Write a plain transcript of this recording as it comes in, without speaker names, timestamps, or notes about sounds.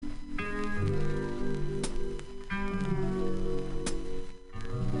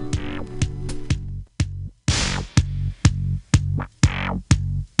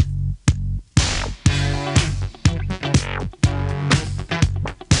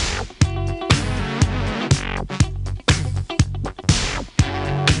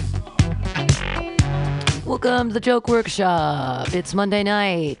Welcome to the Joke Workshop. It's Monday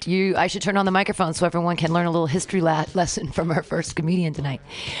night. I should turn on the microphone so everyone can learn a little history lesson from our first comedian tonight.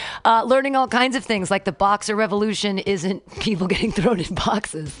 Learning all kinds of things, like the boxer revolution isn't people getting thrown in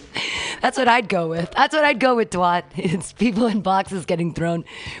boxes. That's what I'd go with. Twat. It's people in boxes getting thrown.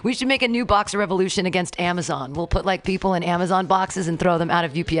 We should make a new boxer revolution against Amazon. We'll put like people in Amazon boxes and throw them out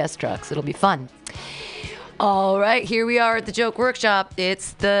of UPS trucks. It'll be fun. All right, here we are at the Joke Workshop.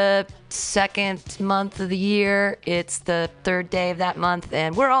 It's the second month of the year. It's the third day of that month,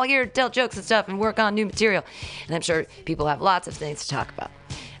 and we're all here to tell jokes and stuff and work on new material. And I'm sure people have lots of things to talk about.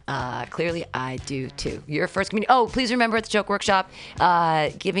 Clearly, I do too. Your first community. Oh, please remember at the Joke Workshop,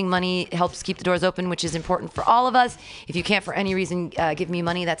 giving money helps keep the doors open, which is important for all of us. If you can't for any reason give me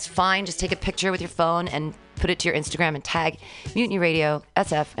money, that's fine. Just take a picture with your phone and put it to your Instagram and tag Mutiny Radio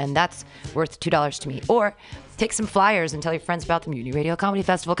SF, and that's worth $2 to me. Or take some flyers and tell your friends about the Mutiny Radio Comedy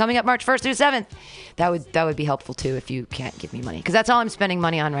Festival coming up March 1st through 7th. That would be helpful too if you can't give me money, because that's all I'm spending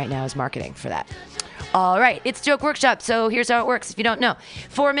money on right now is marketing for that. All right, it's Joke Workshop, so here's how it works if you don't know.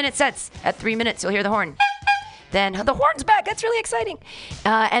 4-minute sets. At 3 minutes, you'll hear the horn. Then the horn's back. That's really exciting.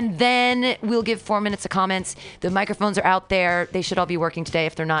 And then we'll give 4 minutes of comments. The microphones are out there. They should all be working today.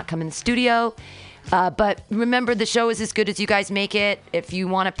 If they're not, come in the studio. But remember, the show is as good as you guys make it. If you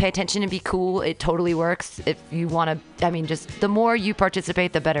want to pay attention and be cool, it totally works. If you want to, just the more you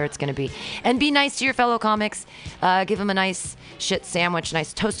participate, the better it's going to be. And be nice to your fellow comics. Give them a nice shit sandwich,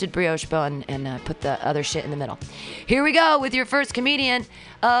 nice toasted brioche bun, and put the other shit in the middle. Here we go with your first comedian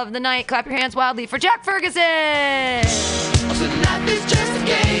of the night. Clap your hands wildly for Jack Ferguson. So life is just a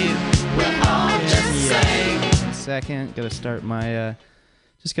game. We're all just saying. 1 second. Got to start my...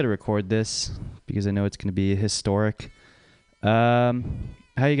 Just got to record this because I know it's going to be historic. How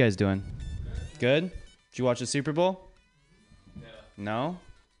you guys doing? Good? Did you watch the Super Bowl? No?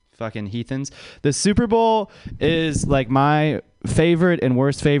 Fucking heathens. The Super Bowl is like my favorite and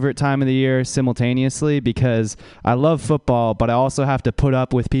worst favorite time of the year simultaneously because I love football, but I also have to put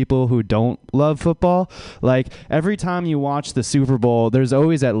up with people who don't love football. Like every time you watch the Super Bowl, there's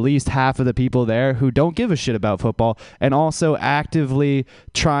always at least half of the people there who don't give a shit about football and also actively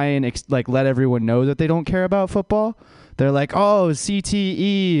try and let everyone know that they don't care about football. They're like, oh,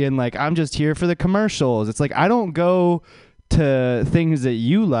 CTE, and like, I'm just here for the commercials. It's like, I don't go to things that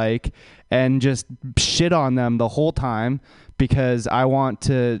you like and just shit on them the whole time because I want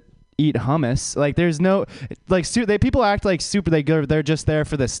to eat hummus. Like there's no people act like they're just there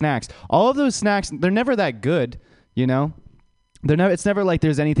for the snacks. All of those snacks, they're never that good, you know? It's never like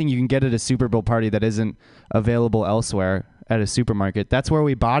there's anything you can get at a Super Bowl party that isn't available elsewhere at a supermarket. That's where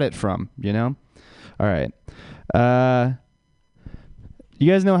we bought it from, you know? All right.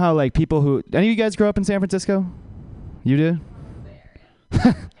 You guys know how like people who any of you guys grow up in San Francisco? You do?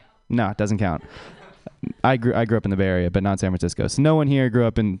 No, it doesn't count. I grew up in the Bay Area, but not San Francisco. So no one here grew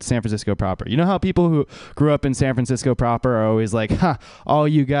up in San Francisco proper. You know how people who grew up in San Francisco proper are always like, all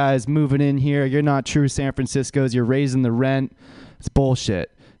you guys moving in here, you're not true San Franciscos, you're raising the rent. It's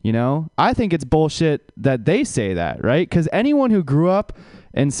bullshit, you know? I think it's bullshit that they say that, right? Because anyone who grew up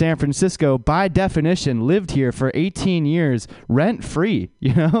in San Francisco, by definition, lived here for 18 years rent-free,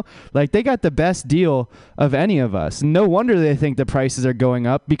 you know? Like, they got the best deal of any of us. No wonder they think the prices are going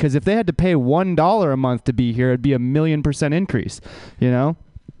up, because if they had to pay $1 a month to be here, it'd be 1,000,000% increase, you know?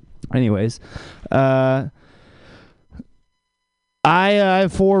 Anyways, I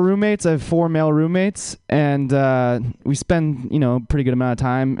have 4 roommates. I have 4 male roommates, and we spend, a pretty good amount of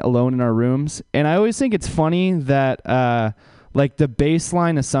time alone in our rooms. And I always think it's funny that... like the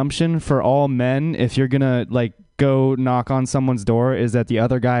baseline assumption for all men, if you're going to like go knock on someone's door, is that the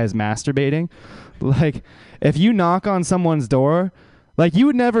other guy is masturbating. Like if you knock on someone's door, like you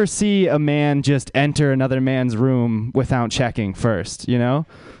would never see a man just enter another man's room without checking first, you know?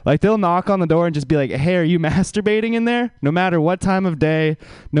 Like they'll knock on the door and just be like, hey, are you masturbating in there? No matter what time of day,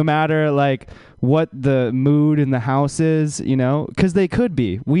 no matter like what the mood in the house is, you know? Because they could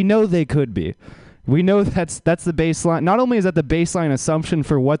be. We know they could be. We know that's the baseline. Not only is that the baseline assumption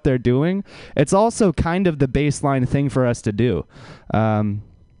for what they're doing, it's also kind of the baseline thing for us to do. All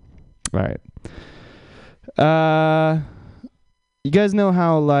right. You guys know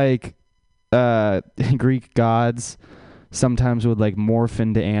how like Greek gods sometimes would like morph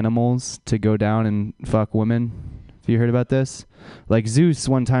into animals to go down and fuck women? Have you heard about this? Like Zeus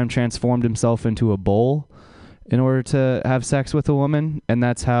one time transformed himself into a bull in order to have sex with a woman, and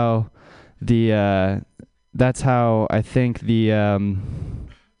that's how I think the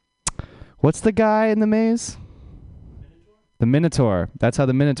what's the guy in the maze? The Minotaur. That's how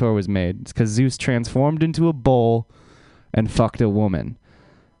the Minotaur was made. It's because Zeus transformed into a bull and fucked a woman.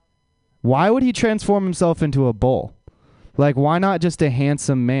 why would he transform himself into a bull? Like, why not just a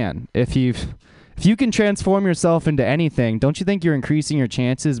handsome man? If you can transform yourself into anything, don't you think you're increasing your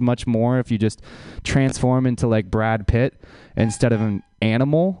chances much more if you just transform into like Brad Pitt instead of an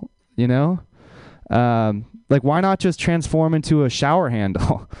animal, you know? Like, why not just transform into a shower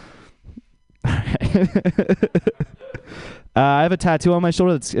handle? I have a tattoo on my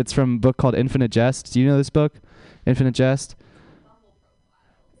shoulder. It's from a book called Infinite Jest. Do you know this book? Infinite Jest?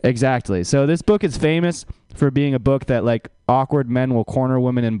 Exactly. So this book is famous for being a book that like awkward men will corner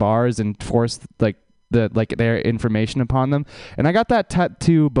women in bars and force like their information upon them. And I got that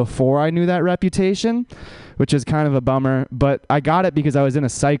tattoo before I knew that reputation, which is kind of a bummer. But I got it because I was in a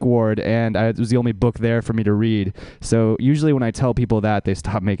psych ward and it was the only book there for me to read. So usually when I tell people that, they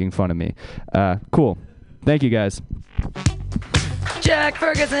stop making fun of me. Cool. Thank you guys. Jack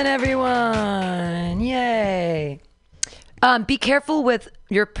Ferguson, everyone. Yay. Be careful with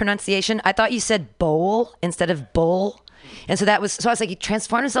your pronunciation. I thought you said bowl instead of bull. And so I was like, he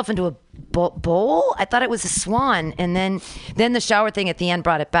transformed himself into a bowl? I thought it was a swan. And then the shower thing at the end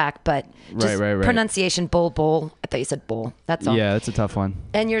brought it back. But just right. pronunciation, bowl. I thought you said bowl. That's all. Yeah, that's a tough one.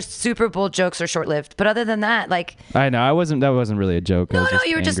 And your Super Bowl jokes are short-lived. But other than that, like... I know. That wasn't really a joke. No,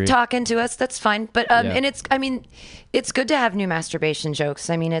 you were just talking to us. That's fine. But and it's good to have new masturbation jokes.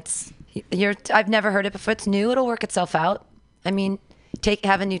 I mean, I've never heard it before. It's new. It'll work itself out. I mean,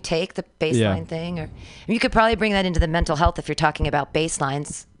 have a new take, the baseline thing, or you could probably bring that into the mental health if you're talking about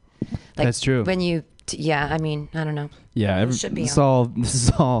baselines. Like that's true. When I don't know. Yeah, this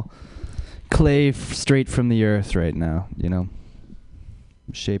is all clay straight from the earth right now. You know,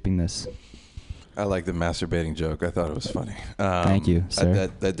 shaping this. I like the masturbating joke. I thought it was funny. Thank you,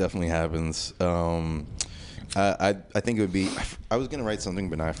 sir. That definitely happens. I think it would be. I was gonna write something,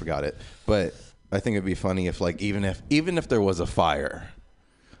 but now I forgot it. But I think it'd be funny if, like, even if there was a fire,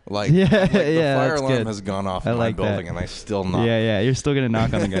 the fire alarm has gone off in my building, and I still knock. Yeah, you're still gonna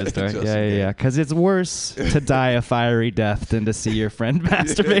knock on the guy's door. Yeah. Because it's worse to die a fiery death than to see your friend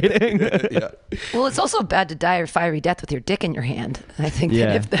masturbating. Yeah. Well, it's also bad to die a fiery death with your dick in your hand. I think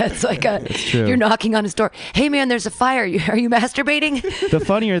that if that's like you're knocking on his door. Hey man, there's a fire. Are you masturbating? The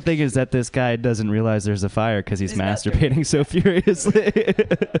funnier thing is that this guy doesn't realize there's a fire because he's masturbating so furiously.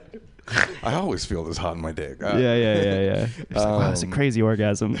 I always feel this hot in my dick. Yeah. It's like, wow, it's a crazy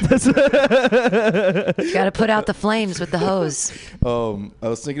orgasm. You got to put out the flames with the hose. I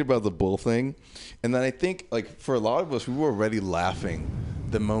was thinking about the bull thing, and then I think, like, for a lot of us, we were already laughing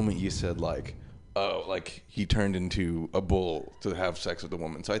the moment you said, like, oh, like, he turned into a bull to have sex with a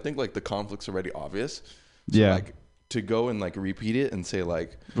woman. So I think, like, the conflict's already obvious. So, like, to go and, like, repeat it and say,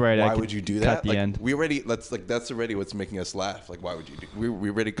 like, why would you do that? The end. We already, that's already what's making us laugh. Like, why would you do? We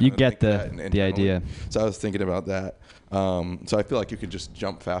already you get the idea. So I was thinking about that. So I feel like you could just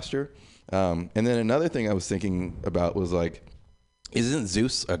jump faster. And then another thing I was thinking about was, like, isn't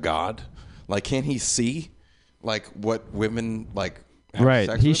Zeus a god? Like, can't he see, like, what women, like, have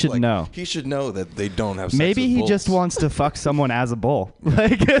sex he with? should know. He should know that they don't have sex Maybe with he bulls. just wants to fuck someone as a bull.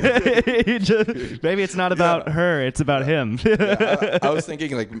 Like, maybe it's not about her, it's about him. I was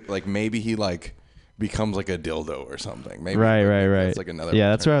thinking, like maybe he, like, becomes like a dildo or something. Maybe right. That's like another. Yeah,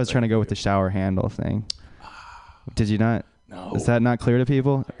 that's where I was trying to go with the shower handle thing. Did you not? No. Is that not clear to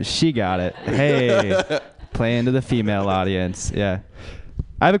people? She got it. Hey, play into the female audience. Yeah.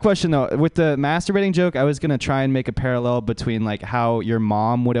 I have a question, though. With the masturbating joke, I was going to try and make a parallel between, like, how your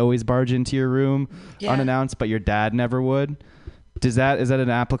mom would always barge into your room unannounced, but your dad never would. Is that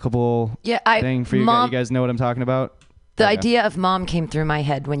an applicable thing for you guys? You guys know what I'm talking about? The idea of mom came through my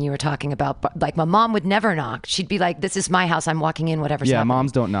head when you were talking about, like, my mom would never knock. She'd be like, this is my house. I'm walking in, whatever's happening.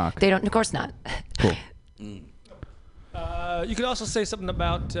 Moms don't knock. They don't, of course not. Cool. You could also say something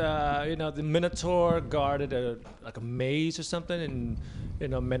about, the Minotaur guarded a maze or something, and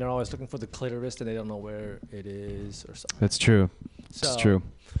men are always looking for the clitoris and they don't know where it is or something. That's true. It's true.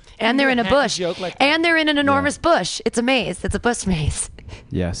 And they're in a bush. Like and they're in an enormous bush. It's a maze. It's a bush maze.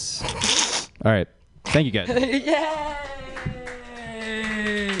 Yes. All right. Thank you, guys. Yay!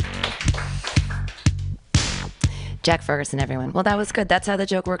 Jack Ferguson, everyone. Well, that was good. That's how the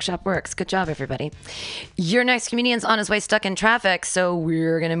Joke Workshop works. Good job, everybody. Your next comedian's on his way stuck in traffic, so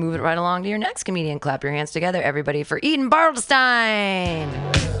we're going to move it right along to your next comedian. Clap your hands together, everybody, for Eden Bartlestein.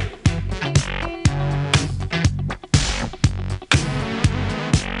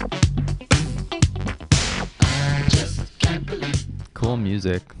 Cool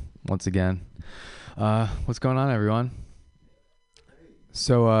music, once again. What's going on, everyone?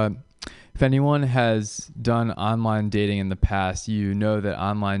 So, if anyone has done online dating in the past, you know that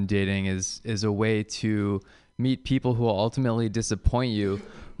online dating is a way to meet people who will ultimately disappoint you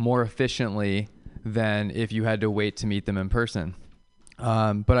more efficiently than if you had to wait to meet them in person.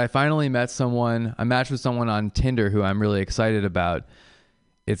 But I finally met someone, I matched with someone on Tinder who I'm really excited about.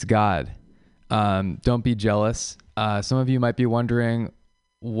 It's God. Don't be jealous. Some of you might be wondering,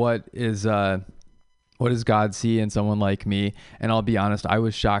 what does God see in someone like me? And I'll be honest, I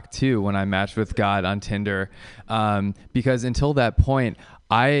was shocked too when I matched with God on Tinder, because until that point,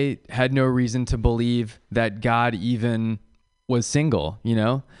 I had no reason to believe that God even was single, you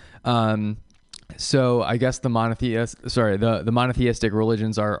know? So I guess the monotheistic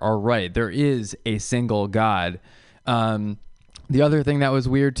religions are right. There is a single God. The other thing that was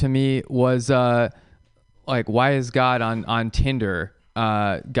weird to me was, why is God on Tinder?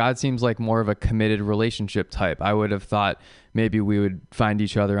 God seems like more of a committed relationship type. I would have thought maybe we would find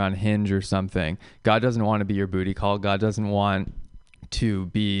each other on Hinge or something. God doesn't want to be your booty call. God doesn't want to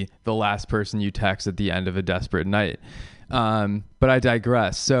be the last person you text at the end of a desperate night. But I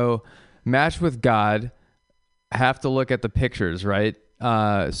digress. So match with God, have to look at the pictures, right?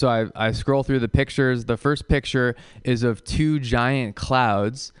 So I scroll through the pictures. The first picture is of two giant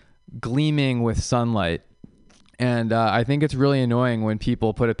clouds gleaming with sunlight. And I think it's really annoying when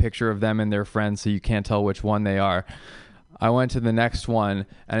people put a picture of them and their friends so you can't tell which one they are. I went to the next one,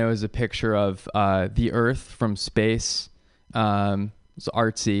 and it was a picture of the Earth from space. It was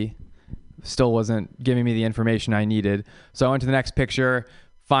artsy. Still wasn't giving me the information I needed. So I went to the next picture.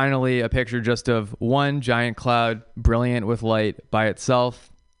 Finally, a picture just of one giant cloud, brilliant with light by itself.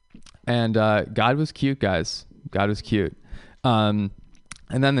 And God was cute, guys. God was cute. And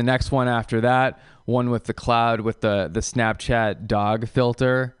then the next one after that, one with the cloud with the Snapchat dog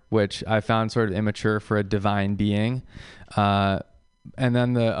filter, which I found sort of immature for a divine being. And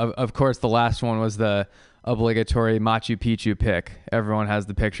then of course the last one was the obligatory Machu Picchu pic. Everyone has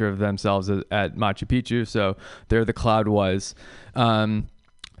the picture of themselves at Machu Picchu, so there the cloud was.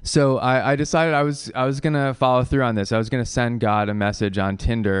 So I decided I was gonna follow through on this. I was gonna send God a message on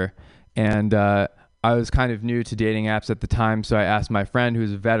Tinder, and I was kind of new to dating apps at the time, so I asked my friend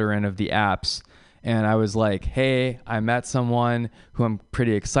who's a veteran of the apps, and I was like, hey, I met someone who I'm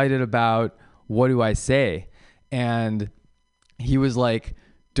pretty excited about. What do I say? And he was like,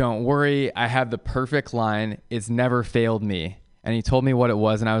 don't worry, I have the perfect line. It's never failed me. And he told me what it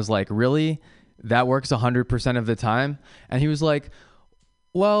was, and I was like, really? That works 100% of the time? And he was like,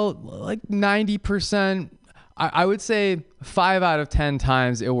 well, like 90%. I would say 5 out of 10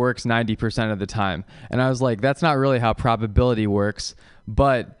 times it works 90% of the time. And I was like, that's not really how probability works,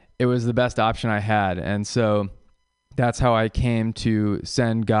 but it was the best option I had. And so that's how I came to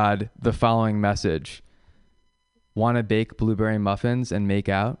send God the following message. Want to bake blueberry muffins and make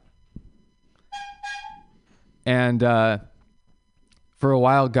out? And for a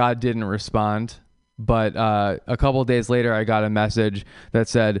while, God didn't respond. But a couple of days later, I got a message that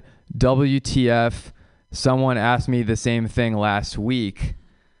said, WTF, someone asked me the same thing last week.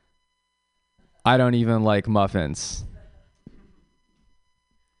 I don't even like muffins.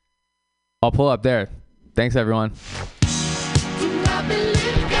 I'll pull up there. Thanks, everyone.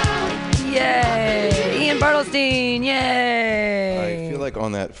 Yay! Ian Bartlestein, yay! I feel like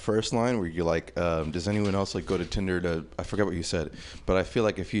on that first line where you're like, does anyone else like go to Tinder to, I forgot what you said, but I feel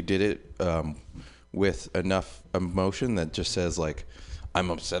like if you did it with enough emotion that just says like, I'm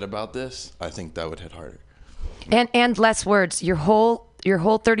upset about this, I think that would hit harder. And less words. Your whole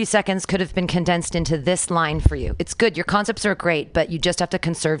 30 seconds could have been condensed into this line for you. It's good. Your concepts are great, but you just have to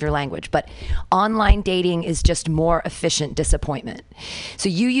conserve your language. But online dating is just more efficient disappointment. So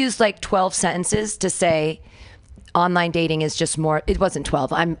you used like 12 sentences to say online dating is just more. It wasn't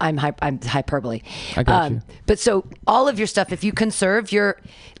 12. I'm hyperbole. I got you. But so all of your stuff, if you conserve your,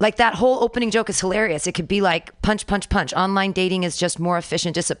 like that whole opening joke is hilarious. It could be like punch, punch, punch. Online dating is just more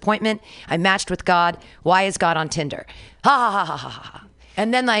efficient disappointment. I matched with God. Why is God on Tinder? Ha ha ha ha ha ha.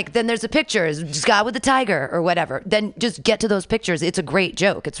 And then then there's a picture, it's God with the tiger or whatever. Then just get to those pictures. It's a great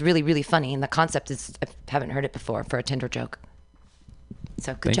joke. It's really, really funny. And the concept is, I haven't heard it before for a Tinder joke.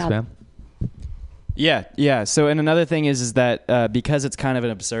 So good job. Thanks, ma'am. Yeah. So, and another thing is that because it's kind of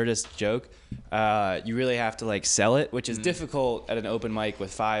an absurdist joke, you really have to like sell it, which is difficult at an open mic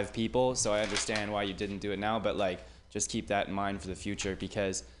with 5 people. So I understand why you didn't do it now, but like just keep that in mind for the future,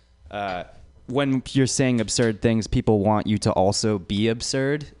 because when you're saying absurd things, people want you to also be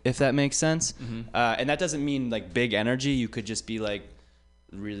absurd, if that makes sense. Mm-hmm. And that doesn't mean like big energy. You could just be like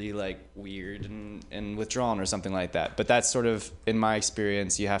really like weird and withdrawn or something like that. But that's sort of, in my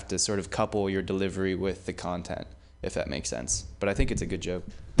experience, you have to sort of couple your delivery with the content, if that makes sense. But I think it's a good joke.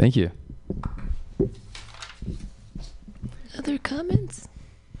 Thank you. Other comments?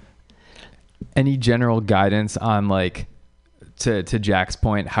 Any general guidance on like to Jack's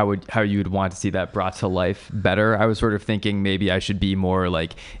point, how you would want to see that brought to life better. I was sort of thinking maybe I should be more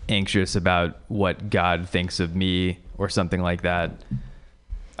like anxious about what God thinks of me or something like that.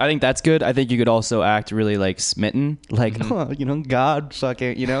 I think that's good. I think you could also act really like smitten, like, oh, you know, God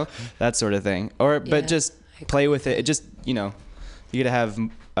fucking, you know, that sort of thing. But just play with it. It just, you know, you gotta have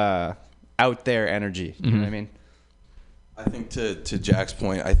out there energy. You know what I mean? I think to Jack's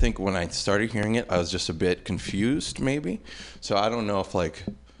point, I think when I started hearing it, I was just a bit confused, maybe. So I don't know if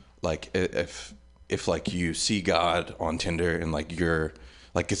if like you see God on Tinder and like you're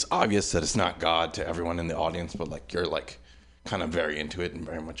like it's obvious that it's not God to everyone in the audience, but like you're like kind of very into it and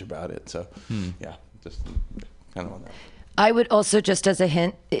very much about it. So yeah, just kind of on that. I would also, just as a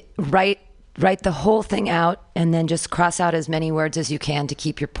hint, write the whole thing out and then just cross out as many words as you can to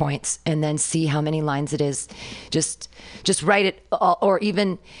keep your points, and then see how many lines it is. Just write it all, or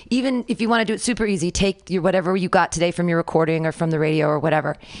even if you want to do it super easy, take your whatever you got today from your recording or from the radio or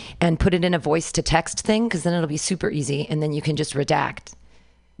whatever and put it in a voice to text thing, because then it'll be super easy, and then you can just redact.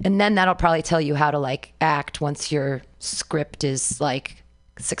 And then that'll probably tell you how to like act once your script is like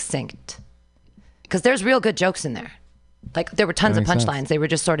succinct. Because there's real good jokes in there. Like there were tons of punchlines. They were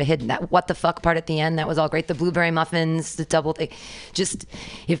just sort of hidden. That what the fuck part at the end, that was all great. The blueberry muffins, the double thing. Just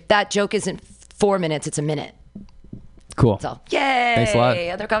if that joke isn't 4 minutes, it's a minute. Cool. So yay! Thanks a lot.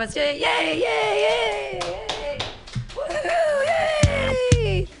 Other comments? Yay! Yay! Yay! Yay! Woohoo!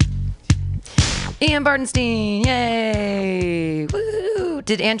 Yay! Ian Bardenstein, yay! Woo!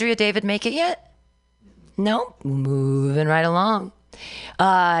 Did Andrea David make it yet? No? Moving right along.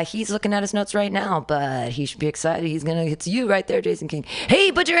 He's looking at his notes right now, but he should be excited. It's you right there, Jason King.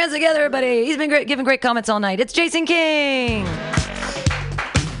 Hey, put your hands together, everybody. He's been giving great comments all night. It's Jason King.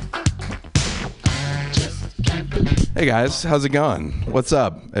 Hey guys, how's it going? What's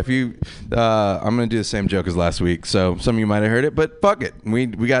up? If you, I'm gonna do the same joke as last week, so some of you might have heard it, but fuck it, we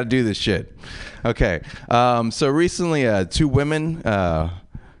got to do this shit. Okay, so recently, 2 women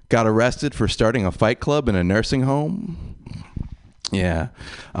got arrested for starting a fight club in a nursing home. Yeah,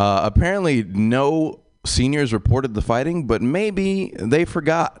 apparently no seniors reported the fighting, but maybe they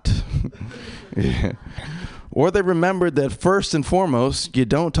forgot. Yeah. Or they remembered that first and foremost, you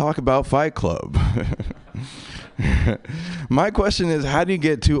don't talk about Fight Club. My question is, how do you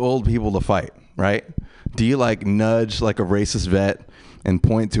get 2 old people to fight, right? Do you like nudge like a racist vet and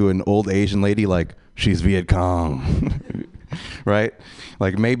point to an old Asian lady like she's Viet Cong, right?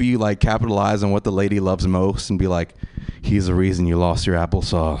 Like maybe you like capitalize on what the lady loves most and be like, he's the reason you lost your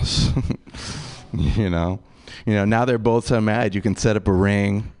applesauce. You know, now they're both so mad you can set up a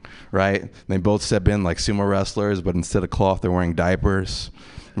ring, right? They both step in like sumo wrestlers, but instead of cloth, they're wearing diapers,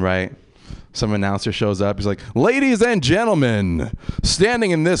 right? Some announcer shows up. He's like, ladies and gentlemen,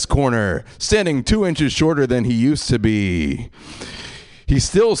 standing in this corner, standing 2 inches shorter than he used to be. He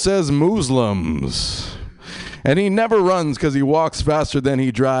still says Muslims. And he never runs because he walks faster than he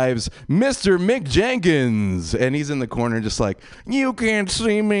drives. Mr. Mick Jenkins. And he's in the corner just like, you can't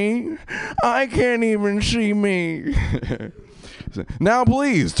see me. I can't even see me. Now,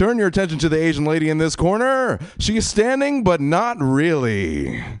 please, turn your attention to the Asian lady in this corner. She's standing, but not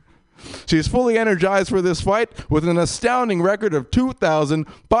really. She's fully energized for this fight with an astounding record of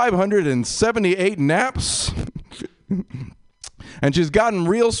 2,578 naps. And she's gotten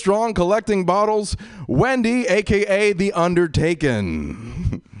real strong collecting bottles. Wendy, a.k.a. The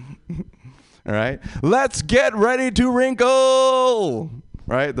Undertaken. All right. Let's get ready to wrinkle.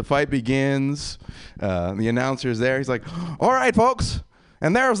 Right. The fight begins. The announcer's there. He's like, all right, folks.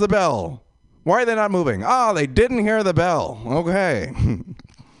 And there's the bell. Why are they not moving? They didn't hear the bell. Okay.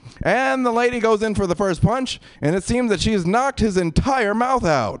 And the lady goes in for the first punch, and it seems that she's knocked his entire mouth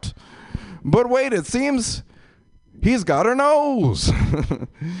out. But wait, it seems he's got her nose.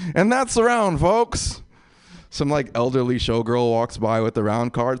 And that's the round, folks. Some like elderly showgirl walks by with the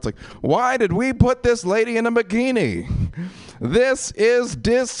round card. It's like, why did we put this lady in a bikini? This is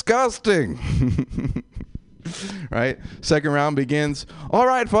disgusting. Right? Second round begins. All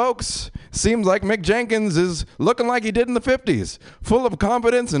right, folks. Seems like Mick Jenkins is looking like he did in the 50s. Full of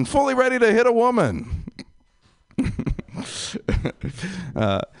confidence and fully ready to hit a woman.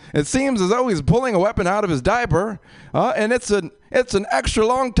 It seems as though he's pulling a weapon out of his diaper, and it's an extra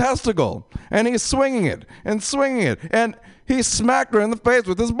long testicle, and he's swinging it, and he smacked her in the face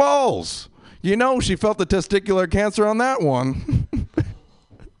with his balls. You know she felt the testicular cancer on that one.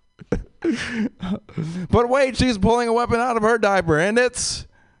 But wait, she's pulling a weapon out of her diaper, and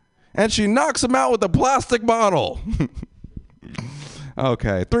she knocks him out with a plastic bottle.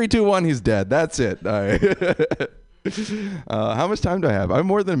 Okay, 3, 2, 1, he's dead. That's it. All right. How much time do I have? I have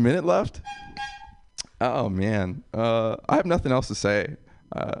more than a minute left. Oh man, I have nothing else to say.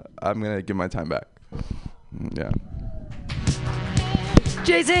 I'm gonna give my time back. Yeah.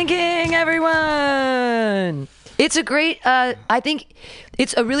 Jason King, everyone. It's a great, I think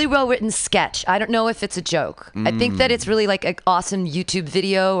it's a really well-written sketch. I don't know if it's a joke. I think that it's really like an awesome YouTube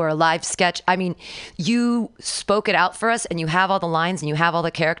video or a live sketch. I mean, you spoke it out for us and you have all the lines and you have all the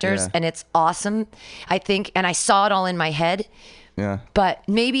characters and it's awesome. I think, and I saw it all in my head. Yeah. But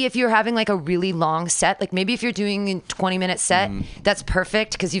maybe if you're having like a really long set, like maybe if you're doing a 20-minute set, that's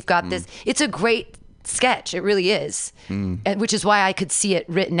perfect because you've got this. It's a great sketch. It really is. And, which is why I could see it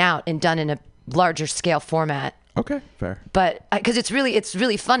written out and done in a larger scale format. Okay, fair. But because it's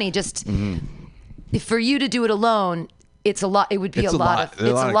really funny. Just for you to do it alone, it's a lot. It would be It's a a lot. lot. Of, There's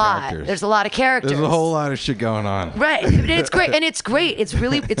a it's lot a of lot. characters. There's a lot of characters. There's a whole lot of shit going on. Right, and it's great, and it's great. It's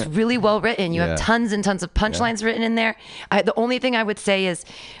really well written. You have tons and tons of punchlines written in there. The only thing I would say is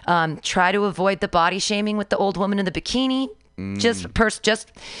try to avoid the body shaming with the old woman in the bikini. Just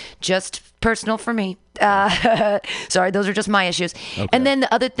personal for me. Sorry, those are just my issues. Okay. And then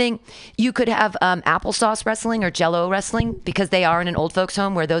the other thing, you could have applesauce wrestling or Jello wrestling because they are in an old folks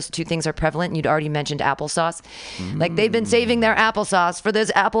home where those two things are prevalent. And you'd already mentioned applesauce. Like they've been saving their applesauce for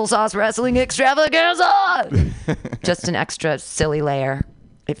this applesauce wrestling extravaganza. Just an extra silly layer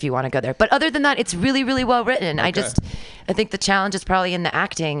if you want to go there. But other than that, it's really, really well written. Okay. I think the challenge is probably in the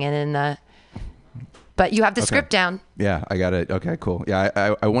acting and in the... But you have the script down. Yeah, I got it. Okay, cool.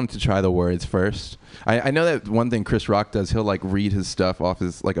 Yeah, I wanted to try the words first. I know that one thing Chris Rock does, he'll like read his stuff off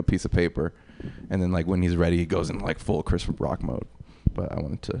his like a piece of paper, and then like when he's ready, he goes in like full Chris Rock mode. But I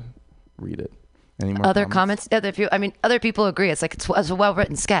wanted to read it. Any more other comments? Other people agree. It's like it's a well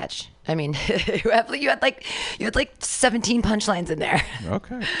written sketch. I mean, you had like 17 punchlines in there.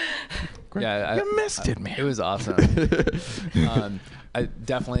 Okay. Great. Yeah, you missed it, man. It was awesome. I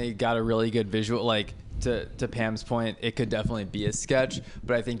definitely got a really good visual. Like to Pam's point, it could definitely be a sketch,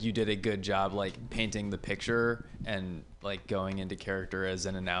 but I think you did a good job like painting the picture and like going into character as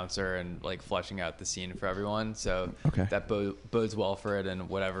an announcer and like fleshing out the scene for everyone. So that bodes well for it in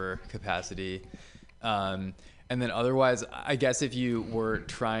whatever capacity. And then otherwise, I guess if you were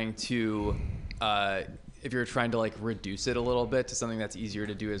trying to like reduce it a little bit to something that's easier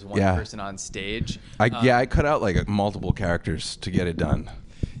to do as one person on stage. I cut out like multiple characters to get it done.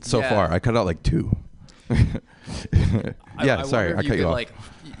 So far, I cut out like 2. Sorry, I cut you off. Like,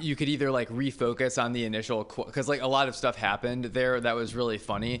 you could either like refocus on the initial, because like a lot of stuff happened there that was really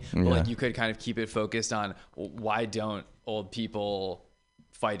funny, but like you could kind of keep it focused on why don't old people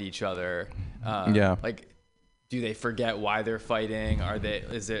fight each other? Like, do they forget why they're fighting?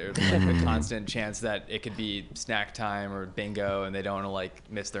 Is there like a constant chance that it could be snack time or bingo and they don't want to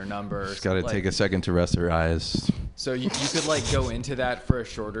like miss their number? Just got to take a second to rest their eyes. So you could like go into that for a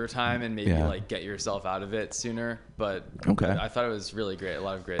shorter time and maybe like get yourself out of it sooner. But I thought it was really great. A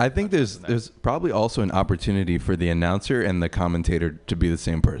lot of great. I think there's probably also an opportunity for the announcer and the commentator to be the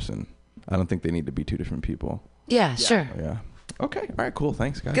same person. I don't think they need to be 2 different people. Yeah, sure. Yeah. Okay. All right. Cool.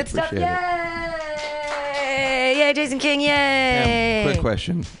 Thanks, guys. Good stuff. Appreciate Yay, Jason King. Yay. Quick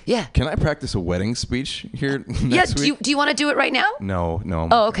question. Yeah. Can I practice a wedding speech here next week? Do you want to do it right now? No.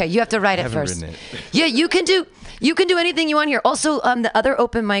 Oh, okay. You have to write it first. Written it. Yeah, you can do anything you want here. Also, the other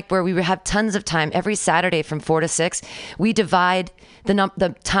open mic where we have tons of time every Saturday from 4 to 6, we divide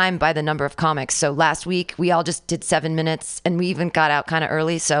the time by the number of comics. So last week we all just did 7 minutes, and we even got out kind of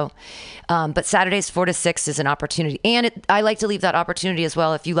early. So, but Saturdays 4 to 6 is an opportunity, and I like to leave that opportunity as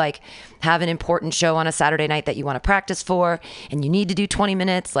well if you like have an important show on a Saturday night that you want to practice for, and you need to do 20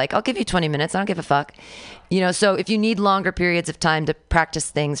 minutes. Like, I'll give you 20 minutes. I don't give a fuck. So if you need longer periods of time to practice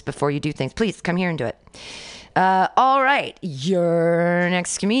things before you do things, please come here and do it. All right, your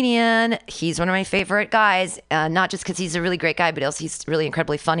next comedian. He's one of my favorite guys, not just because he's a really great guy, but also he's really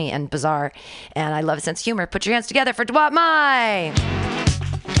incredibly funny and bizarre, and I love his sense of humor. Put your hands together for Dwat Mai.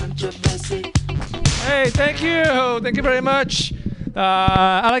 Hey, thank you very much.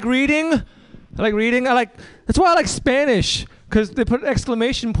 I like reading. That's why I like Spanish, because they put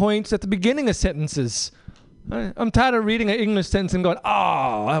exclamation points at the beginning of sentences. I'm tired of reading an English sentence and going,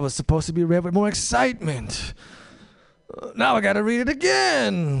 oh, I was supposed to be read with more excitement. Now I got to read it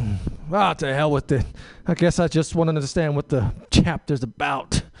again. To hell with it. I guess I just want to understand what the chapter's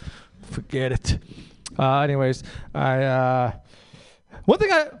about. Forget it. Anyways, one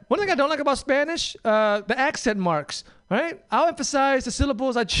thing I don't like about Spanish, the accent marks. Right? I'll emphasize the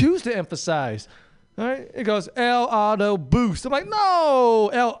syllables I choose to emphasize. All right? It goes el autobús. I'm like, no,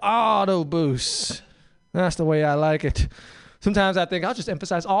 el autobús. That's the way I like it. Sometimes I think I'll just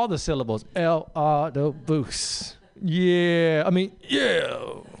emphasize all the syllables. El autobús. Yeah.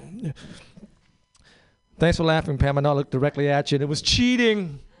 Thanks for laughing, Pam. I know I looked directly at you, and it was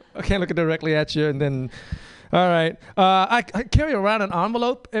cheating. I can't look directly at you, and then... All right. I carry around an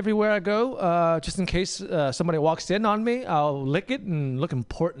envelope everywhere I go, just in case somebody walks in on me. I'll lick it and look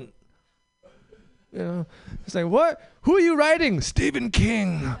important. You know, it's like, what? Who are you writing? Stephen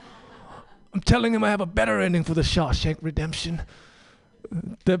King. I'm telling him I have a better ending for the Shawshank Redemption.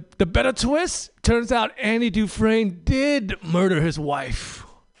 The better twist? Turns out Andy Dufresne did murder his wife.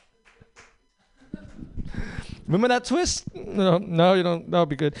 Remember that twist? No, you don't. That'll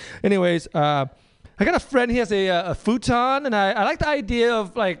be good. Anyways, I got a friend. He has a futon, and I like the idea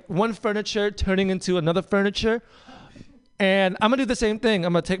of like one furniture turning into another furniture. And I'm gonna do the same thing.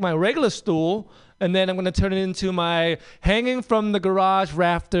 I'm gonna take my regular stool, and then I'm gonna turn it into my hanging from the garage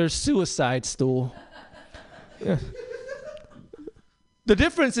rafters suicide stool. Yeah. The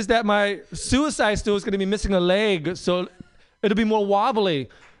difference is that my suicide stool is gonna be missing a leg, so it'll be more wobbly.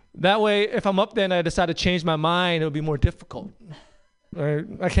 That way, if I'm up there and I decide to change my mind, it'll be more difficult.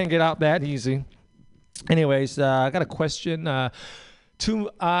 I can't get out that easy. Anyways, I got a question. 2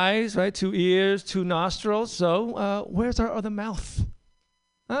 eyes, right? 2 ears, 2 nostrils. So, where's our other mouth?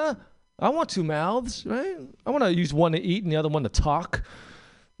 I want 2 mouths, right? I want to use one to eat and the other one to talk.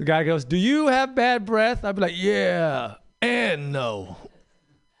 The guy goes, "Do you have bad breath?" I'd be like, "Yeah, and no."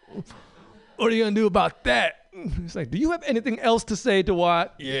 "What are you gonna do about that?" He's like, "Do you have anything else to say to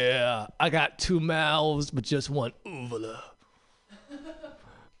what?" "Yeah, I got 2 mouths, but just one uvula.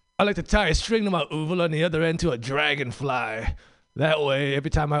 I like to tie a string to my uvula and the other end to a dragonfly. That way, every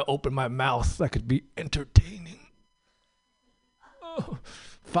time I open my mouth, I could be entertaining." Oh,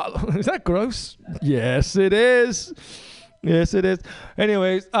 is that gross? Yes, it is. Yes, it is.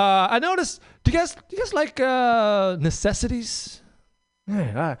 Anyways, I noticed. Do you guys like necessities?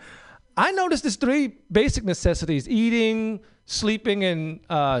 Yeah, I noticed there's 3 basic necessities: eating, sleeping, and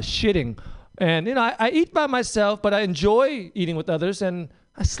shitting. And you know, I eat by myself, but I enjoy eating with others, and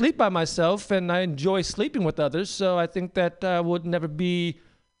I sleep by myself, and I enjoy sleeping with others. So I think that I would never be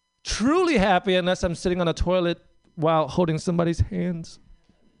truly happy unless I'm sitting on a toilet while holding somebody's hands.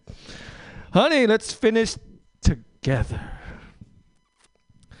 Honey, let's finish together.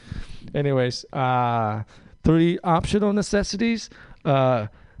 Anyways, 3 optional necessities: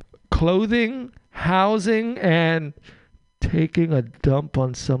 clothing, housing, and taking a dump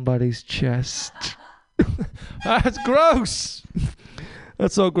on somebody's chest. That's gross.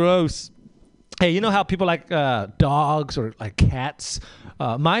 That's so gross. Hey, you know how people like dogs or like cats?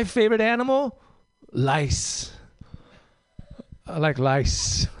 My favorite animal? Lice. I like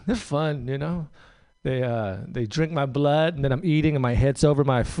lice. They're fun, you know? They drink my blood, and then I'm eating, and my head's over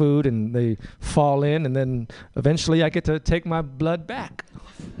my food, and they fall in, and then eventually I get to take my blood back.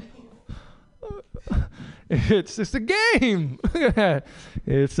 It's just a game.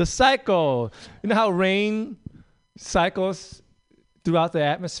 It's a cycle. You know how rain cycles throughout the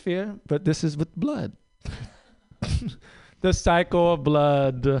atmosphere? But this is with blood. The cycle of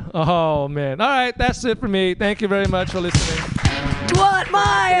blood. Oh, man. All right, that's it for me. Thank you very much for listening. What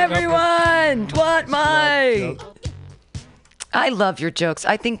my, everyone? What my? I love your jokes.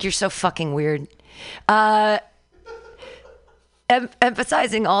 I think you're so fucking weird.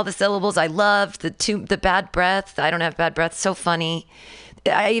 Emphasizing all the syllables. I loved the bad breath. I don't have bad breath. So funny.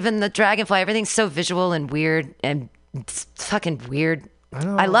 Even the dragonfly. Everything's so visual and weird and it's fucking weird.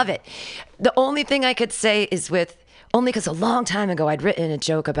 I love it. The only thing I could say is only because a long time ago I'd written a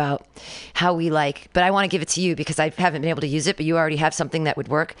joke about how we but I want to give it to you because I haven't been able to use it, but you already have something that would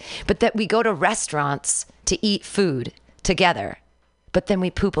work. But that we go to restaurants to eat food together, but then we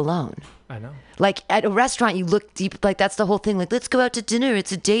poop alone. I know. Like at a restaurant, you look deep, like that's the whole thing. Like, let's go out to dinner.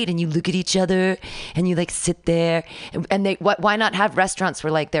 It's a date. And you look at each other and you like sit there and why not have restaurants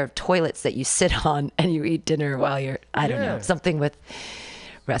where like there are toilets that you sit on and you eat dinner while you're, I don't know, something with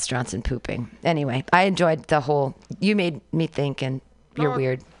restaurants and pooping. Anyway, I enjoyed you made me think and you're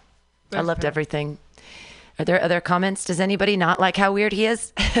weird. I loved everything. Are there other comments? Does anybody not like how weird he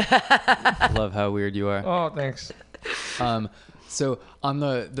is? I love how weird you are. Oh, thanks. So on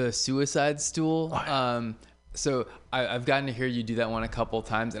the suicide stool, so I've gotten to hear you do that one a couple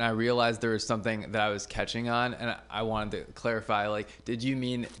times, and I realized there was something that I was catching on, and I wanted to clarify. Like, did you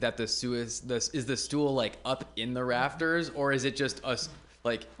mean that is the stool like up in the rafters, or is it just us?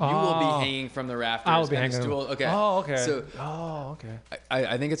 Like you will be hanging from the rafters. I will be hanging. The stool. Okay. Oh, okay. So, okay.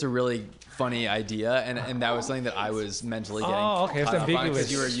 I think it's a really funny idea, and that was something that I was mentally getting. Oh, okay. It's ambiguous.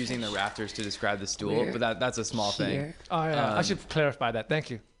 Because you were using the rafters to describe the stool, but that's a small thing. Oh, yeah. I should clarify that.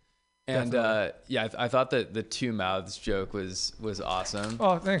 Thank you. And I thought that the 2 mouths joke was awesome.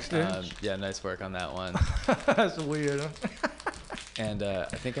 Oh, thanks, dude. Yeah, nice work on that one. That's weird. Huh? And I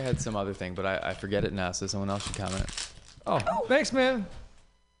think I had some other thing, but I forget it now, so someone else should comment. Oh, thanks, man.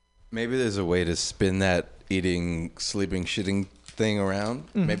 Maybe there's a way to spin that eating, sleeping, shitting thing around.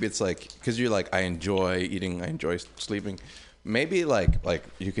 Maybe it's like, because you're like, I enjoy eating, I enjoy sleeping. Maybe like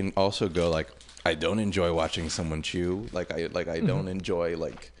you can also go like, I don't enjoy watching someone chew. Like I don't enjoy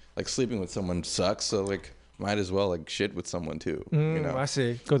like sleeping with someone sucks. So like, might as well like shit with someone too. You know? I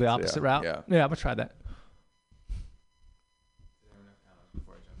see. Go the opposite route. Yeah. I'm gonna try that.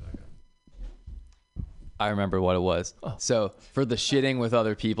 I remember what it was. Oh. So for the shitting with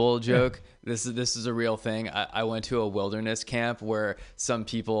other people joke, this is a real thing. I went to a wilderness camp where some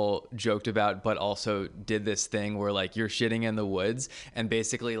people joked about, but also did this thing where like you're shitting in the woods, and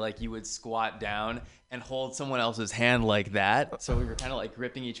basically like you would squat down and hold someone else's hand like that. So we were kind of like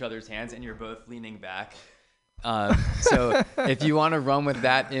gripping each other's hands, and you're both leaning back. So if you want to run with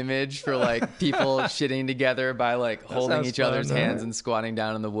that image for like people shitting together by like holding each other's hands and squatting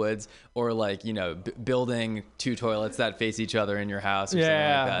down in the woods, or like, you know, building two toilets that face each other in your house or something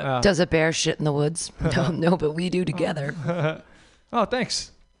like that. Does a bear shit in the woods? No, but we do together. Oh,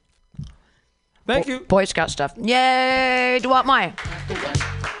 thanks. Thank you. Boy Scout stuff. Yay! Do what mine?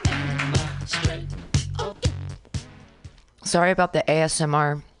 Sorry about the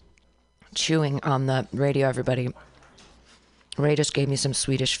ASMR chewing on the radio, everybody. Ray just gave me some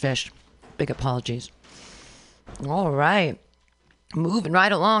Swedish fish. Big apologies. All right. Moving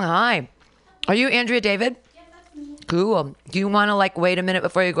right along. Hi. Are you Andrea David? Yeah, that's me. Cool. Do you want to like wait a minute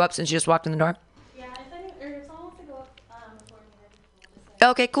before you go up since you just walked in the door? Yeah, if someone wants to go up before me,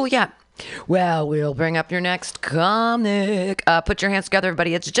 Okay, cool. Yeah. Well, we'll bring up your next comic. Put your hands together,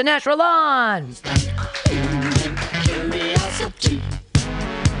 everybody. It's Janesh Roland. Curiosity.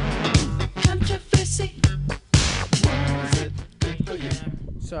 Controversy.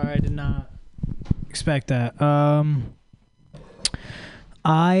 Sorry, I did not expect that.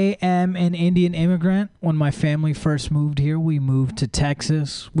 I am an Indian immigrant. When my family first moved here, we moved to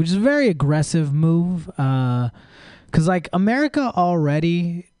Texas, which is a very aggressive move. Because, like, America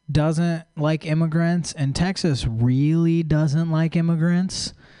already doesn't like immigrants, and Texas really doesn't like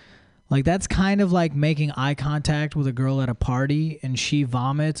immigrants. Like, that's kind of like making eye contact with a girl at a party, and she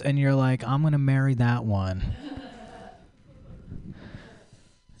vomits, and you're like, I'm going to marry that one.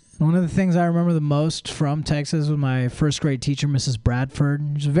 One of the things I remember the most from Texas was my first grade teacher, Mrs. Bradford.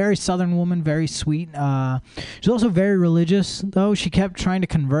 She's a very southern woman, very sweet. She's also very religious, though. She kept trying to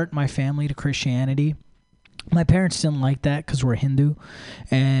convert my family to Christianity. My parents didn't like that because we're Hindu,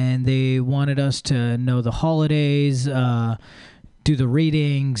 and they wanted us to know the holidays, do the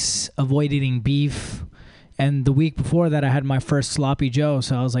readings, avoid eating beef. And the week before that, I had my first sloppy Joe,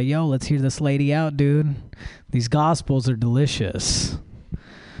 so I was like, yo, let's hear this lady out, dude. These gospels are delicious.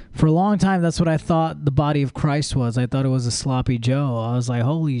 For a long time, that's what I thought the body of Christ was. I thought it was a sloppy Joe. I was like,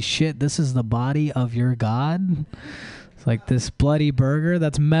 holy shit, this is the body of your God? It's like this bloody burger?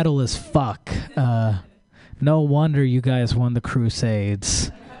 That's metal as fuck. No wonder you guys won the Crusades.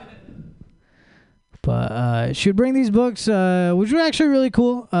 But she would bring these books, which were actually really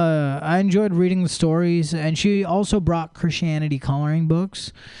cool. I enjoyed reading the stories. And she also brought Christianity coloring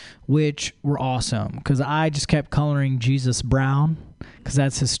books, which were awesome. Because I just kept coloring Jesus brown. Because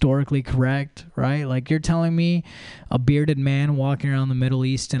that's historically correct, right? Like, you're telling me a bearded man walking around the Middle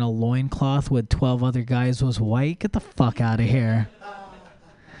East in a loincloth with 12 other guys was white? Get the fuck out of here.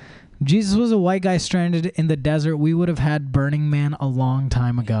 Jesus was a white guy stranded in the desert. We would have had Burning Man a long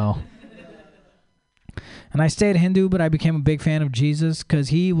time ago. And I stayed Hindu, but I became a big fan of Jesus because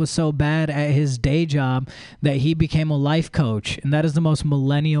he was so bad at his day job that he became a life coach. And that is the most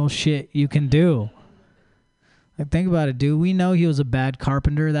millennial shit you can do. Like, think about it, dude. We know he was a bad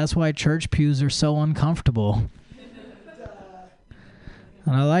carpenter. That's why church pews are so uncomfortable.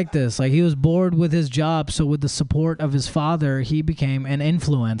 And I like this. Like, he was bored with his job, so with the support of his father, he became an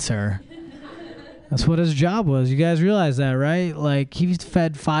influencer. That's what his job was. You guys realize that, right? Like, he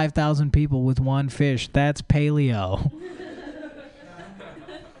fed 5,000 people with one fish. That's paleo.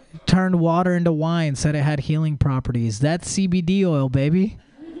 Turned water into wine, said it had healing properties. That's CBD oil, baby.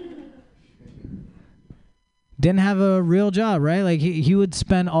 Didn't have a real job, right? Like, he would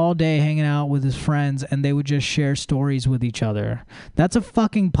spend all day hanging out with his friends, and they would just share stories with each other. That's a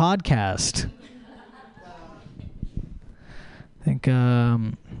fucking podcast. I think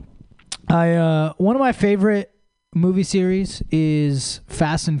one of my favorite movie series is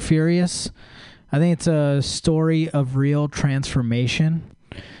Fast and Furious. I think it's a story of real transformation.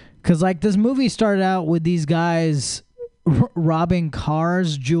 Because, like, this movie started out with these guys robbing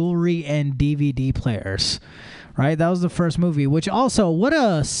cars, jewelry, and DVD players, right? That was the first movie, which also, what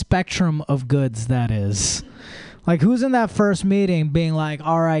a spectrum of goods that is. Like, who's in that first meeting being like,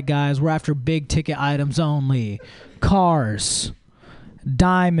 all right, guys, we're after big ticket items only. Cars,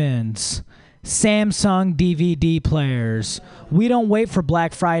 diamonds, Samsung DVD players. We don't wait for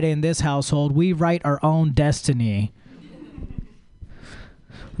Black Friday in this household. We write our own destiny.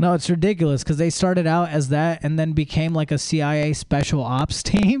 No, it's ridiculous because they started out as that and then became like a CIA special ops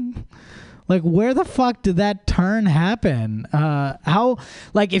team. Like, where the fuck did that turn happen? How,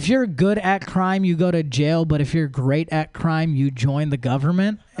 like, if you're good at crime, you go to jail, but if you're great at crime, you join the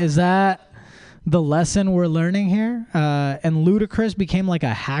government? Is that the lesson we're learning here? And Ludacris became like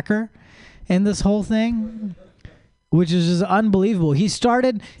a hacker in this whole thing, which is just unbelievable. He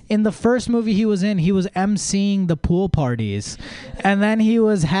started in the first movie he was in, he was emceeing the pool parties, and then he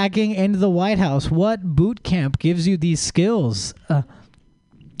was hacking into the White House. What boot camp gives you these skills?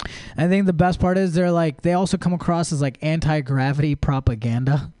 I think the best part is they also come across as like anti-gravity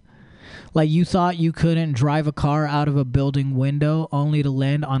propaganda. Like, you thought you couldn't drive a car out of a building window only to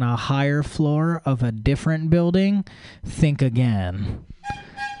land on a higher floor of a different building? Think again.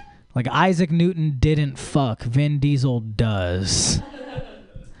 Like, Isaac Newton didn't fuck. Vin Diesel does.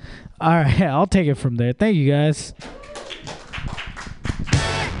 All right, I'll take it from there. Thank you, guys.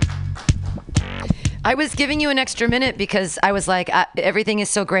 I was giving you an extra minute because I was like, everything is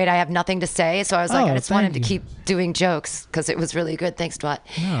so great. I have nothing to say. So I was like, I just want him to keep doing jokes because it was really good. Thanks, Dwight.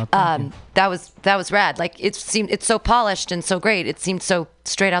 No, thank you. That was rad. Like, it's so polished and so great. It seemed so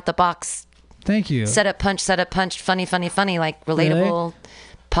straight out the box. Thank you. Set up, punch, funny, like relatable, Really?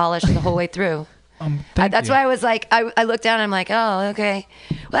 Polished the whole way through. That's why I was like, I looked down and I'm like, oh, okay.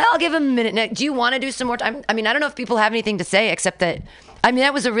 Well, I'll give him a minute. Now, do you want to do some more time? I mean, I don't know if people have anything to say except that, I mean,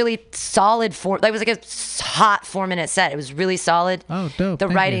 that was a really solid that was like a hot 4-minute set. It was really solid. Oh, dope. The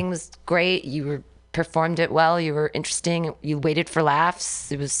Thank writing you. was great. You performed it well. You were interesting. You waited for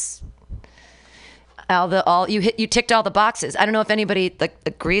laughs. It was you ticked all the boxes. I don't know if anybody like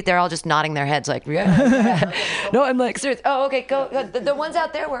agreed. They're all just nodding their heads like, yeah. No, I'm like, serious. Oh, okay, go. The ones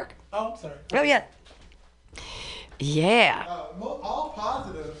out there work. Oh, I'm sorry. Oh, yeah. Yeah. All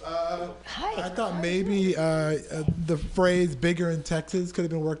positive. Hi. I thought maybe the phrase "bigger in Texas" could have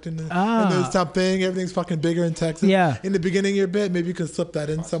been worked into. And there's something. Everything's fucking bigger in Texas. Yeah. In the beginning of your bit, maybe you can slip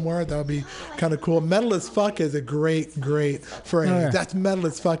that in somewhere. That would be kind of cool. Metal as fuck is a great phrase. Oh, yeah. That's metal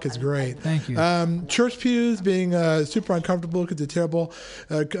as fuck is great. Thank you. Church pews being super uncomfortable because they're terrible.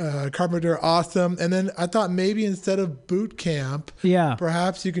 Carpenter, awesome. And then I thought maybe instead of boot camp,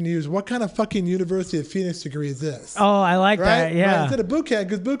 perhaps you can use what kind of fucking University of Phoenix degree is this? Oh, I like that. Yeah. Right? Instead of boot camp,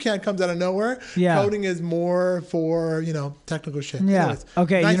 because boot camp comes out of nowhere. Yeah. Coding is more for, technical shit. Yeah. Anyways,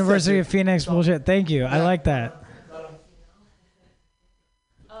 Okay. nice University set, of Phoenix bullshit. Thank you. I like that.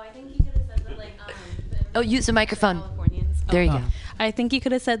 Oh, I think you could have said that like. Oh, use the microphone. Californians. There you go. I think you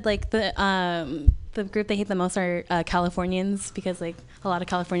could have said like the group they hate the most are Californians because like a lot of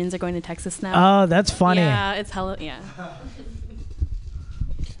Californians are going to Texas now. Oh, that's funny. Yeah, it's hella yeah.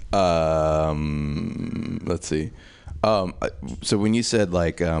 Let's see. So when you said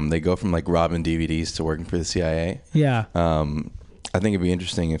like they go from like robbing DVDs to working for the CIA, Yeah. I think it'd be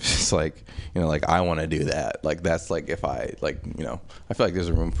interesting if it's like like I want to do that. Like that's like if I like I feel like there's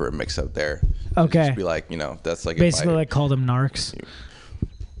a room for a mix up there. Okay. Just be like that's like Basically, if like call them narcs.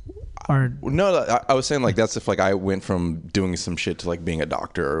 Or no, I was saying like that's if like I went from doing some shit to like being a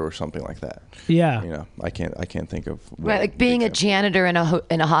doctor or something like that. yeah. I can't think of Right, like being a janitor in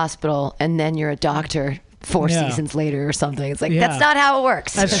a hospital and then you're a doctor 4 Yeah. seasons later or something. It's like Yeah. that's not how it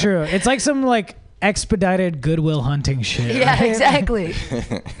works. That's true. It's like some like expedited Goodwill Hunting shit. Yeah, right? exactly.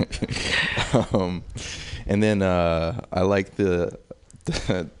 And then I like the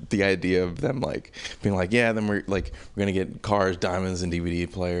idea of them like being like, yeah, then we're gonna get cars, diamonds, and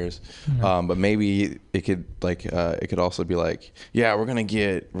DVD players. But maybe it could it could also be like, yeah, we're gonna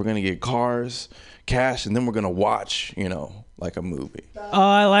get cars, cash, and then we're gonna watch like a movie. Oh,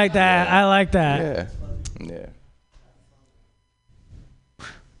 I like that. Yeah. I like that. Yeah.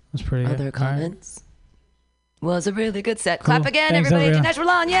 That's pretty good. Other All right. comments? Was a really good set. Cool. Clap again, Thanks, everybody. everyone. Dinesh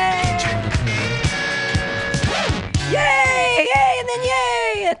Roland, yay! Yay! Yay! And then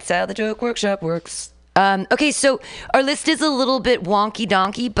yay! That's how the Joke Workshop works. Okay, so our list is a little bit wonky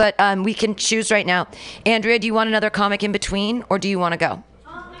donkey, but we can choose right now. Andrea, do you want another comic in between, or do you want to go?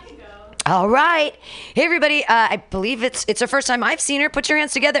 I can go. All right. Hey, everybody. I believe it's the first time I've seen her. Put your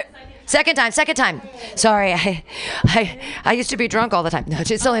hands together. Second time. Sorry, I used to be drunk all the time. No,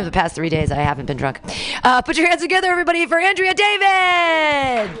 it's only the past 3 days I haven't been drunk. Put your hands together, everybody, for Andrea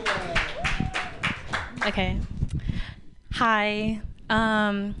David. Okay. Hi.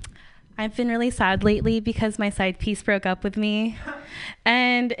 I've been really sad lately because my side piece broke up with me.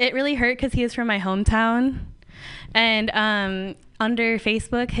 And it really hurt because he is from my hometown. And under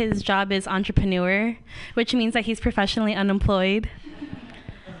Facebook, his job is entrepreneur, which means that he's professionally unemployed.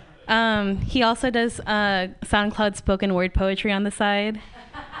 He also does SoundCloud spoken word poetry on the side.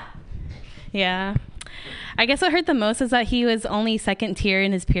 Yeah. I guess what hurt the most is that he was only second tier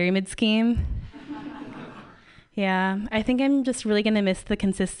in his pyramid scheme. Yeah, I think I'm just really going to miss the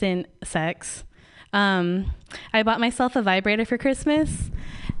consistent sex. I bought myself a vibrator for Christmas,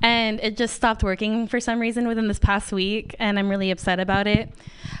 and it just stopped working for some reason within this past week, and I'm really upset about it.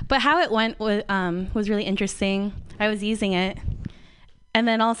 But how it went was really interesting. I was using it, and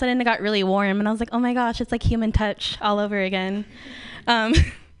then all of a sudden it got really warm, and I was like, oh my gosh, it's like human touch all over again.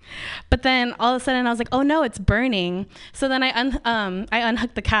 But then all of a sudden I was like, oh no, it's burning. So then I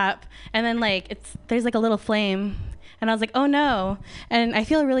unhooked the cap, and then there's like a little flame, and I was like, oh no. And I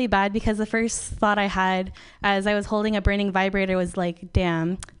feel really bad because the first thought I had as I was holding a burning vibrator was like,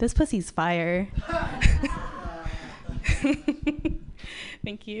 damn, this pussy's fire.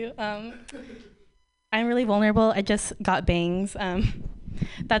 Thank you. I'm really vulnerable. I just got bangs.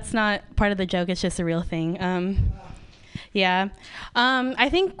 That's not part of the joke. It's just a real thing. Yeah. I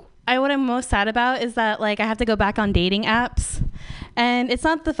think what I'm most sad about is that I have to go back on dating apps. And it's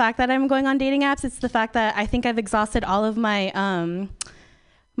not the fact that I'm going on dating apps. It's the fact that I think I've exhausted all of my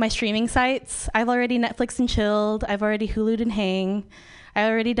my streaming sites. I've already Netflix and chilled. I've already Hulu'd and hang. I've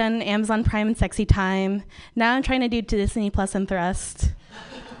already done Amazon Prime and Sexy Time. Now I'm trying to do Disney Plus and Thrust.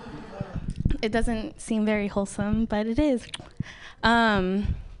 It doesn't seem very wholesome, but it is.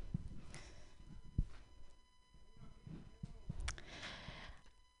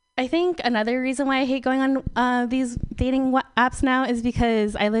 I think another reason why I hate going on these dating apps now is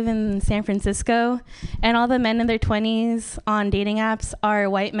because I live in San Francisco, and all the men in their 20s on dating apps are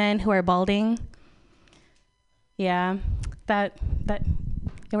white men who are balding. Yeah, that it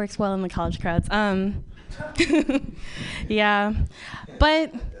works well in the college crowds. Yeah,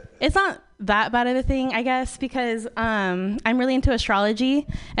 but it's not that bad of a thing, I guess, because I'm really into astrology,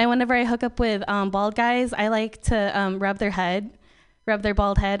 and whenever I hook up with bald guys, I like to rub their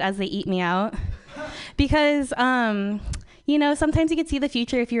bald head as they eat me out, because sometimes you can see the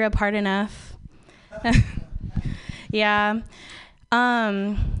future if you rub hard enough. Yeah.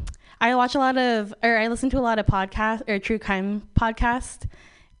 I listen to a lot of podcasts or true crime podcasts,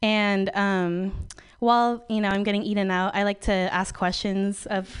 and while I'm getting eaten out, I like to ask questions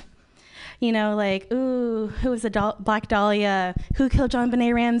of ooh, who was the Black Dahlia? Who killed John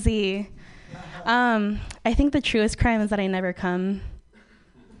Benet Ramsey? I think the truest crime is that I never come.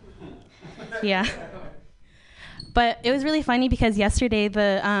 Yeah. But it was really funny because yesterday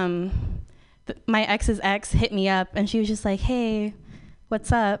my ex's ex hit me up, and she was just like, hey,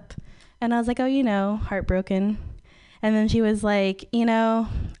 what's up? And I was like, oh, heartbroken. And then she was like,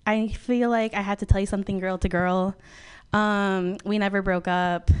 I feel like I had to tell you something girl to girl. We never broke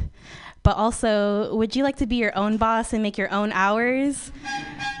up. But also, would you like to be your own boss and make your own hours?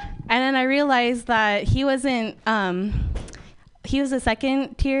 And then I realized that he wasn't, he was the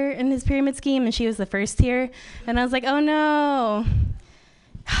second tier in his pyramid scheme, and she was the first tier. And I was like, oh no.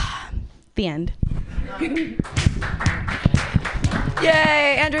 The end.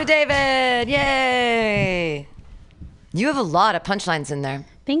 Yay, Andrew David. Yay. You have a lot of punchlines in there.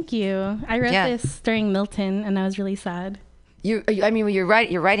 Thank you. I wrote this during Milton, and I was really sad. You're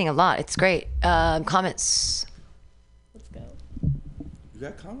writing a lot. It's great. Comments. Let's go. You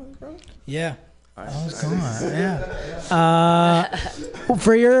got comments, bro? Yeah. What's going on? Yeah.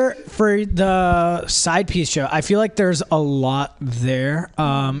 For the side piece show, I feel like there's a lot there.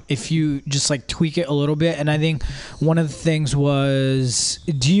 If you just tweak it a little bit, and I think one of the things was,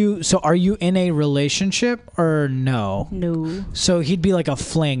 are you in a relationship or no? No. So he'd be like a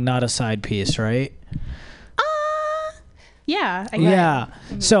fling, not a side piece, right? Yeah. Yeah.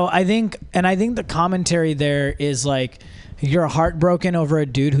 So I think the commentary there is you're heartbroken over a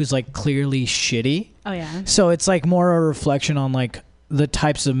dude who's clearly shitty. Oh yeah. So it's more a reflection on the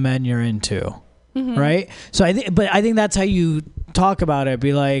types of men you're into, right? So I think that's how you talk about it.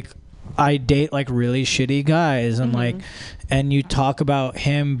 Be like, I date really shitty guys, and and you talk about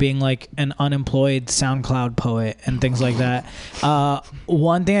him being an unemployed SoundCloud poet and things like that.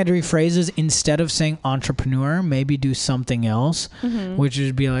 One thing I'd rephrase is, instead of saying entrepreneur, maybe do something else, which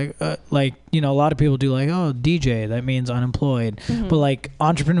would be a lot of people do oh, DJ, that means unemployed, but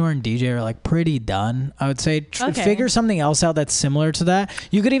entrepreneur and DJ are pretty done, I would say. Figure something else out that's similar to that.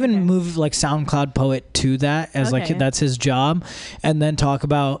 You could even move SoundCloud poet to that as that's his job, and then talk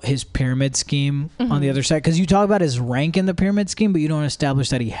about his pyramid scheme on the other side, because you talk about his rank in the pyramid scheme, but you don't establish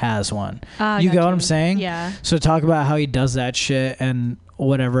that he has one. You get what I'm saying? Yeah. So talk about how he does that shit and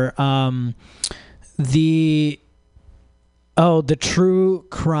whatever. Oh, the true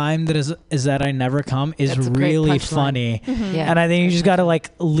crime that is that I never come is really funny. Yeah. And I think you just got to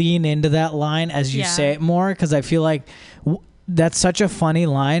like lean into that line as you say it more, because I feel like that's such a funny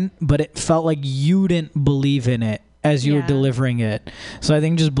line, but it felt like you didn't believe in it as you were delivering it. So I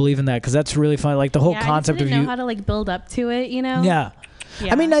think just believe in that, because that's really funny. Like the whole concept I of didn't you know how to like build up to it, you know? Yeah.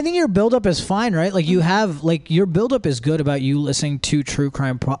 I mean, I think your buildup is fine, right? Like you have, like your buildup is good about you listening to true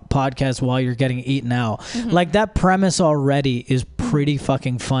crime podcasts while you're getting eaten out. Like that premise already is pretty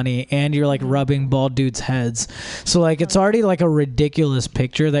fucking funny, and you're like rubbing bald dudes' heads. So like it's already like a ridiculous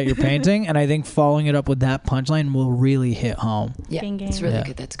picture that you're painting, and I think following it up with that punchline will really hit home. Yeah, it's really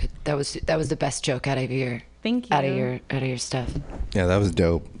good. That's good. That was the best joke out of your out of your stuff. Yeah, that was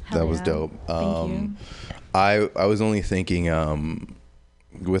dope. That was dope. Thank you. I was only thinking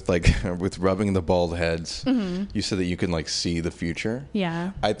with rubbing the bald heads, you said that you can like see the future.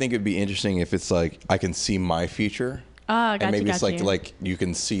 Yeah. I think it'd be interesting if it's like I can see my future. Oh, got and maybe you, it's like you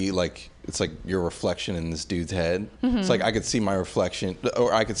can see like it's like your reflection in this dude's head. It's like I could see my reflection,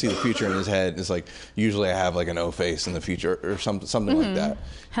 or I could see the future in his head. It's like usually I have like an O face in the future or something like that.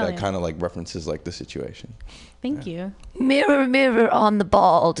 That kind of like references like the situation. Thank you. Mirror, mirror on the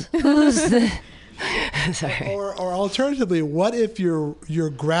bald. Who's the... Sorry. Or alternatively, what if you're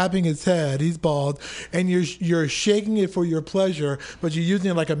grabbing his head, he's bald, and you're shaking it for your pleasure, but you're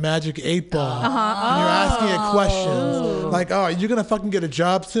using it like a magic 8-ball, and you're asking it questions like, "Oh, are you gonna fucking get a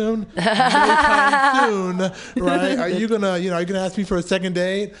job soon? Anytime soon, right? Are you gonna ask me for a second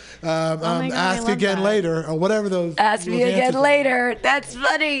date? Ask again later, or whatever those. Ask me again later. That's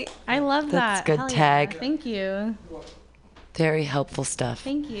funny. I love that. That's good Hell tag. Yeah. Thank you. Very helpful stuff.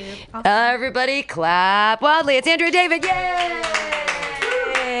 Thank you. Awesome. Everybody clap wildly. It's Andrew and David. Yay!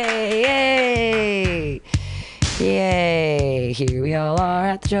 Yay! Yay! Here we all are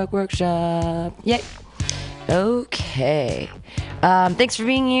at the Joke Workshop. Yay! Okay. Thanks for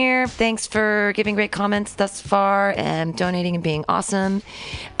being here. Thanks for giving great comments thus far and donating and being awesome.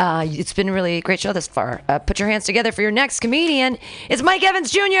 It's been a really great show thus far. Put your hands together for your next comedian. It's Mike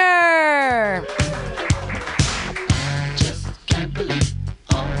Evans Jr. Can't believe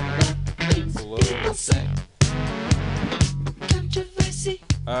all the things people say. Controversy.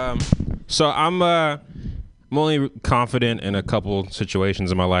 So I'm only confident in a couple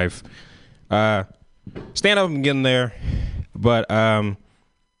situations in my life. Stand up and getting there, but I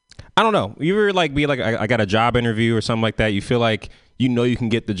don't know. You ever like be like I got a job interview or something like that? You feel like you know you can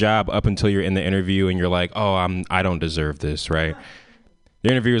get the job up until you're in the interview and you're like, oh, I don't deserve this, right? The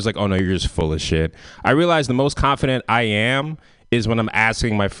interviewer's like, oh no, you're just full of shit. I realize the most confident I am is when I'm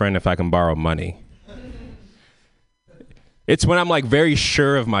asking my friend if I can borrow money. It's when I'm like very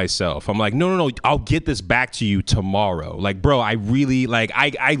sure of myself. I'm like, no, I'll get this back to you tomorrow. Like, bro, I really like,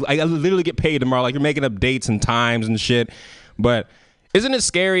 I literally get paid tomorrow. Like, you're making up dates and times and shit. But isn't it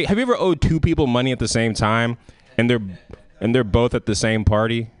scary? Have you ever owed two people money at the same time and they're both at the same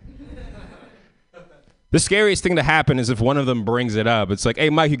party? The scariest thing to happen is if one of them brings it up. It's like, hey,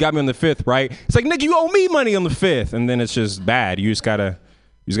 Mike, you got me on the 5th, right? It's like, nigga, you owe me money on the 5th. And then it's just bad. You just gotta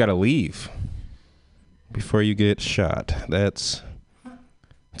leave before you get shot. That's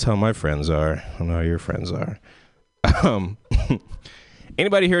how my friends are. I don't know how your friends are.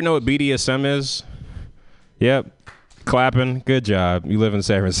 Anybody here know what BDSM is? Yep. Clapping. Good job. You live in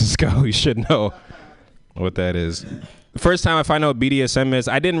San Francisco. You should know what that is. The first time I find out what BDSM is,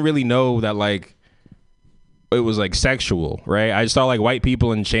 I didn't really know that, like, it was like sexual, right? I just saw like white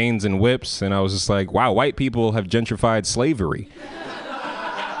people in chains and whips, and I was just like, wow, white people have gentrified slavery.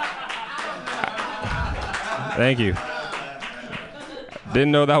 Thank you.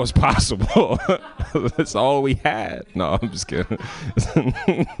 Didn't know that was possible. That's all we had. No, I'm just kidding.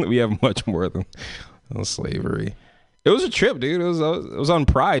 We have much more than slavery. It was a trip, dude. It was on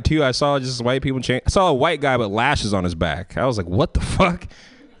Pride too. I saw just white people change. I saw a white guy with lashes on his back. I was like, what the fuck?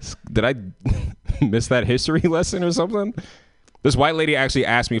 Did I miss that history lesson or something? This white lady actually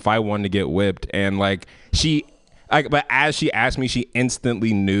asked me if I wanted to get whipped, and like but as she asked me, she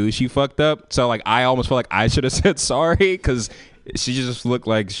instantly knew she fucked up. So like I almost felt like I should have said sorry, because she just looked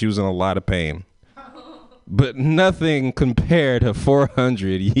like she was in a lot of pain. But nothing compared to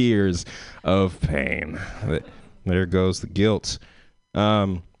 400 years of pain. There goes the guilt.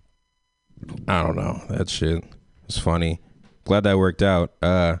 I don't know. That shit was funny. Glad that worked out.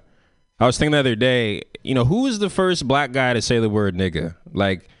 I was thinking the other day, who was the first black guy to say the word nigga?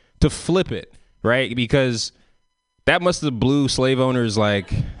 Like, to flip it, right? Because that must have blew slave owners,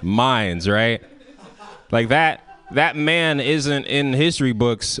 like, minds, right? Like, that man isn't in history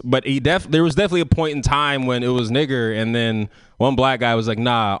books, but there was definitely a point in time when it was nigger, and then one black guy was like,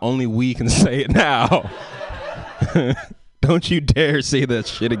 nah, only we can say it now. Don't you dare say that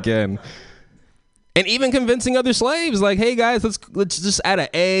shit again. And even convincing other slaves, like, hey guys, let's just add an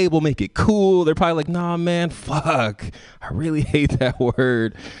A, we'll make it cool. They're probably like, nah, man, fuck. I really hate that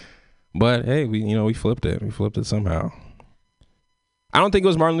word. But hey, we flipped it. We flipped it somehow. I don't think it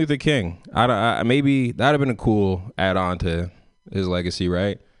was Martin Luther King. Maybe that'd have been a cool add-on to his legacy,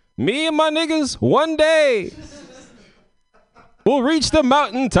 right? Me and my niggas, one day, we'll reach the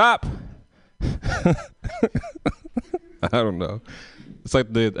mountaintop. I don't know. It's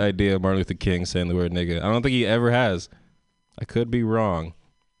like the idea of Martin Luther King saying the word nigga. I don't think he ever has. I could be wrong.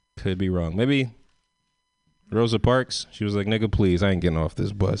 Maybe Rosa Parks, she was like, nigga, please, I ain't getting off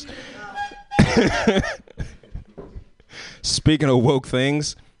this bus. Speaking of woke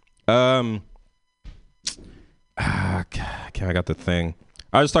things, I got the thing.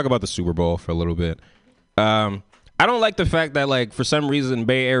 I'll just talk about the Super Bowl for a little bit. I don't like the fact that, like, for some reason,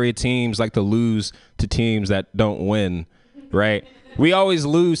 Bay Area teams like to lose to teams that don't win, right? We always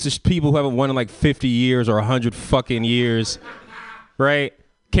lose to people who haven't won in like 50 years or 100 fucking years, right?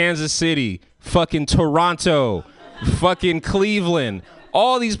 Kansas City, fucking Toronto, fucking Cleveland.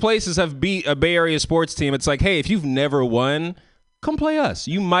 All these places have beat a Bay Area sports team. It's like, hey, if you've never won, come play us.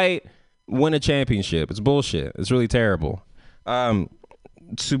 You might win a championship. It's bullshit. It's really terrible.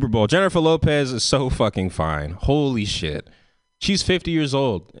 Super Bowl. Jennifer Lopez is so fucking fine. Holy shit. She's 50 years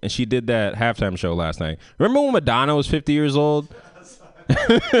old, and she did that halftime show last night. Remember when Madonna was 50 years old?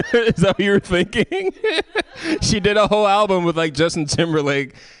 Is that what you were thinking? She did a whole album with like Justin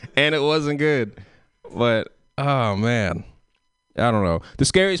Timberlake, and it wasn't good. But, oh, man. I don't know. The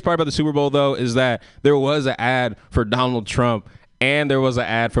scariest part about the Super Bowl, though, is that there was an ad for Donald Trump and there was an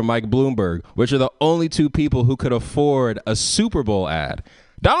ad for Mike Bloomberg, which are the only two people who could afford a Super Bowl ad.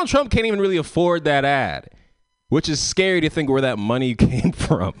 Donald Trump can't even really afford that ad, which is scary to think where that money came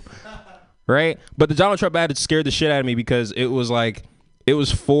from, right? But the Donald Trump ad scared the shit out of me because it was like, it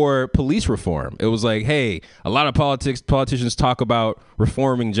was for police reform. It was like, hey, a lot of politicians talk about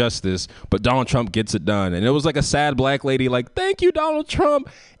reforming justice, but Donald Trump gets it done. And it was like a sad black lady like, thank you, Donald Trump.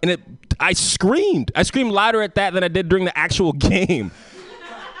 And I screamed. I screamed louder at that than I did during the actual game.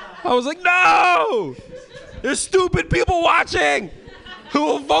 I was like, no! There's stupid people watching who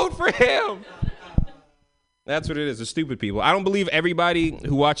will vote for him. That's what it is. The stupid people. I don't believe everybody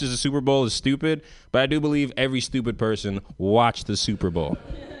who watches the Super Bowl is stupid, but I do believe every stupid person watched the Super Bowl.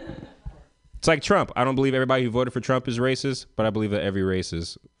 It's like Trump. I don't believe everybody who voted for Trump is racist, but I believe that every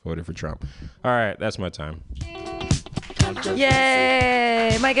racist voted for Trump. All right, that's my time.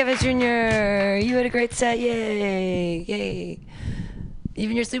 Yay! Mike Evans Jr., you had a great set. Yay! Yay!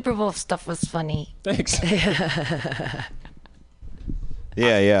 Even your Super Bowl stuff was funny. Thanks.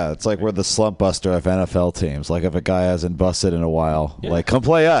 Yeah. It's like we're the slump buster of NFL teams. Like if a guy hasn't busted in a while, like come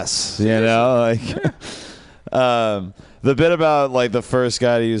play us. You know, like the bit about like the first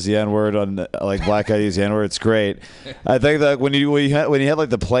guy to use the N-word on like black guy to use the N-word, it's great. I think that when you had like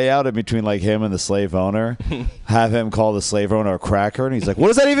the play out in between like him and the slave owner, have him call the slave owner a cracker, and he's like, "What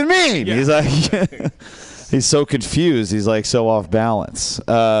does that even mean?" Yeah. He's like, he's so confused. He's like so off balance.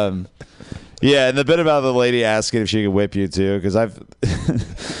 Yeah, and the bit about the lady asking if she could whip you too, because I've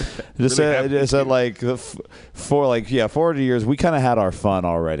just said like for 40 years we kind of had our fun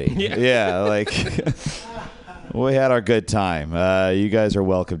already. Yeah, like we had our good time. You guys are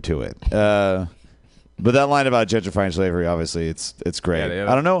welcome to it. But that line about gentrifying slavery, obviously, it's great.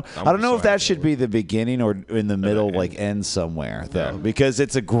 Yeah, I don't know if that should be the beginning or in the middle, like end somewhere though, because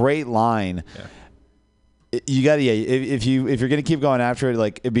it's a great line. Yeah. You got if you're gonna keep going after it,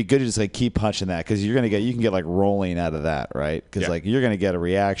 like it'd be good to just like keep punching that, because you can get like rolling out of that, right? Because like you're gonna get a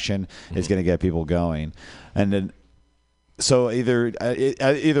reaction, it's gonna get people going, and then so either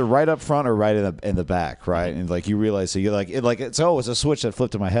right up front or right in the back, right? And like you realize, so you're like it's a switch that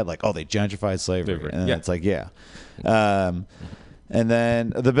flipped in my head, like they gentrified slavery, and it's like and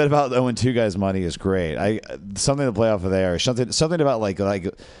then the bit about owing two guys money is great. Something to play off of there. Something about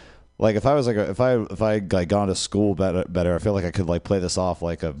like if I was if I gone to school better, I feel like I could like play this off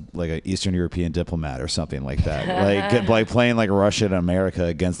like an Eastern European diplomat or something like that. like playing like Russia and America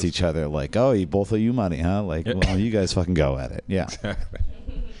against each other. Like, you both owe you money, huh? Like, well, you guys fucking go at it. Yeah.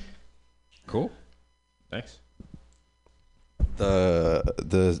 Cool. Thanks. The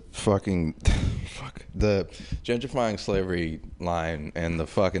gentrifying slavery line and the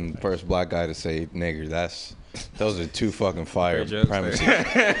fucking first black guy to say nigger. Those are two fucking fire premises.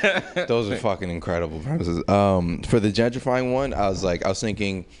 Those are fucking incredible premises. For the gentrifying one, I was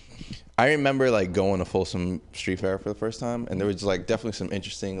thinking, I remember like going to Folsom Street Fair for the first time, and there was like definitely some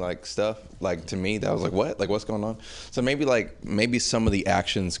interesting like stuff like to me that was like what, like what's going on. So maybe some of the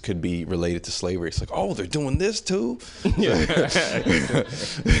actions could be related to slavery. It's like, oh, they're doing this too. Yeah.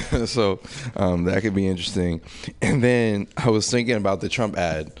 So that could be interesting. And then I was thinking about the Trump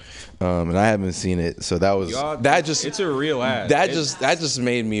ad, and I haven't seen it. So that was it's a real ad. That just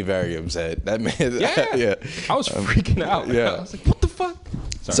made me very upset. That made yeah. I was freaking out. Yeah. I was like, what the fuck?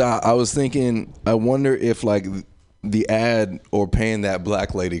 Sorry. So I was thinking, I wonder if like the ad or paying that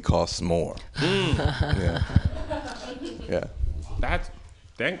black lady costs more. Yeah.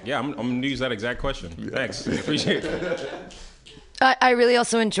 I'm gonna use that exact question. Yeah. Thanks, appreciate it. I really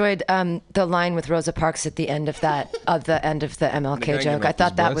also enjoyed the line with Rosa Parks at the end of the MLK joke. I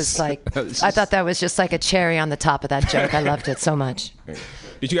thought that was just like a cherry on the top of that joke. I loved it so much.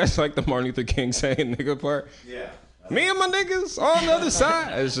 Did you guys like the Martin Luther King saying nigga part? Yeah. Me and my niggas on the other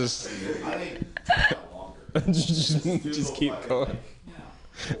side. It's just. just keep going.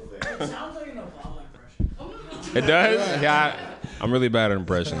 It sounds like an Obama impression. It does? Yeah. I'm really bad at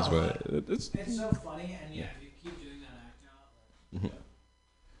impressions, but it's so funny, and yeah, if you keep doing that act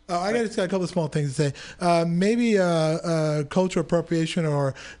out. I just got a couple of small things to say. Maybe cultural appropriation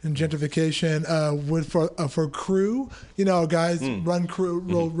or gentrification would for crew. You know, guys run crew,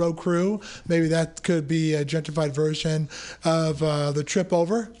 row crew. Maybe that could be a gentrified version of the trip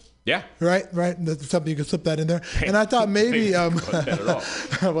over. Yeah. Right. That's something you can slip that in there. And I thought maybe well,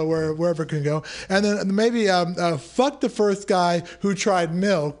 wherever it can go. And then maybe fuck the first guy who tried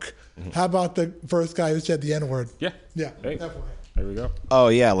milk. How about the first guy who said the N-word? Yeah. Hey. Definitely. There we go. Oh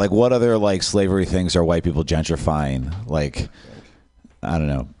yeah, like what other like slavery things are white people gentrifying? Like, I don't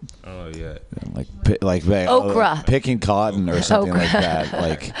know. Oh yeah. Like okra, picking cotton or something like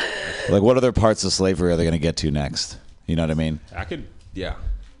that. Like what other parts of slavery are they going to get to next? You know what I mean? I could. Yeah.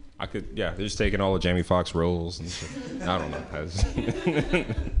 They're just taking all of Jamie Foxx roles and shit. I don't know.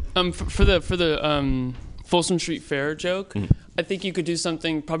 For the Folsom Street Fair joke, I think you could do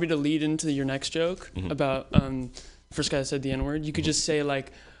something probably to lead into your next joke about first guy that said the N-word. You could just say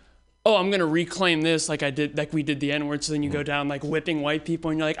like, oh, I'm gonna reclaim this like we did the N-word. So then you go down like whipping white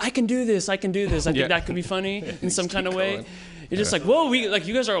people and you're like, I can do this. I think that could be funny in some kind of way. You're just like, whoa,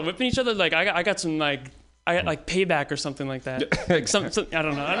 you guys are whipping each other. Like I got some like payback or something like that. Like some I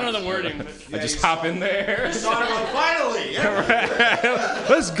don't know the wording. But I just hop in there. Finally,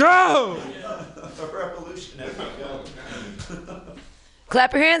 let's go. A revolutionary.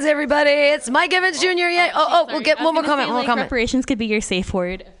 Clap your hands, everybody. It's Mike Evans Jr. Yeah. Oh, we'll get one more comment. One more comment. Reparations could be your safe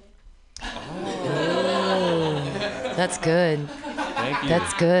word. That's good. Thank you.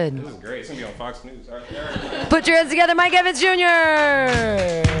 That's good. This is great. It's gonna be on Fox News. All right. Put your hands together, Mike Evans Jr.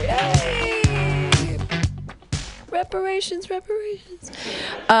 Yay! Reparations.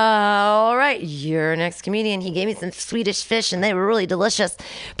 All right, your next comedian. He gave me some Swedish fish, and they were really delicious.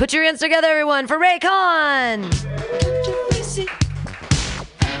 Put your hands together, everyone, for Ray Khan.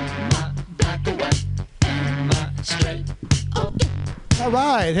 All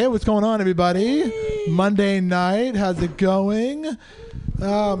right. Hey, what's going on, everybody? Monday night. How's it going?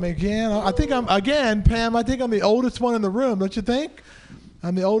 Oh, man. I think Pam, I think I'm the oldest one in the room. Don't you think?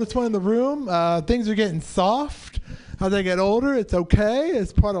 I'm the oldest one in the room. Things are getting soft. As I get older, it's okay.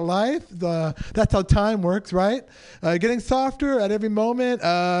 It's part of life. That's how time works, right? Getting softer at every moment.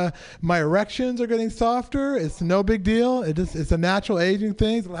 My erections are getting softer. It's no big deal. It's a natural aging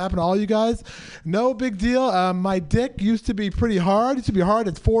thing. It'll happen to all you guys. No big deal. My dick used to be pretty hard. It used to be hard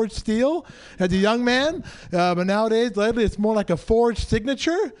as forged steel as a young man. But nowadays, lately, it's more like a forged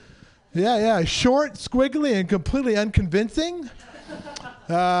signature. Yeah. Short, squiggly, and completely unconvincing.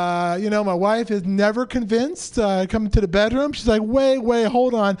 My wife is never convinced. Coming to the bedroom, she's like, wait,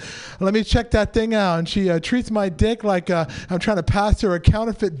 hold on. Let me check that thing out. And she treats my dick like I'm trying to pass her a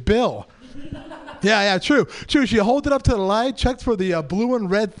counterfeit bill. Yeah, true. She holds it up to the light, checks for the blue and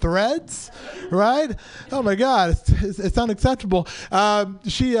red threads, right? Oh my God, it's unacceptable.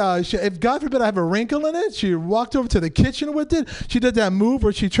 She, if God forbid I have a wrinkle in it, she walked over to the kitchen with it. She did that move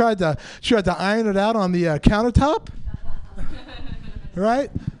where she tried to iron it out on the countertop.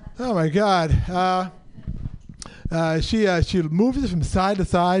 Right? Oh my God. She moves it from side to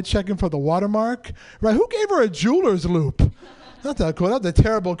side, checking for the watermark. Right? Who gave her a jeweler's loop? That's not cool. That's a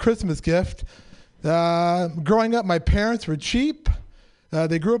terrible Christmas gift. Growing up, my parents were cheap.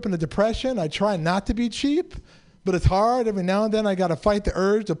 They grew up in the Depression. I try not to be cheap, but it's hard. Every now and then, I got to fight the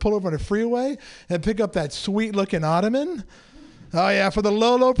urge to pull over on the freeway and pick up that sweet-looking ottoman. Oh, yeah, for the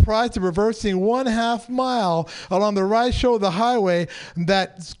low price of reversing 1/2 mile along the right shore of the highway,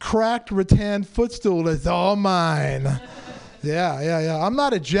 that cracked rattan footstool is all mine. Yeah. I'm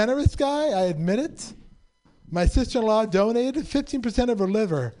not a generous guy. I admit it. My sister-in-law donated 15% of her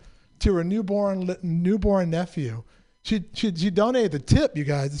liver to her newborn nephew. She donated the tip, you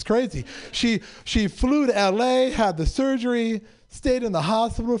guys. It's crazy. She flew to L.A., had the surgery, stayed in the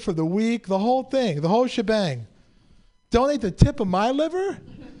hospital for the week, the whole thing, the whole shebang. Donate the tip of my liver?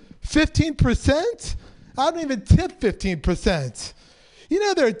 15%? I don't even tip 15%. You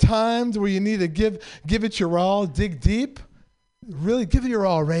know, there are times where you need to give it your all, dig deep. Really give it your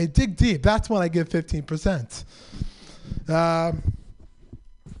all, Ray. Dig deep. That's when I give 15%.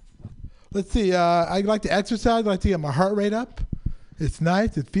 Let's see. I like to exercise. I like to get my heart rate up. It's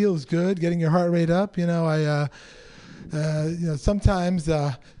nice. It feels good getting your heart rate up. You know, sometimes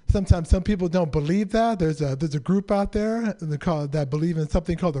some people don't believe that. There's a group out there that believe in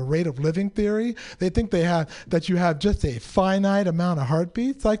something called the rate of living theory. They think that you have just a finite amount of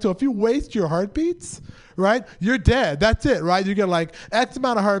heartbeats. Like, so if you waste your heartbeats, right, you're dead. That's it, right? You get like X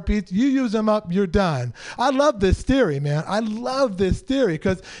amount of heartbeats. You use them up, you're done. I love this theory, man. I love this theory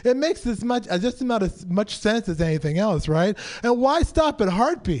because it makes just as much sense as anything else, right? And why stop at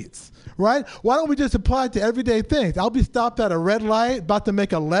heartbeats? Right? Why don't we just apply it to everyday things? I'll be stopped at a red light, about to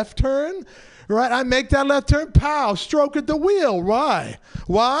make a left turn. Right? I make that left turn, pow, stroke at the wheel. Why?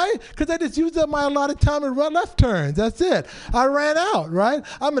 Because I just used up my allotted time in left turns. That's it. I ran out, right?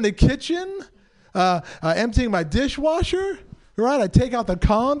 I'm in the kitchen, emptying my dishwasher. Right? I take out the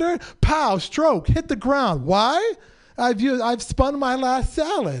colander, pow, stroke, hit the ground. Why? I've spun my last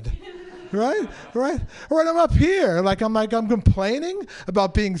salad. Right. I'm up here, I'm complaining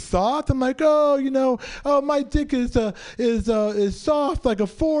about being soft. I'm like, my dick is soft like a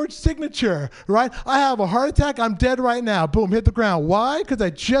forged signature. Right? I have a heart attack. I'm dead right now. Boom, hit the ground. Why? Because I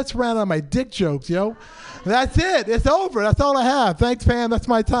just ran out of my dick jokes, yo. That's it. It's over. That's all I have. Thanks, fam. That's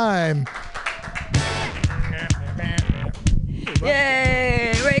my time.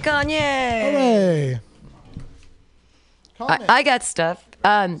 Yay, Raycon, yay! Hooray! I got stuff.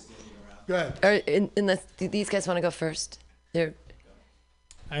 Go ahead. Do these guys want to go first?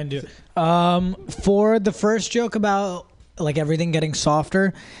 I do. For the first joke about like everything getting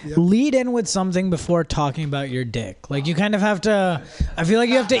softer, lead in with something before talking about your dick. Like you kind of have to. I feel like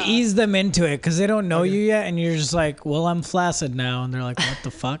you have to ease them into it because they don't know you yet, and you're just like, "Well, I'm flaccid now," and they're like, "What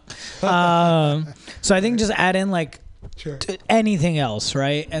the fuck?" So I think just add in like anything else,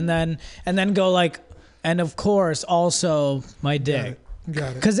 right? And then go like, and of course also my dick.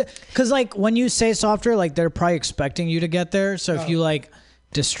 Got it. Because like when you say softer, like they're probably expecting you to get there. So if you like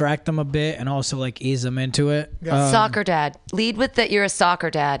distract them a bit and also like ease them into it. Soccer dad. Lead with that you're a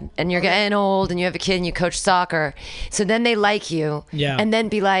soccer dad and you're getting old and you have a kid and you coach soccer. So then they like you. Yeah. And then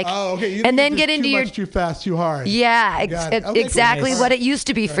be like, and then get into your too fast, too hard. Yeah, exactly what it used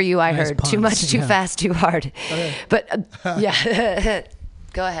to be for you. I heard too much, too fast, too hard. Okay. But yeah,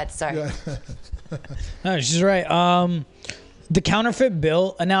 go ahead. Sorry. No, she's right. The counterfeit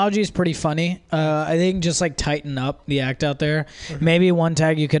bill analogy is pretty funny. I think just like tighten up the act out there. Okay. Maybe one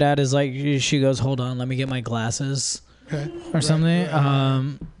tag you could add is like she goes, "Hold on, let me get my glasses," or something.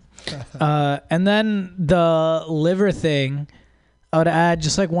 And then the liver thing, I would add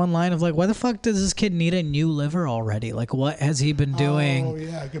just like one line of like, "Why the fuck does this kid need a new liver already? Like, what has he been doing?" Oh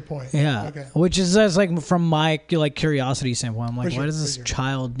yeah, good point. Yeah, okay. Which is just like from my like curiosity standpoint. I'm like, why does this sure.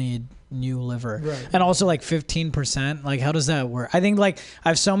 child need new liver? Right. And also like 15%. Like, how does that work? I think like I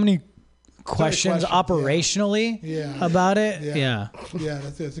have so many questions operationally about it. Yeah,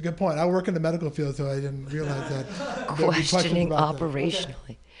 that's it. It's a good point. I work in the medical field, so I didn't realize that. Questioning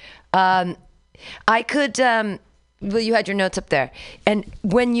operationally. I could. Well, you had your notes up there, and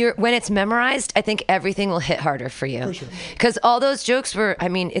when it's memorized, I think everything will hit harder for you. For sure. Because all those jokes were. I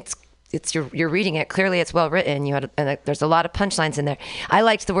mean, you're reading it clearly. It's well written. There's a lot of punchlines in there. I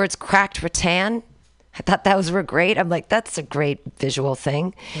liked the words cracked rattan. I thought those were great. I'm like, that's a great visual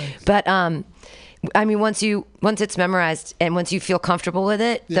thing. Thanks. But I mean, once it's memorized and once you feel comfortable with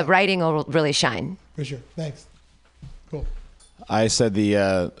it, the writing will really shine. For sure. Thanks. Cool. I said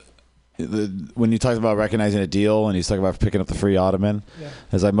when you talked about recognizing a deal and he's talking about picking up the free ottoman,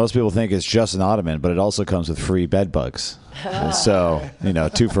 it's like most people think it's just an ottoman, but it also comes with free bed bugs. So,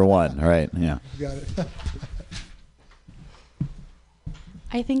 2 for 1, right? Yeah. Got it.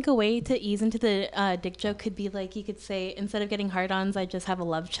 I think a way to ease into the dick joke could be like you could say, instead of getting hard-ons, I just have a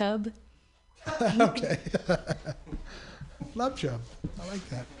love chub. Okay. Love chub. I like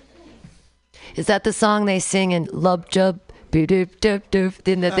that. Is that the song they sing in Love Chub? In the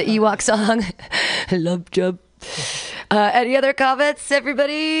Ewok song? Love Chub. Any other comments,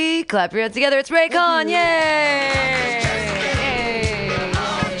 everybody? Clap your hands together. It's Raycon. Yay!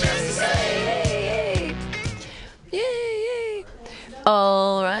 Yay!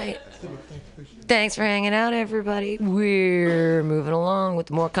 All right. Thanks for hanging out, everybody. We're moving along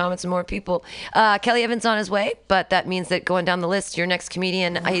with more comments and more people. Kelly Evans on his way, but that means that going down the list, your next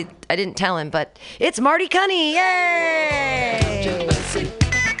comedian, I didn't tell him, but it's Marty Cunny. Yay!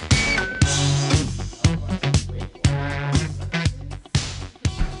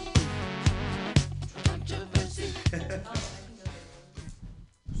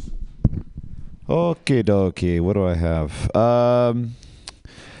 Okie dokie. What do I have?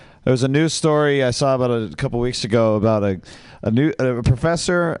 There was a news story I saw about a couple weeks ago about a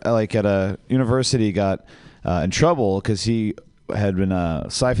professor like at a university got in trouble because he had been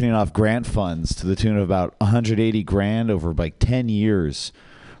siphoning off grant funds to the tune of about 180 grand over like 10 years.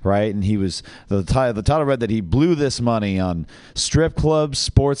 Right, and he was the title read that he blew this money on strip clubs,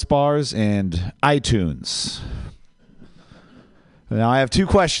 sports bars, and iTunes. Now I have two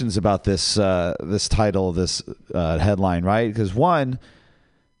questions about this title, this headline, right? Because one,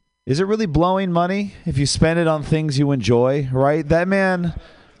 is it really blowing money if you spend it on things you enjoy? Right, that man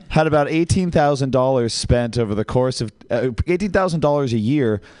had about $18,000 spent over the course of $18,000 a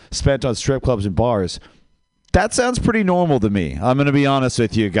year spent on strip clubs and bars. That sounds pretty normal to me. I'm going to be honest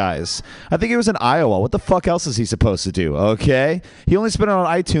with you guys. I think he was in Iowa. What the fuck else is he supposed to do? Okay? He only spent it on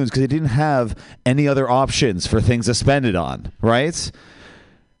iTunes because he didn't have any other options for things to spend it on, right?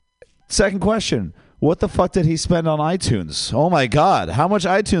 Second question. What the fuck did he spend on iTunes? Oh my God. How much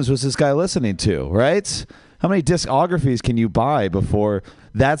iTunes was this guy listening to, right? How many discographies can you buy before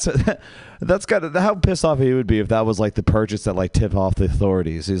that's got how pissed off he would be if that was like the purchase that like tip off the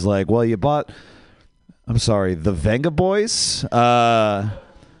authorities. He's like, well, you bought... I'm sorry, the Venga Boys?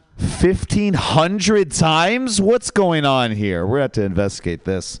 1,500 times? What's going on here? We're going to have to investigate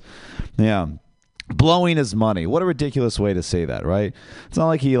this. Yeah. Blowing his money. What a ridiculous way to say that, right? It's not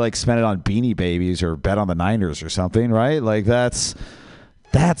like he like spent it on Beanie Babies or bet on the Niners or something, right? Like that's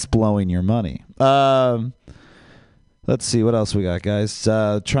blowing your money. Let's see what else we got, guys.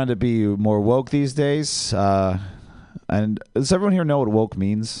 Trying to be more woke these days. And does everyone here know what woke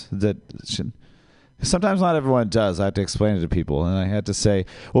means? Sometimes not everyone does. I have to explain it to people. And I had to say,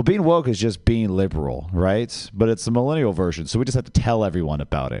 well, being woke is just being liberal, right? But it's the millennial version. So we just have to tell everyone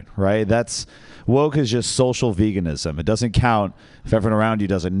about it, right? Woke is just social veganism. It doesn't count if everyone around you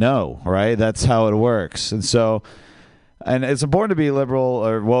doesn't know, right? That's how it works. And so, and it's important to be liberal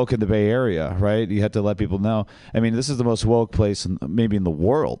or woke in the Bay Area, right? You have to let people know. I mean, this is the most woke place maybe in the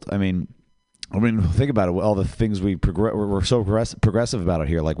world. I mean, think about it. All the things we're so progressive about it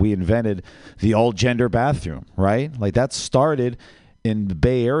here. Like we invented the all-gender bathroom, right? Like that started in the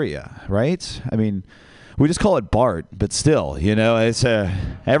Bay Area, right? I mean, we just call it BART, but still, you know, it's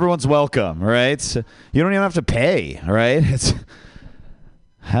everyone's welcome, right? You don't even have to pay, right? It's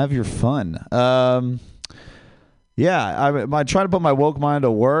have your fun. Yeah, I tried to put my woke mind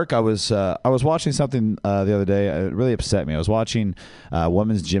to work. I was watching something the other day. It really upset me. I was watching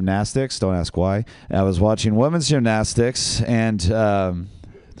women's gymnastics. Don't ask why. I was watching women's gymnastics, and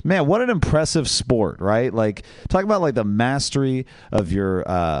man, what an impressive sport, right? Like, talk about like the mastery of your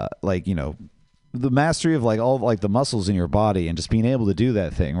like, you know, the mastery of like all like the muscles in your body and just being able to do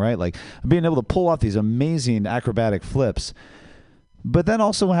that thing, right? Like being able to pull off these amazing acrobatic flips. But then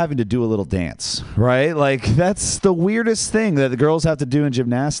also having to do a little dance, right? Like, that's the weirdest thing that the girls have to do in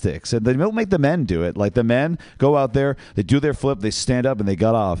gymnastics. And they don't make the men do it. Like, the men go out there, they do their flip, they stand up, and they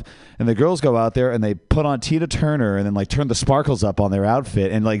gut off. And the girls go out there, and they put on Tina Turner and then, like, turn the sparkles up on their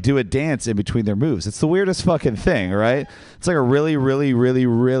outfit and, like, do a dance in between their moves. It's the weirdest fucking thing, right? It's like a really, really, really,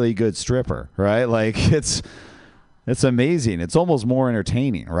 really good stripper, right? Like, it's amazing. It's almost more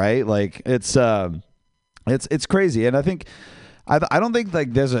entertaining, right? Like, it's crazy. And I think... I don't think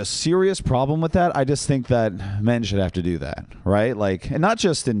like there's a serious problem with that. I just think that men should have to do that, right? Like, and not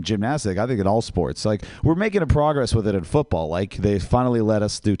just in gymnastics. I think in all sports. Like, we're making a progress with it in football. Like, they finally let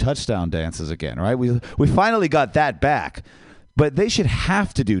us do touchdown dances again, right? We finally got that back, but they should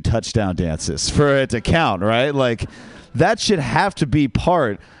have to do touchdown dances for it to count, right? Like, that should have to be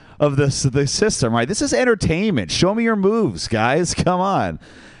part of the system, right? This is entertainment. Show me your moves, guys. Come on.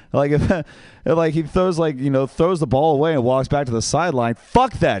 Like, if he throws the ball away and walks back to the sideline,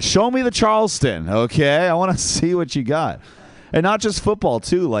 fuck that. Show me the Charleston, okay? I want to see what you got. And not just football,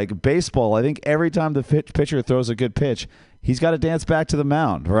 too. Like baseball, I think every time the pitcher throws a good pitch, he's got to dance back to the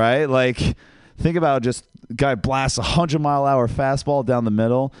mound, right? Like, think about just guy blasts a 100-mile-an-hour fastball down the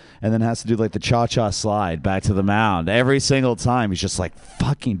middle and then has to do like the cha-cha slide back to the mound every single time. He's just like,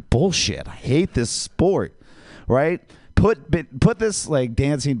 fucking bullshit. I hate this sport, right? Put this like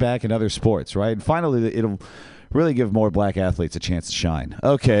dancing back in other sports, right? And finally, it'll really give more black athletes a chance to shine.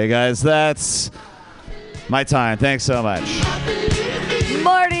 Okay, guys, that's my time. Thanks so much.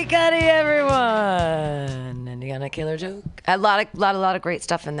 Marty Cuddy, everyone. And you got a killer joke? A lot of great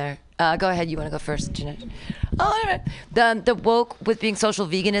stuff in there. Go ahead. You want to go first, Jeanette? Oh, all right. The woke with being social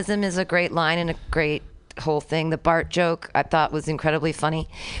veganism is a great line and a great whole thing. The Bart joke I thought was incredibly funny.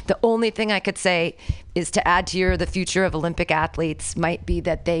 The only thing I could say is to add to the future of Olympic athletes might be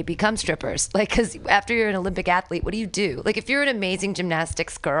that they become strippers. Like, because after you're an Olympic athlete, what do you do? Like, if you're an amazing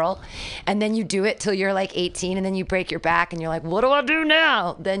gymnastics girl and then you do it till you're like 18 and then you break your back and you're like, what do I do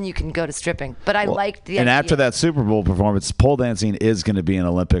now? Then you can go to stripping. But I liked the idea. After that Super Bowl performance, pole dancing is going to be an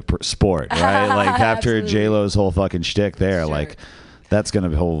Olympic sport, right? Like after J-Lo's whole fucking shtick there, like that's going to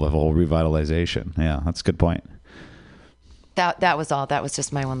be a whole revitalization. Yeah, that's a good point. That was all. That was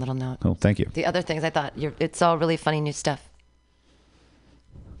just my one little note. Oh, thank you. The other things I thought, it's all really funny new stuff.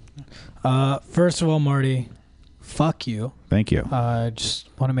 First of all, Marty, fuck you. Thank you. Just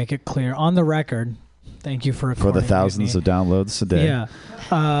want to make it clear on the record. Thank you for the thousands of downloads a day. Yeah.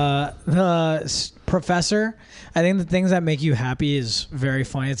 The professor, I think the things that make you happy is very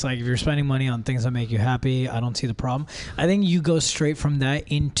funny. It's like if you're spending money on things that make you happy, I don't see the problem. I think you go straight from that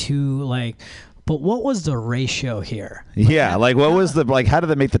into like, but what was the ratio here? Like what was how did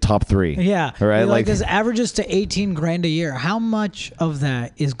that make the top 3? Yeah. Right. Like this averages to 18 grand a year. How much of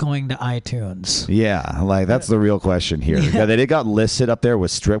that is going to iTunes? Yeah. Like that's the real question here. Yeah. They got listed up there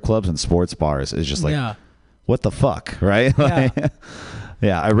with strip clubs and sports bars. It's just like, what the fuck? Right.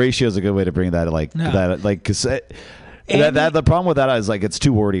 Yeah. A ratio is a good way to bring that because the problem with that is like it's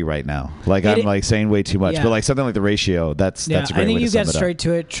too wordy right now. Like I'm like saying way too much, but like something like the ratio, that's a great way to sum it up. I think you get straight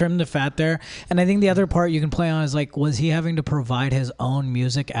to it, trim the fat there, and I think the other part you can play on is like, was he having to provide his own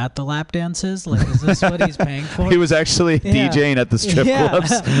music at the lap dances? Like, is this what he's paying for? He was actually DJing at the strip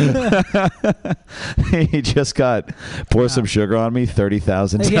clubs. He just got pour some sugar on me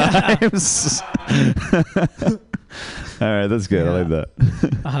 30,000 times. All right, that's good. I like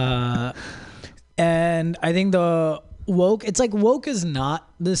that. And I think the woke, it's like woke is not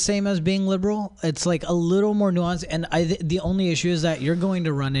the same as being liberal. It's like a little more nuanced, and the only issue is that you're going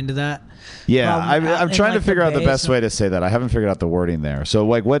to run into that. Yeah, I'm trying to figure out the best way to say that. I haven't figured out the wording there. So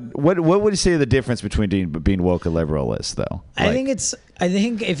like, what would you say the difference between being woke and liberal is, though? Like, I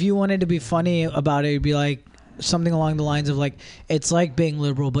think if you wanted to be funny about it, it'd be like something along the lines of like, it's like being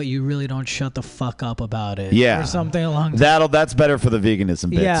liberal, but you really don't shut the fuck up about it. Yeah, or something along that's better for the veganism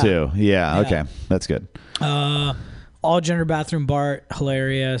bit too. Yeah, okay, that's good. All gender bathroom Bart,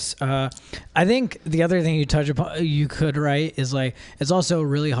 hilarious. I think the other thing you touch upon, you could write is like, it's also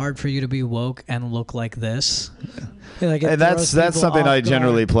really hard for you to be woke and look like this. Like and that's something I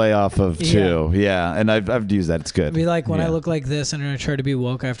generally play off of too. Yeah, and I've used that. It's good. It'd be like when I look like this and I try to be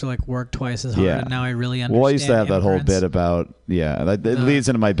woke, I have to like work twice as hard. And now I really understand. Well, I used to have that whole bit about it leads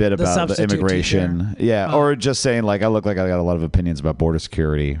into my bit about the immigration. Teacher. Yeah, or just saying like I look like I got a lot of opinions about border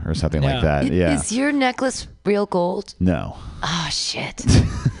security or something like that. Is your necklace real gold? No. Oh shit.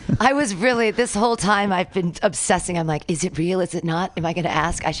 I was really, this whole time I've been obsessing. I'm like, is it real? Is it not? Am I going to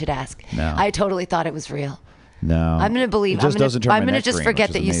ask? I should ask. No. I totally thought it was real. No. I'm going to believe. I'm going to just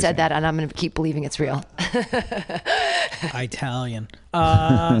forget that you said that, and I'm going to keep believing it's real. Italian.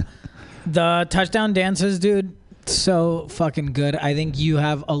 The touchdown dances, dude, so fucking good. I think you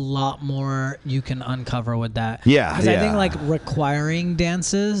have a lot more you can uncover with that. Yeah. Because I think like requiring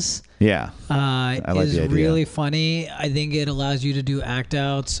dances. Yeah, I like is the idea. Really funny. I think it allows you to do act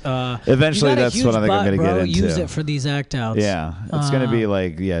outs. Eventually, that's what I think I'm going to get into. Use it for these act outs. Yeah, it's going to be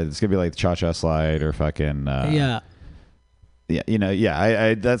like it's going to be like cha-cha slide or fucking I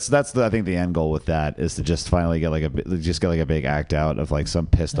that's I think the end goal with that is to just finally get like a big act out of like some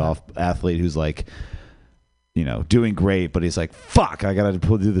pissed off athlete who's like, doing great, but he's like, fuck, I gotta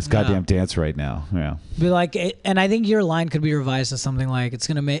do this goddamn dance right now. Yeah. Be like, and I think your line could be revised to something like, it's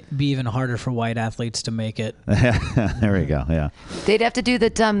gonna be even harder for white athletes to make it. There we go. Yeah. They'd have to do the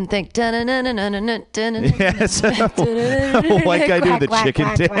dumb thing. Yes. White guy doing the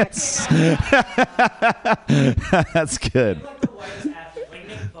chicken dance. That's good.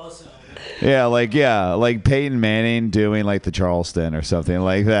 Like Peyton Manning doing like the Charleston or something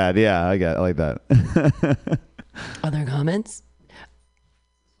like that. Yeah, I like that. Other comments?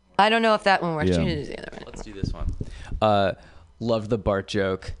 I don't know if that one works. Yeah. Let's do this one. Loved the Bart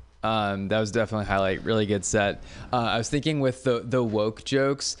joke. That was definitely a highlight. Really good set. I was thinking with the woke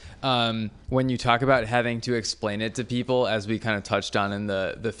jokes, when you talk about having to explain it to people, as we kind of touched on in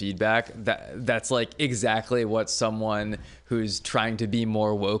the feedback, that's like exactly what someone who's trying to be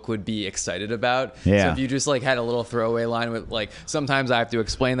more woke would be excited about. Yeah. So if you just like had a little throwaway line with like, sometimes I have to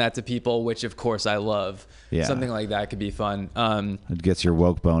explain that to people, which of course I love. Yeah. Something like that could be fun. It gets your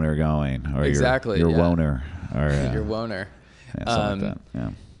woke boner going, or exactly, your woner, or your woner. something like that.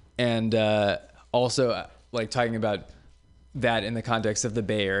 Yeah. And also, like talking about that in the context of the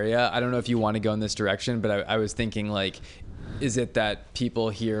Bay Area, I don't know if you want to go in this direction, but I was thinking, like, is it that people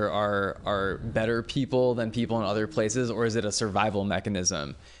here are better people than people in other places, or is it a survival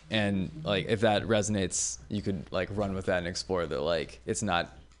mechanism? And like, if that resonates, you could like run with that and explore that, like, it's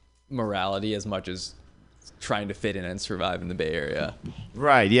not morality as much as trying to fit in and survive in the Bay Area.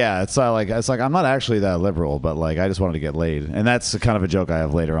 Right. Yeah. It's like I'm not actually that liberal, but like I just wanted to get laid, and that's kind of a joke I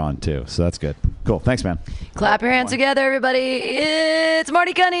have later on too. So that's good. Cool. Thanks, man. Clap your hands together, everybody. It's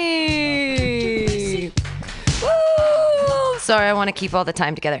Marty Cunny. Woo! Sorry, I want to keep all the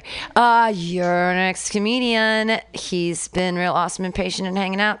time together. Your next comedian. He's been real awesome and patient and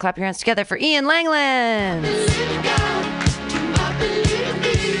hanging out. Clap your hands together for Ian Langland.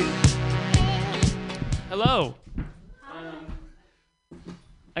 Hello.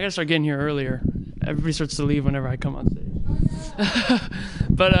 I gotta start getting here earlier. Everybody starts to leave whenever I come on stage.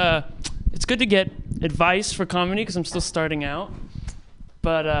 But it's good to get advice for comedy because I'm still starting out.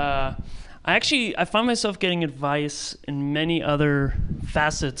 But I find myself getting advice in many other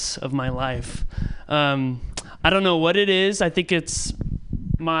facets of my life. I don't know what it is. I think it's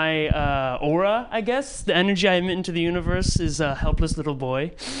my aura, I guess. The energy I emit into the universe is a helpless little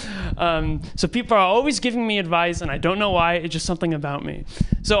boy. So people are always giving me advice, and I don't know why. It's just something about me.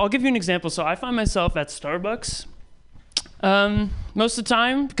 So I'll give you an example. So I find myself at Starbucks most of the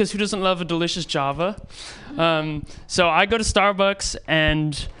time, because who doesn't love a delicious Java? So I go to Starbucks,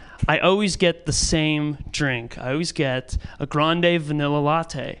 and I always get the same drink. I always get a grande vanilla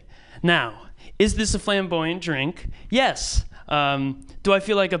latte. Now, is this a flamboyant drink? Yes. Do I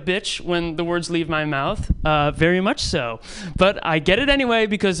feel like a bitch when the words leave my mouth? Very much so. But I get it anyway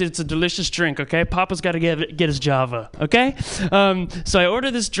because it's a delicious drink, okay? Papa's got to get his Java, okay? So I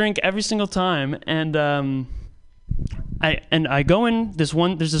order this drink every single time, and I go in,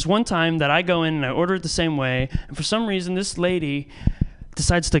 there's this one time that I go in and I order it the same way, and for some reason this lady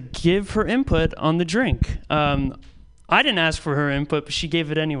decides to give her input on the drink. I didn't ask for her input, but she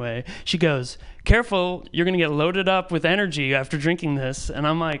gave it anyway. She goes, "Careful, you're going to get loaded up with energy after drinking this." And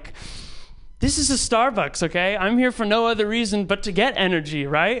I'm like, this is a Starbucks, okay? I'm here for no other reason but to get energy,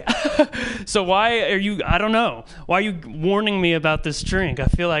 right? So why are you, I don't know, why are you warning me about this drink? I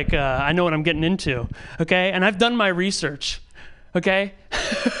feel like I know what I'm getting into, okay? And I've done my research, okay?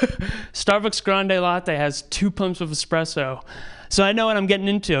 Starbucks Grande Latte has 2 pumps of espresso. So I know what I'm getting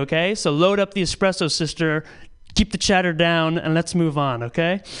into, okay? So load up the espresso, sister. Keep the chatter down, and let's move on,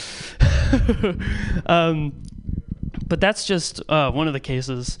 okay? But that's just one of the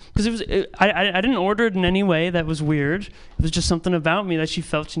cases. Because I didn't order it in any way that was weird. It was just something about me that she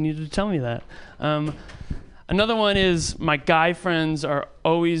felt she needed to tell me that. Another one is my guy friends are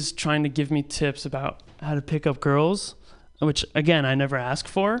always trying to give me tips about how to pick up girls, which, again, I never ask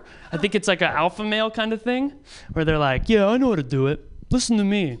for. I think it's like an alpha male kind of thing, where they're like, yeah, I know how to do it. Listen to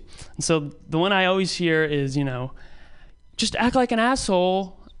me. And so the one I always hear is, just act like an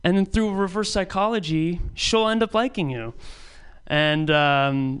asshole, and then through reverse psychology, she'll end up liking you. And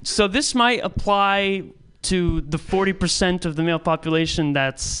so this might apply to the 40% of the male population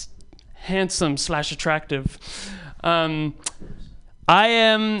that's handsome/attractive. I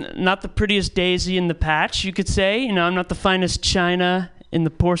am not the prettiest daisy in the patch, you could say. I'm not the finest china in the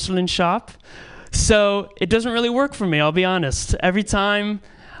porcelain shop. So it doesn't really work for me, I'll be honest. Every time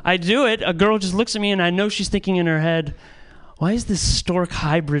I do it, a girl just looks at me and I know she's thinking in her head, why is this stork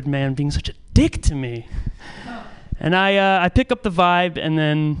hybrid man being such a dick to me? And I pick up the vibe, and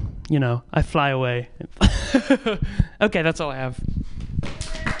then, I fly away. Okay, that's all I have.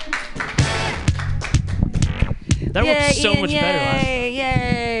 That worked so much better last time.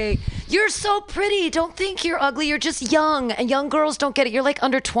 Yay! You're so pretty. Don't think you're ugly. You're just young. And young girls don't get it. You're like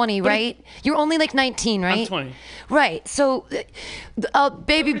under 20, right? You're only like 19, right? I'm 20. Right. So,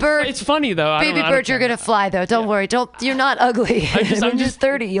 baby bird. It's funny though. Baby bird, you're gonna fly though. Don't worry. You're not ugly. I'm just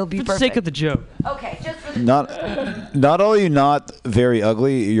 30. You'll be perfect. For the sake of the joke. Okay. Just for the Not only are you not very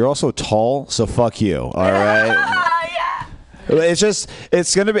ugly, you're also tall. So fuck you. All right. It's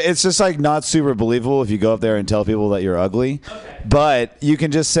just like not super believable if you go up there and tell people that you're ugly. Okay. But you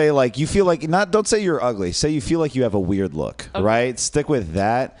can just say like you feel like don't say you're ugly. Say you feel like you have a weird look, right? Stick with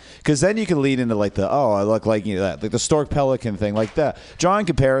that, because then you can lead into like I look like that, like the stork pelican thing, like that. Drawing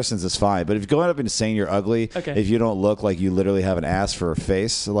comparisons is fine, but if you go up and saying you're ugly, if you don't look like you literally have an ass for a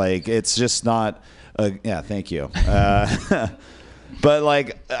face, like it's just not. Yeah, thank you. But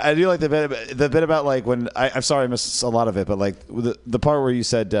like I do like the bit about like when I'm sorry I missed a lot of it, but like the part where you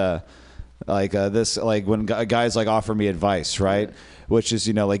said Like this, like when guys like offer me advice, right? Which is,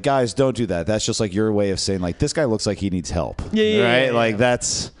 like, guys, don't do that. That's just like your way of saying, like, this guy looks like he needs help. Right? Like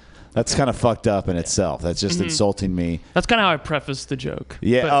that's kind of fucked up in itself. That's just insulting me. That's kind of how I prefaced the joke.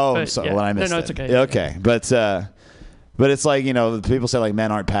 Yeah. But, I'm sorry. Well, I missed it. No, it's okay. Okay. But it's like, people say like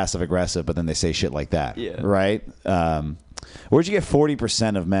men aren't passive aggressive, but then they say shit like that. Yeah. Right? Where'd you get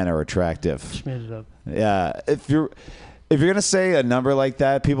 40% of men are attractive? Just made it up. Yeah. If you're going to say a number like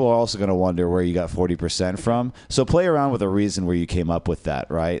that, people are also going to wonder where you got 40% from. So play around with a reason where you came up with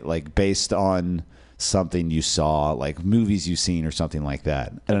that, right? Like based on something you saw, like movies you've seen or something like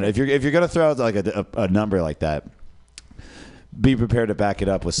that. I don't know. If you're going to throw out like a number like that, be prepared to back it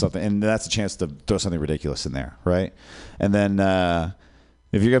up with something. And that's a chance to throw something ridiculous in there, right? And then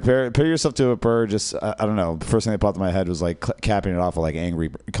if you're going to compare yourself to a bird, just, I don't know, the first thing that popped in my head was like capping it off with like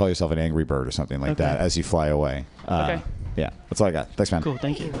call yourself an angry bird or something like that as you fly away. Okay. Yeah, that's all I got. Thanks, man. Cool,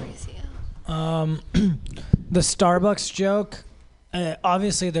 thank you. The Starbucks joke,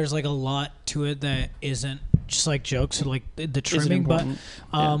 obviously there's like a lot to it that isn't just like jokes or like the trimming, but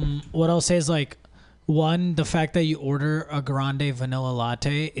what I'll say is like, one, the fact that you order a grande vanilla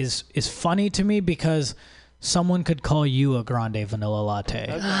latte is funny to me because someone could call you a grande vanilla latte.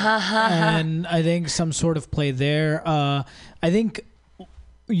 And I think some sort of play there. I think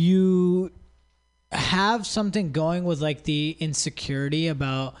you have something going with like the insecurity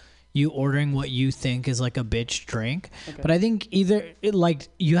about you ordering what you think is like a bitch drink. But I think like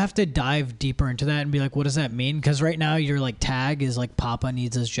you have to dive deeper into that and be like, what does that mean? Because right now your like tag is like Papa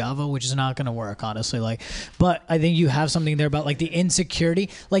needs his Java, which is not going to work, honestly. Like, but I think you have something there about like the insecurity.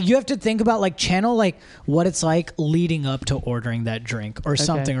 Like you have to think about like channel like what it's like leading up to ordering that drink or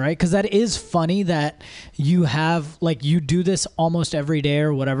something, right? Because that is funny that you have like you do this almost every day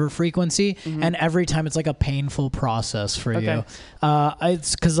or whatever frequency, and every time it's like a painful process for you.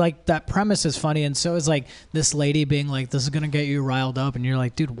 It's because like that premise is funny, and so is like this lady being like, this is gonna get you riled up, and you're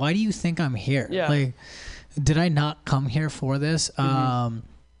like, dude, why do you think I'm here? Like, did I not come here for this?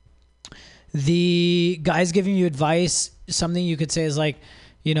 The guys giving you advice, something you could say is like,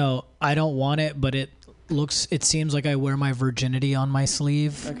 I don't want it, but it seems like I wear my virginity on my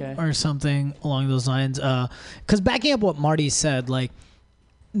sleeve, or something along those lines. Because backing up what Marty said, like,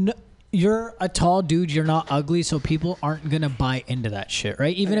 you're a tall dude, you're not ugly, so people aren't gonna buy into that shit,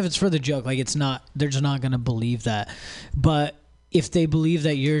 right? Even if it's for the joke, like they're just not gonna believe that. But if they believe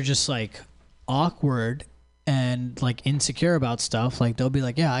that you're just like awkward and like insecure about stuff, like they'll be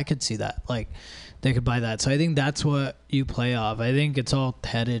like, yeah, I could see that. Like they could buy that. So I think that's what you play off. I think it's all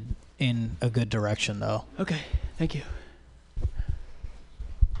headed in a good direction though. Okay, thank you.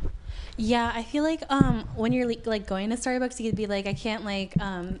 Yeah, I feel like when you're like going to Starbucks, you could be like, I can't like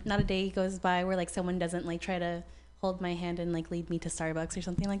not a day goes by where like someone doesn't like try to hold my hand and like lead me to Starbucks or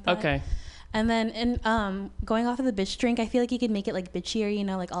something like that. Okay. And then in going off of the bitch drink, I feel like you could make it like bitchier,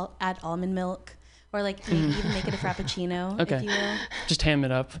 like add almond milk or like maybe even make it a frappuccino. If you will. Just ham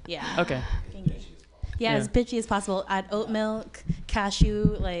it up. Yeah. Okay. Yeah, as bitchy as possible. Add oat milk,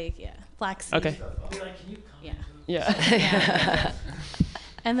 cashew, flaxseed. Okay. Yeah.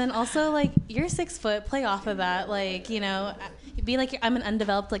 And then also, like, you're 6 foot, play off of that. Like, be like, I'm an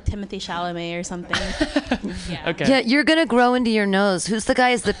undeveloped, like, Timothée Chalamet or something. Yeah, you're going to grow into your nose. Who's the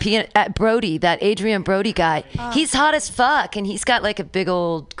guy at Brody, that Adrian Brody guy? He's hot as fuck, and he's got, like, a big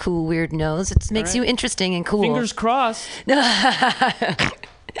old, cool, weird nose. It makes you interesting and cool. Fingers crossed.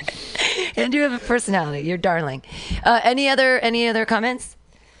 And you have a personality. You're darling. Any other comments?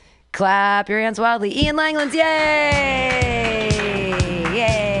 Clap your hands wildly. Ian Langlands, yay!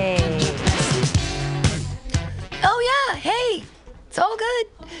 Yay! Oh yeah, hey, it's all good.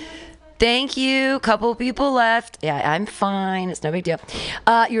 Thank you. Couple people left. Yeah, I'm fine. It's no big deal.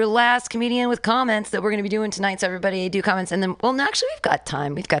 Your last comedian with comments that we're going to be doing tonight. So everybody do comments, and then actually we've got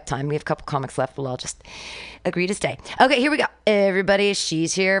time. We have a couple comics left. We'll all just agree to stay. Okay, here we go. Everybody,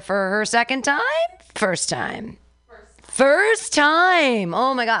 she's here for her second time. First time.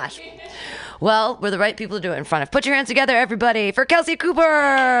 Oh my gosh. Well, we're the right people to do it in front of. Put your hands together, everybody, for Kelsey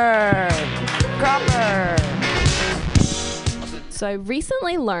Cropper. So I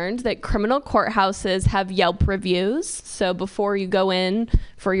recently learned that criminal courthouses have Yelp reviews. So before you go in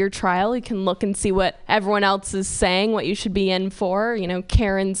for your trial, you can look and see what everyone else is saying, what you should be in for.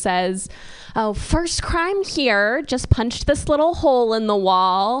 Karen says, oh, first crime here, just punched this little hole in the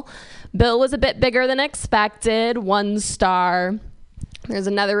wall. Bill was a bit bigger than expected, 1 star. There's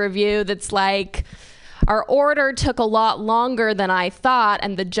another review that's like, our order took a lot longer than I thought,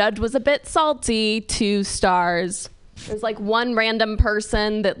 and the judge was a bit salty, 2 stars. There's like one random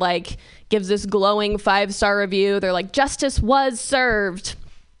person that like gives this glowing 5-star review. They're like, justice was served.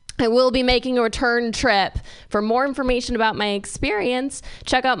 I will be making a return trip. For more information about my experience,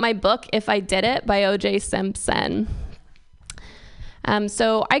 check out my book, If I Did It, by O.J. Simpson.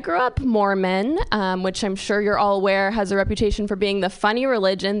 So I grew up Mormon, which I'm sure you're all aware has a reputation for being the funny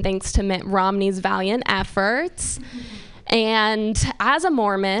religion thanks to Mitt Romney's valiant efforts. And as a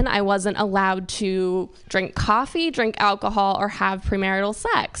Mormon, I wasn't allowed to drink coffee, drink alcohol, or have premarital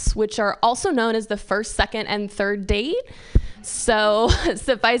sex, which are also known as the first, second, and third date. So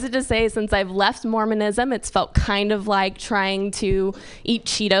suffice it to say, since I've left Mormonism, it's felt kind of like trying to eat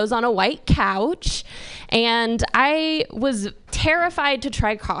Cheetos on a white couch. And I was terrified to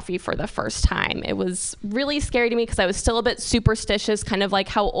try coffee for the first time. It was really scary to me because I was still a bit superstitious, kind of like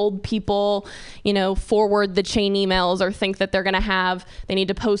how old people, forward the chain emails or think that they need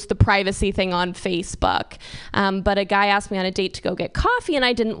to post the privacy thing on Facebook. But a guy asked me on a date to go get coffee, and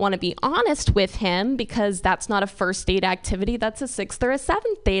I didn't want to be honest with him because that's not a first date activity. That's a sixth or a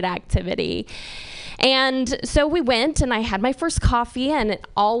seventh date activity. And so we went, and I had my first coffee, and it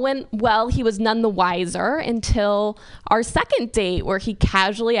all went well. He was none the wiser until our second date, where he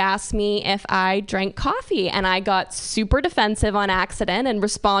casually asked me if I drank coffee. And I got super defensive on accident and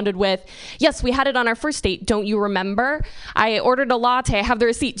responded with, "Yes, we had it on our first date. Don't you remember? I ordered a latte. I have the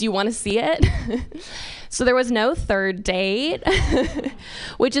receipt. Do you want to see it?" So there was no third date,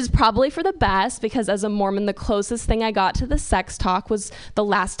 which is probably for the best because as a Mormon, the closest thing I got to the sex talk was the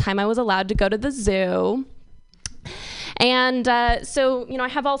last time I was allowed to go to the zoo. And so, I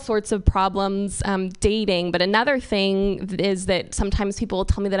have all sorts of problems dating, but another thing is that sometimes people will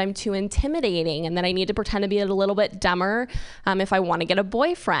tell me that I'm too intimidating and that I need to pretend to be a little bit dumber if I want to get a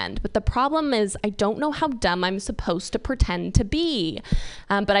boyfriend. But the problem is I don't know how dumb I'm supposed to pretend to be.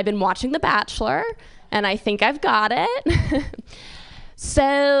 But I've been watching The Bachelor, and I think I've got it.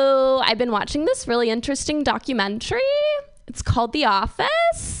 So I've been watching this really interesting documentary. It's called The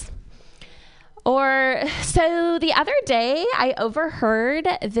Office. So the other day, I overheard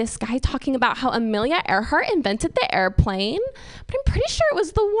this guy talking about how Amelia Earhart invented the airplane, but I'm pretty sure it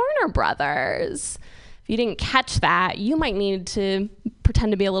was the Warner Brothers. If you didn't catch that, you might need to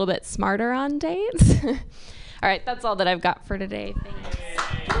pretend to be a little bit smarter on dates. All right, that's all that I've got for today. Thanks.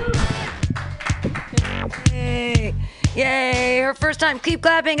 Yay! Yay! Her first time. Keep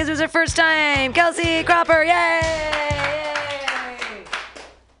clapping because it was her first time. Kelsey Cropper. Yay!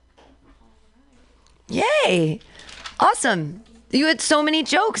 Yay! Awesome. You had so many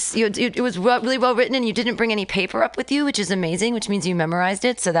jokes. It was really well written, and you didn't bring any paper up with you, which is amazing, which means you memorized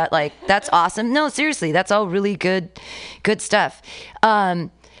it. So that's awesome. No, seriously, that's all really good stuff. The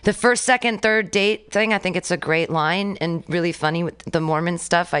first, second, third date thing, I think it's a great line and really funny with the Mormon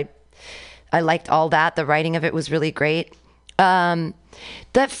stuff. I liked all that. The writing of it was really great. That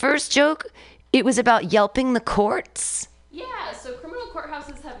first joke, it was about Yelping the courts. Yeah, so criminal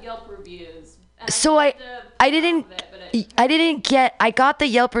courthouses have Yelp reviews. So I got the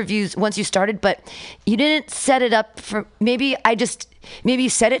Yelp reviews once you started, but you didn't set it up for, maybe you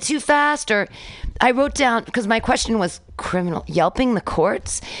said it too fast, or I wrote down, because my question was Yelping the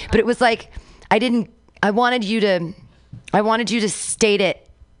courts, but it was like, I wanted you to state it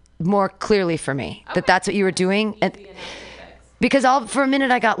more clearly for me, okay, that's what you were doing. And because for a minute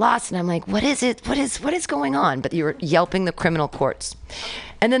I got lost and I'm like, what is it? What is going on? But you were Yelping the criminal courts.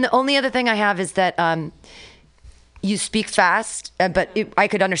 And then the only other thing I have is that you speak fast, but I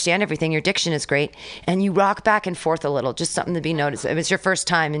could understand everything. Your diction is great. And you rock back and forth a little, just something to be noticed. It was your first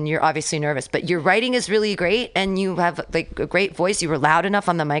time and you're obviously nervous, but your writing is really great and you have a great voice. You were loud enough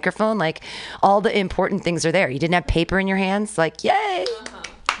on the microphone. All the important things are there. You didn't have paper in your hands. Yay.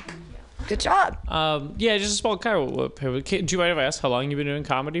 Good job. Yeah, just a small kind of. Do you mind if I ask how long you've been doing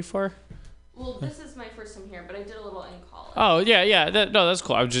comedy for? Well, this is my first time here, but I did a little in college. Oh yeah. That's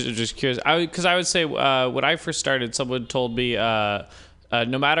cool. I was just curious. Because I would say when I first started, someone told me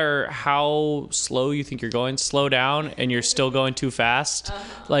no matter how slow you think you're going, slow down, and you're still going too fast.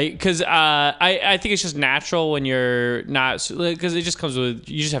 Because I think it's just natural when you're not, because it just comes with,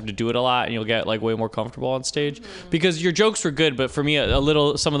 you just have to do it a lot, and you'll get way more comfortable on stage. Mm-hmm. Because your jokes were good, but for me,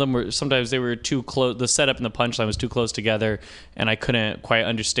 some of them were, sometimes they were too close. The setup and the punchline was too close together, and I couldn't quite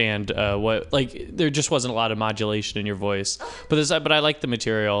understand there just wasn't a lot of modulation in your voice. But I like the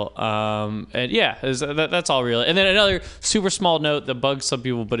material, and yeah, that's all real. And then another super small note that bugs some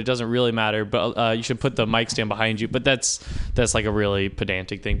people, but it doesn't really matter. But you should put the mic stand behind you. But that's like a really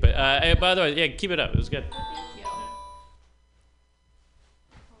pedantic thing. But by the way, yeah, keep it up. It was good.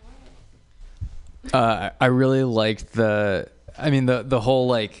 I really liked the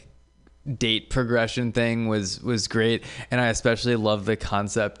whole date progression thing was great, and I especially love the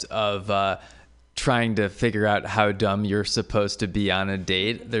concept of trying to figure out how dumb you're supposed to be on a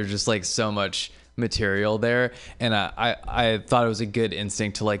date. There's just like so much material there, and I thought it was a good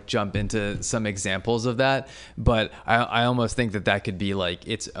instinct to like jump into some examples of that, but I almost think that could be like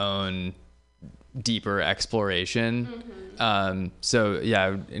its own deeper exploration. So yeah, I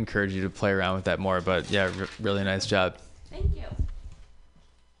would encourage you to play around with that more, but yeah, really nice job. Thank you.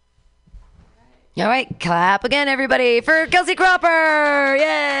 All right, clap again, everybody, for Kelsey Cropper!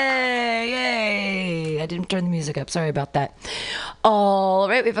 Yay! Yay! I didn't turn the music up. Sorry about that. All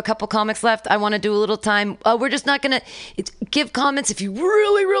right, we have a couple comics left. I want to do a little time. We're just not going to give comments if you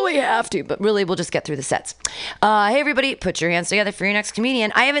really, really have to, but really, we'll just get through the sets. Hey, everybody, put your hands together for your next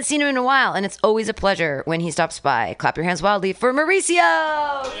comedian. I haven't seen him in a while, and it's always a pleasure when he stops by. Clap your hands wildly for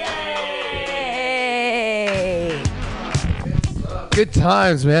Mauricio! Yay! Good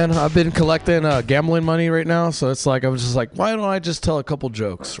times, man. I've been collecting gambling money right now, so it's like I was just like, why don't I just tell a couple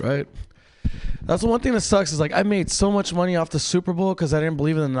jokes, right? That's the one thing that sucks is like I made so much money off the Super Bowl because I didn't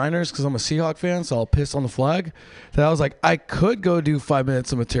believe in the Niners because I'm a Seahawk fan, so I'll piss on the flag. That I was like, I could go do 5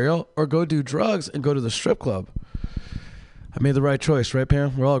 minutes of material or go do drugs and go to the strip club. I made the right choice, right,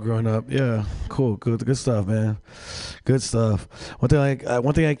 Pam? We're all growing up. Yeah, cool, good stuff, man. Good stuff. One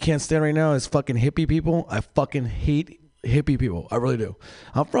thing I can't stand right now is fucking hippie people. I fucking hate hippie people. I really do.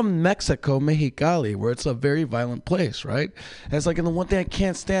 I'm from Mexico, Mexicali, where it's a very violent place, right? And it's like, and the one thing I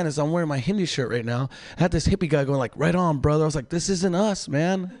can't stand is I'm wearing my Hindi shirt right now. I had this hippie guy going like, right on, brother. I was like, this isn't us,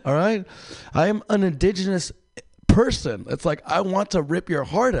 man. All right? I am an indigenous person. It's like, I want to rip your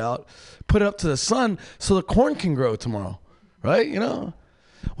heart out, put it up to the sun so the corn can grow tomorrow, right? You know?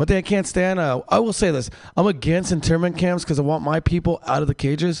 One thing I can't stand, I will say this. I'm against internment camps because I want my people out of the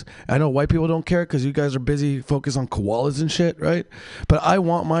cages. I know white people don't care because you guys are busy focused on koalas and shit, right? But I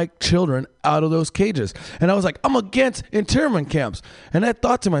want my children out of those cages. And I was like, I'm against internment camps. And I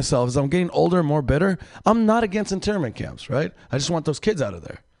thought to myself, as I'm getting older and more bitter, I'm not against internment camps, right? I just want those kids out of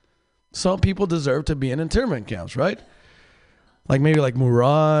there. Some people deserve to be in internment camps, right? Like maybe like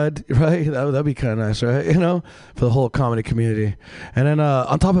Murad, right? That'd be kind of nice, right? You know, for the whole comedy community. And then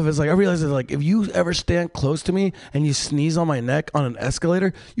on top of it, it's like I realized that like if you ever stand close to me and you sneeze on my neck on an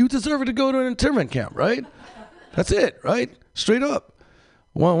escalator, you deserve to go to an internment camp, right? That's it, right? Straight up.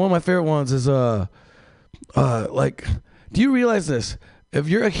 One of my favorite ones is like, do you realize this? If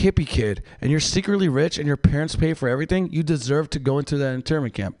you're a hippie kid and you're secretly rich and your parents pay for everything, you deserve to go into that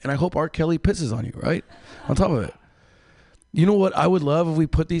internment camp. And I hope R. Kelly pisses on you, right? On top of it. You know what I would love if we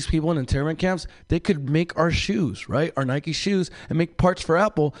put these people in internment camps? They could make our shoes, right? Our Nike shoes and make parts for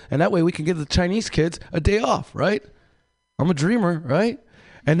Apple. And that way we can give the Chinese kids a day off, right? I'm a dreamer, right?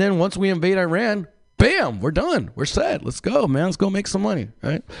 And then once we invade Iran, bam, we're done. We're set. Let's go, man. Let's go make some money,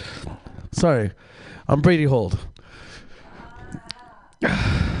 right? Sorry. I'm Brady Holt.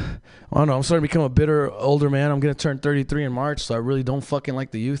 I don't know. I'm starting to become a bitter older man. I'm going to turn 33 in March, so I really don't fucking like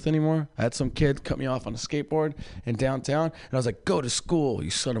the youth anymore. I had some kid cut me off on a skateboard in downtown, and I was like, go to school, you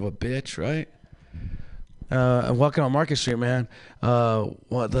son of a bitch, right? I'm walking on Market Street, man.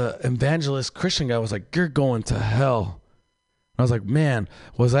 The evangelist Christian guy was like, you're going to hell. I was like, man,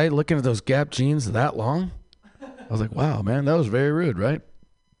 was I looking at those Gap jeans that long? I was like, wow, man, that was very rude, right?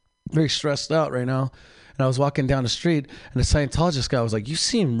 Very stressed out right now. And I was walking down the street, and the Scientologist guy was like, you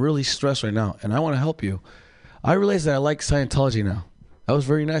seem really stressed right now, and I want to help you. I realized that I like Scientology now. That was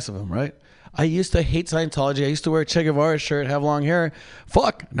very nice of him, right? I used to hate Scientology. I used to wear a Che Guevara shirt, have long hair.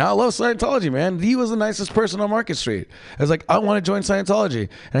 Fuck, now I love Scientology, man. He was the nicest person on Market Street. I was like, I want to join Scientology.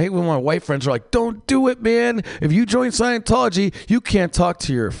 And I hate when my white friends are like, don't do it, man. If you join Scientology, you can't talk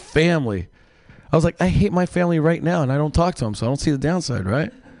to your family. I was like, I hate my family right now, and I don't talk to them, so I don't see the downside,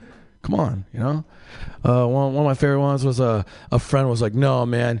 right? Come on, you know? One of my favorite ones was a friend was like, no,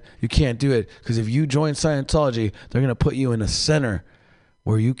 man, you can't do it because if you join Scientology, they're going to put you in a center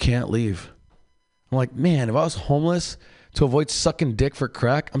where you can't leave. I'm like, man, if I was homeless to avoid sucking dick for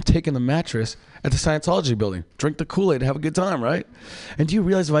crack, I'm taking the mattress at the Scientology building, drink the Kool-Aid, have a good time, right? And do you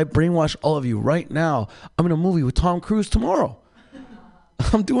realize if I brainwash all of you right now, I'm in a movie with Tom Cruise tomorrow.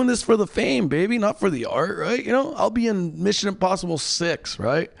 I'm doing this for the fame, baby, not for the art, right? You know, I'll be in Mission Impossible 6,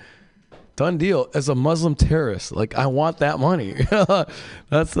 right? Done deal. As a Muslim terrorist, like I want that money.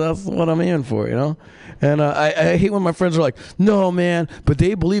 That's what I'm in for, you know. And I hate when my friends are like, "No, man," but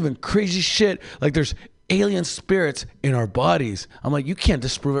they believe in crazy shit. Like there's alien spirits in our bodies. I'm like, you can't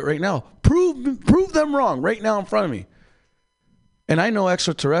disprove it right now. Prove them wrong right now in front of me. And I know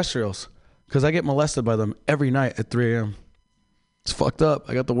extraterrestrials because I get molested by them every night at 3 a.m. It's fucked up.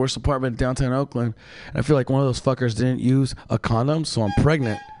 I got the worst apartment in downtown Oakland, and I feel like one of those fuckers didn't use a condom, so I'm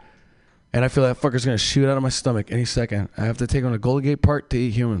pregnant. And I feel that fucker's going to shoot out of my stomach any second. I have to take on a Golden Gate Park to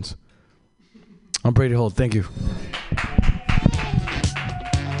eat humans. I'm Brady Holt. Thank you.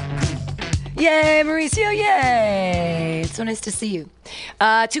 Yay, Mauricio, yay. It's so nice to see you.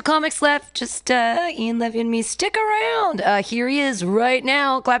 2 comics left, just Ian Levy and me. Stick around. Here he is right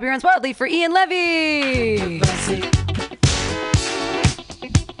now. Clap your hands wildly for Ian Levy.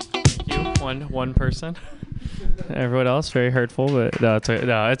 One person. Everyone else very hurtful, but no,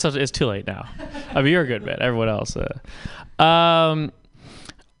 it's too late now. I mean, you're a good man. Everyone else.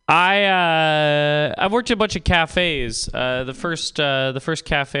 I've worked at a bunch of cafes. The first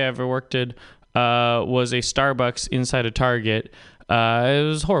cafe I ever worked at was a Starbucks inside a Target. It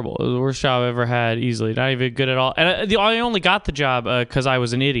was horrible. It was the worst job I ever had, easily. Not even good at all. And I only got the job because I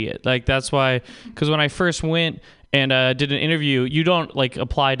was an idiot. Like, that's why. Because when I first went and did an interview, you don't like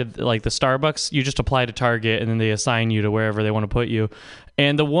apply to like the Starbucks. You just apply to Target, and then they assign you to wherever they want to put you.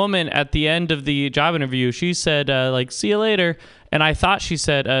 And the woman at the end of the job interview, she said, like, see you later. And I thought she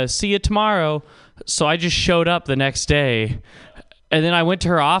said, see you tomorrow. So I just showed up the next day. And then I went to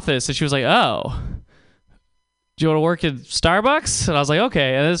her office, and she was like, oh, do you want to work at Starbucks? And I was like,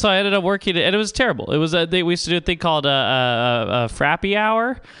 okay. And then, so I ended up working, and it was terrible. It was we used to do a thing called a frappy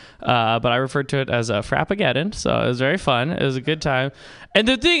hour, but I referred to it as a frappageddon. So it was very fun. It was a good time. And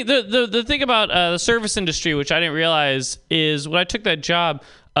the thing about the service industry, which I didn't realize, is when I took that job,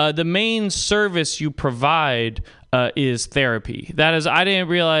 the main service you provide is therapy. That is, I didn't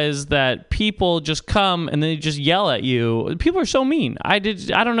realize that people just come and they just yell at you. People are so mean. I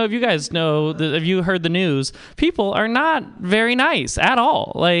don't know if you guys know, if you heard the news, people are not very nice at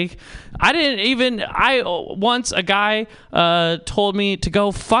all. Like, once a guy told me to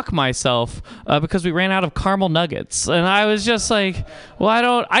go fuck myself because we ran out of caramel nuggets. And I was just like,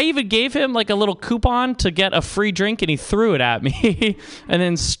 well, I even gave him like a little coupon to get a free drink, and he threw it at me and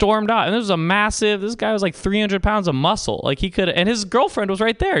then stormed out. And this guy was like 300 pounds of muscle. Like, he could, and his girlfriend was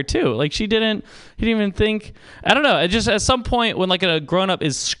right there too. Like, he didn't even think, I don't know. It just, at some point when like a grown up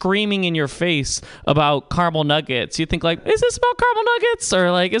is screaming in your face about caramel nuggets, you think like, is this about caramel nuggets?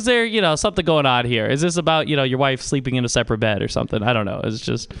 Or like, is there, something going on here? Is this about, your wife sleeping in a separate bed or something? I don't know. It's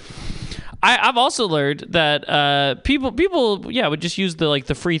just, I've also learned that people would just use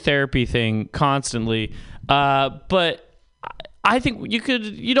the free therapy thing constantly, but I think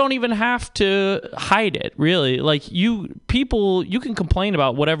you don't even have to hide it, really. Like, you can complain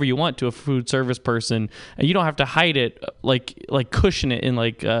about whatever you want to a food service person, and you don't have to hide it, like cushion it in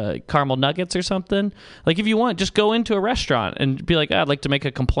caramel nuggets or something. Like, if you want, just go into a restaurant and be like, I'd like to make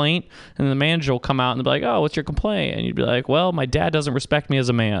a complaint, and the manager will come out and be like, oh, what's your complaint? And you'd be like, well, my dad doesn't respect me as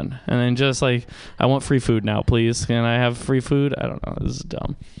a man. And then just like, I want free food now, please. Can I have free food? I don't know. This is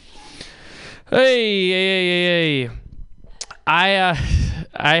dumb. Hey.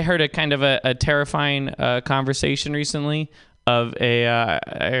 I heard a kind of a terrifying conversation recently of I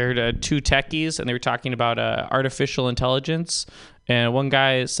heard 2 techies, and they were talking about artificial intelligence. And one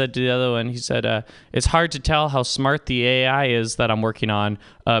guy said to the other one, he said, it's hard to tell how smart the AI is that I'm working on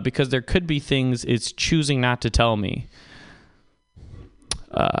because there could be things it's choosing not to tell me.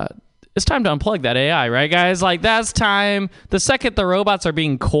 It's time to unplug that AI, right, guys? Like, that's time. The second the robots are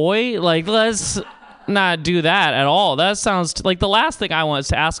being coy, like, let's not do that at all. That sounds like the last thing I want is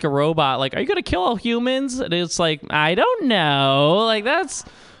to ask a robot, like, are you gonna kill all humans? And it's like, I don't know. Like, that's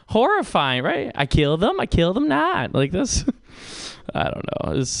horrifying, right? I kill them not. Like, this, I don't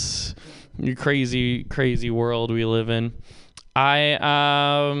know. This crazy world we live in.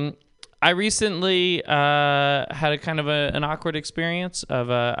 I recently had a kind of an awkward experience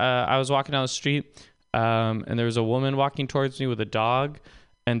of I was walking down the street and there was a woman walking towards me with a dog.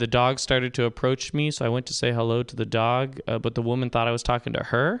 And the dog started to approach me, so I went to say hello to the dog, but the woman thought I was talking to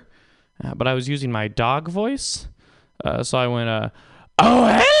her, but I was using my dog voice. So I went,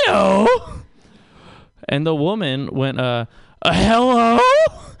 oh, hello! And the woman went, hello?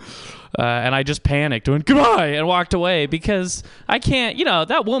 And I just panicked, went, goodbye, and walked away because I can't,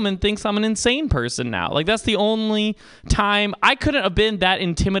 that woman thinks I'm an insane person now. Like, that's the only time I couldn't have been that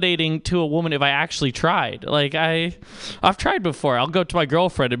intimidating to a woman if I actually tried. Like, I've tried before. I'll go to my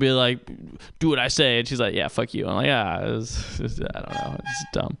girlfriend and be like, do what I say. And she's like, yeah, fuck you. I'm like, yeah, I don't know. It's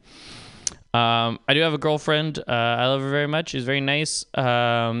dumb. I do have a girlfriend. I love her very much. She's very nice.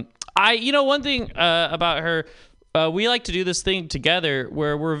 One thing about her, we like to do this thing together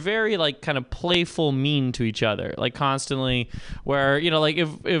where we're very kind of playful, mean to each other, like constantly. Where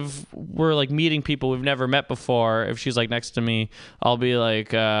if we're meeting people we've never met before, if she's next to me, I'll be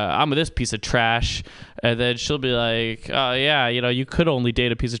like, I'm this piece of trash, and then she'll be like, oh yeah, you could only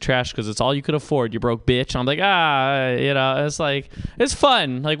date a piece of trash because it's all you could afford, you broke bitch. And I'm like, it's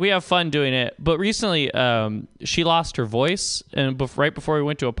fun. We have fun doing it. But recently, she lost her voice, and right before we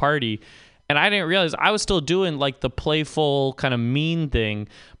went to a party. And I didn't realize I was still doing like the playful kind of mean thing,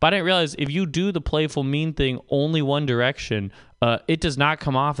 but I didn't realize if you do the playful mean thing only one direction, it does not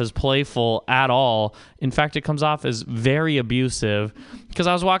come off as playful at all. In fact, it comes off as very abusive. Because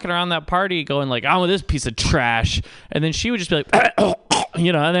I was walking around that party going like, I'm with this piece of trash. And then she would just be like,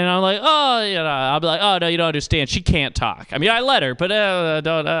 you know, and then I'm like, oh, you know, I'll be like, oh, no, you don't understand. She can't talk. I mean, I let her, but no,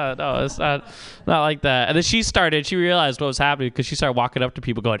 it's not like that. And then she realized what was happening because she started walking up to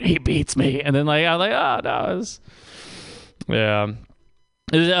people going, he beats me. And then like, I was like, oh, no, yeah.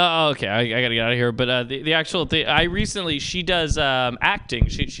 Okay, I gotta get out of here. But the actual thing, she does acting.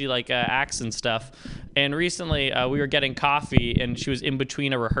 She like acts and stuff. And recently we were getting coffee, and she was in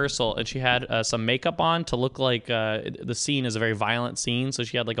between a rehearsal, and she had some makeup on to look like the scene is a very violent scene. So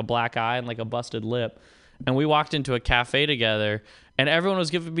she had like a black eye and like a busted lip. And we walked into a cafe together, and everyone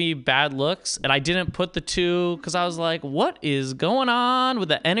was giving me bad looks, and I didn't put the two because I was like, what is going on with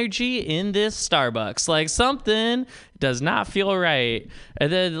the energy in this Starbucks? Like, something does not feel right.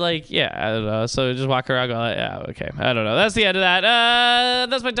 And then, like, yeah, I don't know. So just walk around going, like, yeah, okay. I don't know. That's the end of that.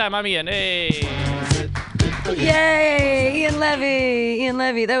 That's my time. I'm Ian. Hey. Yay, Ian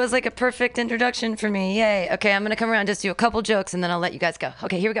Levy. That was like a perfect introduction for me. Yay. Okay, I'm going to come around, just do a couple jokes, and then I'll let you guys go.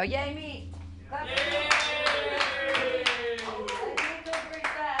 Okay, here we go. Yay, me.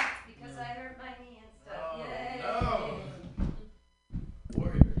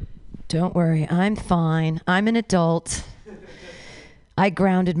 Don't worry, I'm fine. I'm an adult. I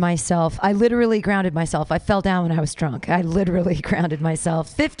grounded myself. I literally grounded myself. I fell down when I was drunk. I literally grounded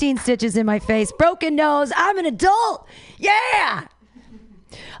myself. 15 stitches in my face, broken nose. I'm an adult. Yeah!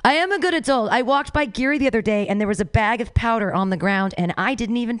 I am a good adult. I walked by Geary the other day, and there was a bag of powder on the ground, and I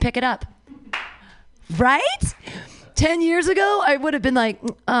didn't even pick it up. Right? 10 years ago, I would have been like,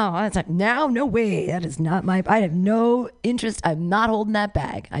 oh, that's not, now, no way. That is not I have no interest. I'm not holding that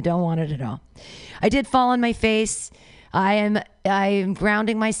bag. I don't want it at all. I did fall on my face. I am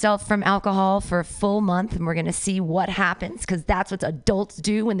grounding myself from alcohol for a full month, and we're going to see what happens, because that's what adults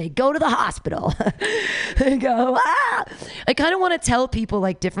do when they go to the hospital. They go, ah! I kind of want to tell people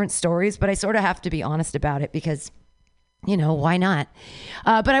like different stories, but I sort of have to be honest about it because, you know, why not?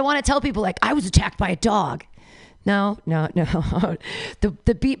 But I want to tell people like, I was attacked by a dog. No.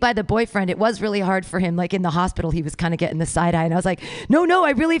 The beat by the boyfriend, it was really hard for him. Like in the hospital, he was kind of getting the side eye. And I was like, no,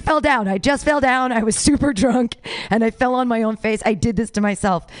 I really fell down. I just fell down. I was super drunk and I fell on my own face. I did this to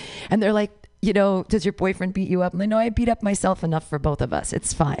myself. And they're like, you know, does your boyfriend beat you up? I'm like, no, I beat up myself enough for both of us.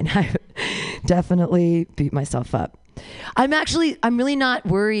 It's fine. I definitely beat myself up. I'm really not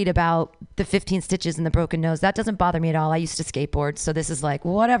worried about the 15 stitches and the broken nose. That doesn't bother me at all. I used to skateboard. So this is like,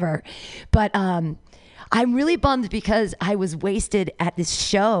 whatever. But, I'm really bummed because I was wasted at this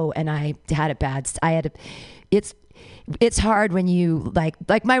show and I had it's hard when you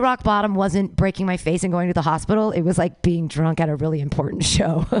like my rock bottom wasn't breaking my face and going to the hospital. It was like being drunk at a really important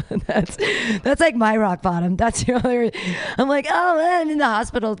show. That's like my rock bottom. That's the other. I'm like, oh man, in the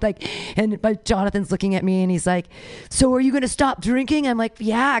hospital. Like, and Jonathan's looking at me and he's like, so are you going to stop drinking? I'm like,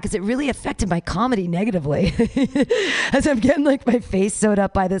 yeah, because it really affected my comedy negatively. As I'm getting like my face sewed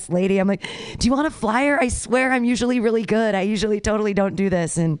up by this lady, I'm like, do you want a flyer? I swear I'm usually really good. I usually totally don't do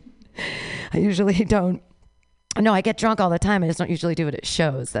this. And I usually don't. No, I get drunk all the time. I just don't usually do it at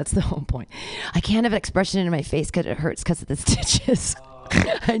shows. That's the whole point. I can't have an expression in my face because it hurts because of the stitches.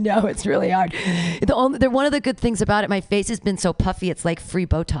 I know, it's really hard. One of the good things about it, my face has been so puffy, it's like free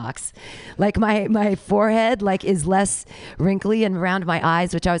Botox. Like my forehead like is less wrinkly, and around my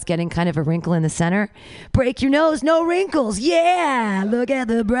eyes, which I was getting kind of a wrinkle in the center. Break your nose, no wrinkles. Yeah, look at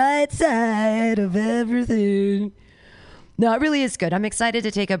the bright side of everything. No, it really is good. I'm excited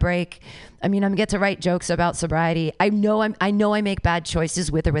to take a break. I mean, I'm get to write jokes about sobriety. I know I make bad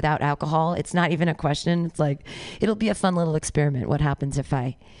choices with or without alcohol. It's not even a question. It's like, it'll be a fun little experiment. What happens if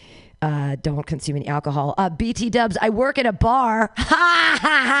I don't consume any alcohol? BT Dubs, I work at a bar.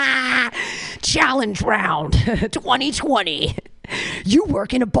 Challenge round 2020. You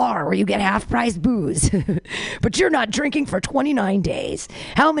work in a bar where you get half-price booze, but you're not drinking for 29 days.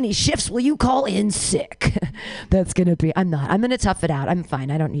 How many shifts will you call in sick? That's going to be, I'm going to tough it out. I'm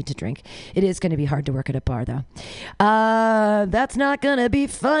fine. I don't need to drink. It is going to be hard to work at a bar, though. That's not going to be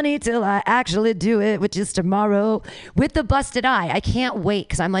funny till I actually do it, which is tomorrow with the busted eye. I can't wait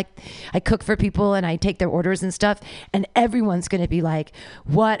because I'm like, I cook for people and I take their orders and stuff, and everyone's going to be like,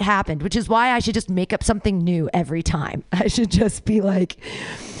 what happened? Which is why I should just make up something new every time. I should just be like,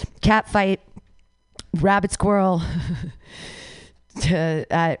 cat fight, rabbit squirrel,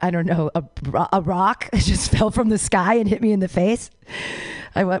 I don't know, a rock just fell from the sky and hit me in the face.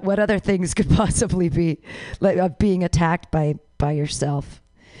 What other things could possibly be like being attacked by yourself?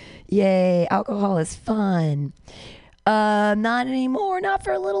 Yay, alcohol is fun. Not anymore, not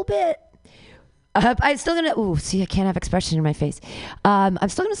for a little bit. I'm still gonna, see, I can't have expression in my face. I'm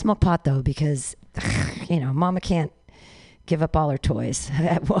still gonna smoke pot though, because, Mama can't give up all her toys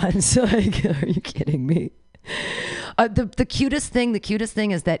at once. Like, are you kidding me? The cutest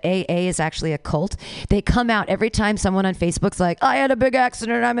thing is that AA is actually a cult. They come out every time someone on Facebook's like, I had a big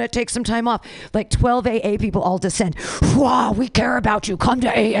accident, I'm going to take some time off. Like 12 AA people all descend. Wow, we care about you. Come to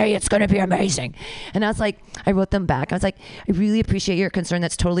AA. It's going to be amazing. And I was like, I wrote them back. I was like, I really appreciate your concern.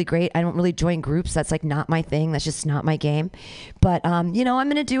 That's totally great. I don't really join groups. That's like not my thing. That's just not my game. But, I'm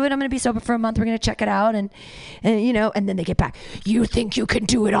going to do it. I'm going to be sober for a month. We're going to check it out. And then they get back. You think you can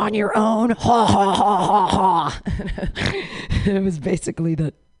do it on your own? Ha, ha, ha, ha, ha. It was basically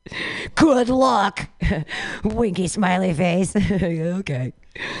the good luck winky smiley face. Okay,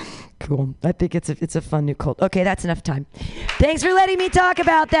 cool. I think it's a fun new cult. Okay, that's enough time. Thanks for letting me talk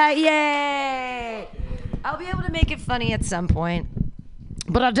about that. Yay! I'll be able to make it funny at some point,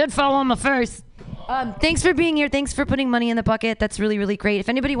 but I did fall on my face. Thanks for being here. Thanks for putting money in the bucket. That's really, really great. If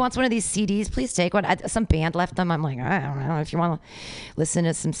anybody wants one of these CDs, please take one. Some band left them. I'm like, I don't know if you want to listen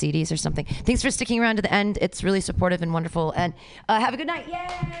to some CDs or something. Thanks for sticking around to the end. It's really supportive and wonderful. And have a good night. Yay!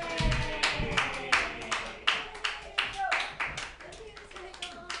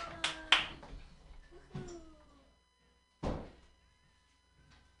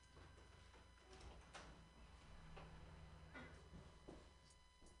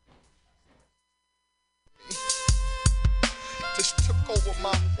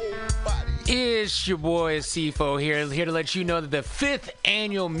 It's your boy CFO here to let you know that the 5th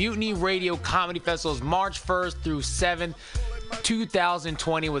annual Mutiny Radio Comedy Festival is March 1st through 7th,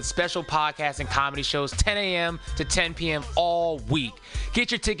 2020, with special podcasts and comedy shows 10 a.m. to 10 p.m. all week.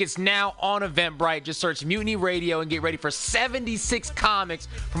 Get your tickets now on Eventbrite. Just search Mutiny Radio and get ready for 76 comics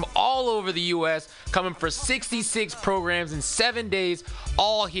from all over the U.S. coming for 66 programs in 7 days,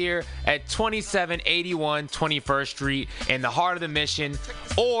 all here at 2781 21st Street in the heart of the Mission.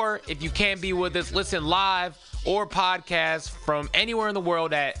 Or if you can't be with us, listen live or podcast from anywhere in the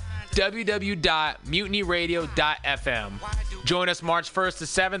world at www.mutinyradio.fm. Join us March 1st to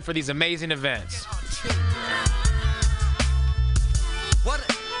 7th for these amazing events. What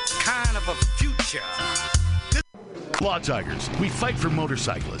kind of a future? Law Tigers, we fight for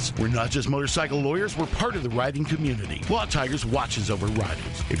motorcyclists. We're not just motorcycle lawyers, we're part of the riding community. Law Tigers watches over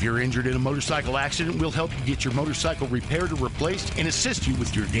riders. If you're injured in a motorcycle accident, we'll help you get your motorcycle repaired or replaced and assist you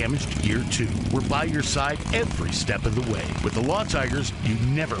with your damaged gear too. We're by your side every step of the way. With the Law Tigers, you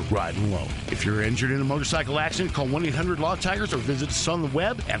never ride alone. If you're injured in a motorcycle accident, call 1-800-LAW-TIGERS or visit us on the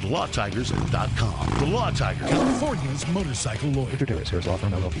web at lawtigers.com. The Law Tigers, California's motorcycle lawyer. Mr. Davis, Harris Law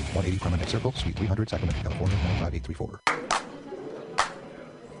Firm, LLP, 180 Permanent Circle, Suite 300, Sacramento, California, 95834.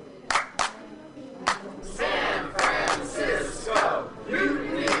 San Francisco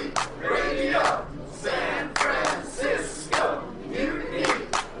Mutiny Radio. San Francisco Mutiny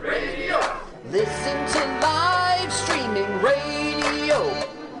Radio. Listen to live streaming radio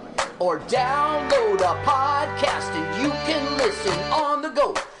or download a podcast and you can listen on the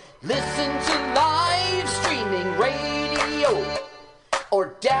go. Listen to live streaming radio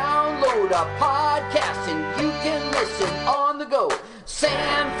or download a podcast and you can listen on the go.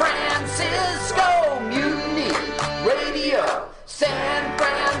 San Francisco Mutiny Radio. San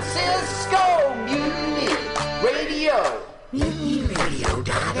Francisco Mutiny Radio.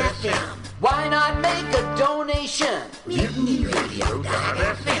 MutinyRadio.fm. Why not make a donation?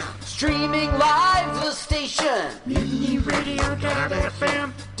 MutinyRadio.fm. Streaming live the station.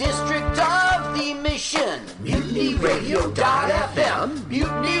 MutinyRadio.fm. District of the Mission. MutinyRadio.fm.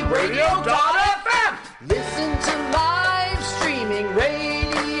 MutinyRadio.fm. Listen to live streaming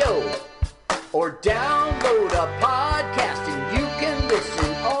radio or download a podcast and you can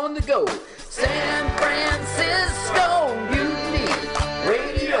listen on the go. San Francisco Mutiny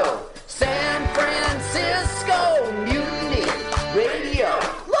Radio. San Francisco Mutiny Radio.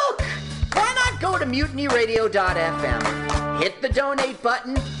 Look, why not go to MutinyRadio.fm? Hit the donate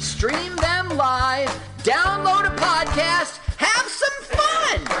button, stream them live, download a podcast, have some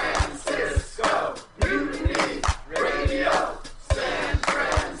fun! San Francisco Mutiny Radio. San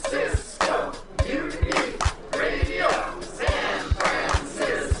Francisco Mutiny Radio. San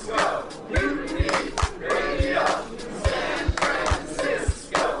Francisco Mutiny Radio. San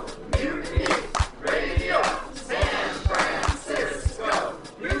Francisco Mutiny Radio. San Francisco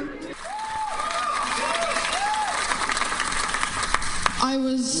Mutiny. I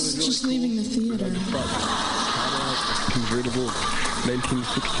was just leaving the theater. Convertible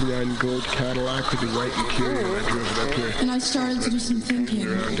 1969 gold Cadillac with the white interior. I drove it up here. And I started to do some thinking.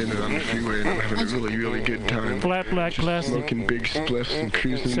 Around in it on the freeway, and I'm having a really, really good time. Flat black plastic. Smoking big spliffs and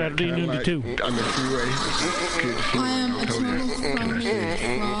cruising Saturday noon to 2 on the freeway. Good I am a total phony,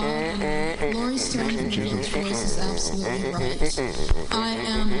 fraud, and Lori Stone's voice is absolutely right. I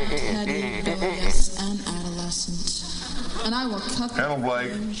am petty, rebellious, and adolescent. And I will cut Hello,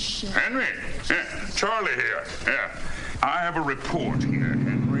 Blake. Henry. Yeah, Charlie here. Yeah. I have a report here,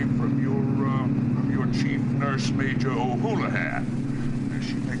 Henry, from your chief nurse, Major O'Houlihan.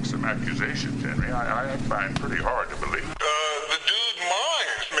 She makes some accusations, Henry, I find pretty hard to believe. The dude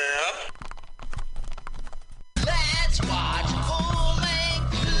minds, man. Let's watch a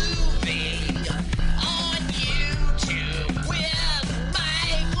full-length movie on YouTube with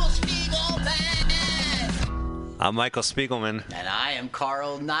Michael Spiegelman. I'm Michael Spiegelman. And I am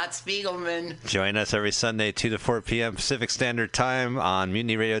Carl, not Spiegelman. Join us every Sunday, 2 to 4 p.m. Pacific Standard Time on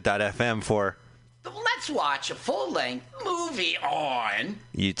MutinyRadio.fm for Let's watch a full-length movie on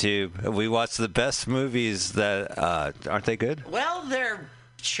YouTube. We watch the best movies that, aren't they good? Well, they're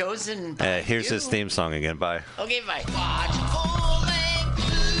chosen by Here's you. his theme song again. Bye. Okay, bye. Watch a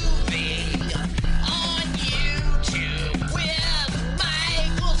full-length movie on YouTube with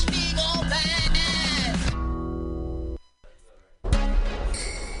Michael Spiegelman.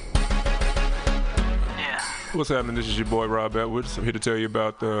 What's happening? This is your boy Rob Edwards. I'm here to tell you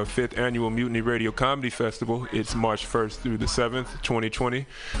about the 5th Annual Mutiny Radio Comedy Festival. It's March 1st through the 7th, 2020,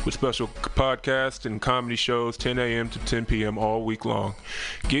 with special podcasts and comedy shows 10 a.m. to 10 p.m. all week long.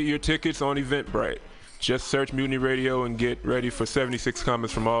 Get your tickets on Eventbrite. Just search Mutiny Radio and get ready for 76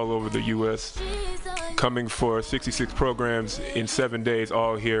 comics from all over the U.S. coming for 66 programs in 7 days,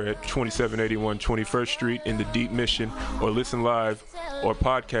 all here at 2781 21st Street in the Deep Mission, or listen live or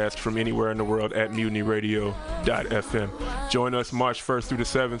podcast from anywhere in the world at MutinyRadio.fm. Join us March 1st through the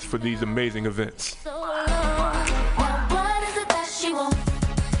 7th for these amazing events. What is it that she wants?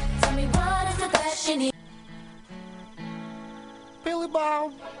 Tell me what is it that she needs? Billy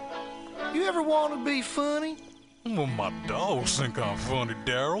Bob, you ever want to be funny? Well, my dogs think I'm funny,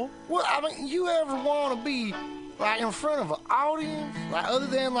 Daryl. Well, I mean, you ever want to be, like, in front of an audience? Like, other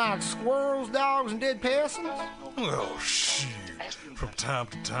than, like, squirrels, dogs, and dead peasants? Oh, shit. From time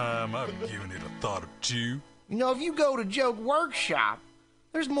to time, I've given it a thought or two. You know, if you go to Joke Workshop,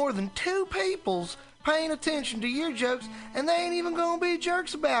 there's more than 2 peoples paying attention to your jokes, and they ain't even gonna be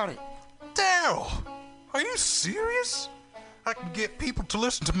jerks about it. Daryl, are you serious? I can get people to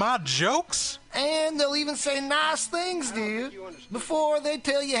listen to my jokes? And they'll even say nice things, dude, before they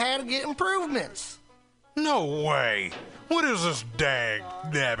tell you how to get improvements. No way. What is this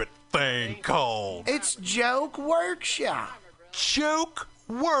dag-nabbit thing called? It's Joke Workshop. Joke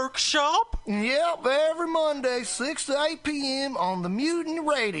Workshop? Yep, every Monday, 6 to 8 p.m. on the Mutiny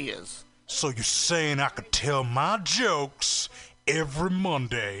Radios. So you're saying I could tell my jokes every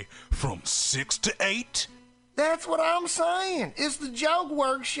Monday from 6 to 8? That's what I'm saying. It's the Joke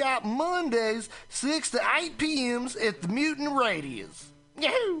Workshop Mondays, 6 to 8 p.m. at the Mutiny Radios.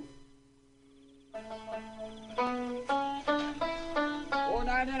 Yahoo!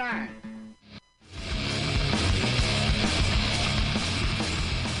 $4.99.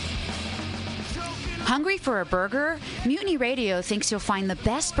 Hungry for a burger? Mutiny Radio thinks you'll find the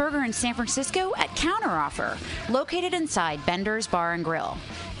best burger in San Francisco at Counteroffer, located inside Bender's Bar and Grill.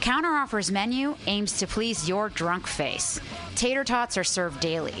 Counteroffer's menu aims to please your drunk face. Tater tots are served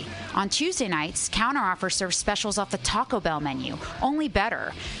daily. On Tuesday nights, Counteroffer serves specials off the Taco Bell menu, only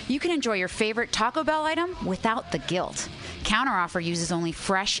better. You can enjoy your favorite Taco Bell item without the guilt. Counteroffer uses only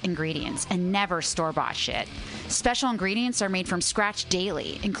fresh ingredients and never store-bought shit. Special ingredients are made from scratch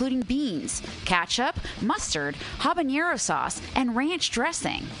daily, including beans, ketchup, mustard, habanero sauce, and ranch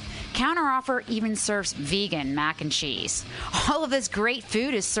dressing. Counteroffer even serves vegan mac and cheese. All of this great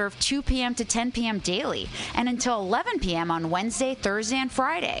food is served 2 p.m. to 10 p.m. daily and until 11 p.m. on Wednesday, Thursday, and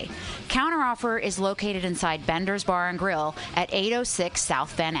Friday. Counteroffer is located inside Bender's Bar and Grill at 806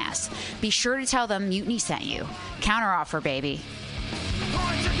 South Van Ness. Be sure to tell them Mutiny sent you. Counteroffer, baby.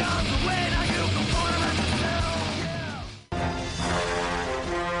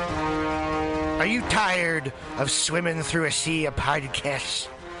 Are you tired of swimming through a sea of podcasts?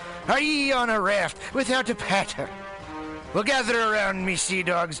 Are ye on a raft without a paddle? Well, gather around me, sea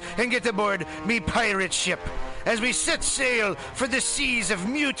dogs, and get aboard me pirate ship as we set sail for the seas of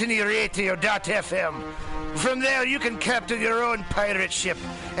MutinyRadio.fm. From there, you can captain your own pirate ship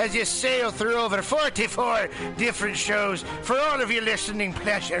as you sail through over 44 different shows for all of your listening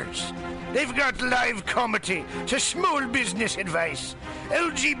pleasures. They've got live comedy to small business advice,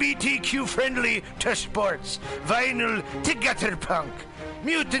 LGBTQ friendly to sports, vinyl to gutter punk.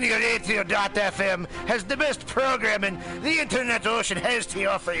 MutinyRadio.fm has the best programming the internet ocean has to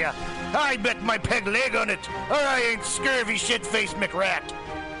offer you. I bet my peg leg on it, or I ain't scurvy shit-faced McRat.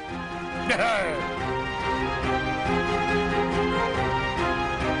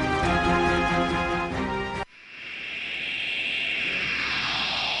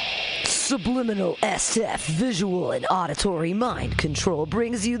 Subliminal SF visual and auditory mind control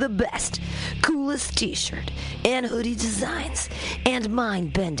brings you the best, coolest t-shirt and hoodie designs and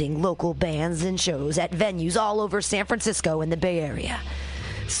mind-bending local bands and shows at venues all over San Francisco and the Bay Area.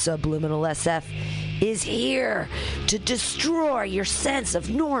 Subliminal SF is here to destroy your sense of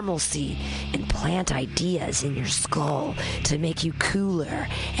normalcy and plant ideas in your skull to make you cooler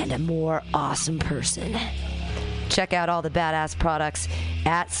and a more awesome person. Check out all the badass products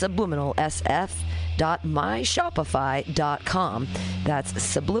at subliminalsf.myshopify.com. That's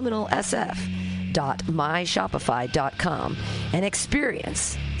subliminalsf.myshopify.com and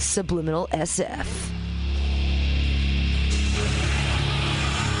experience Subliminal SF.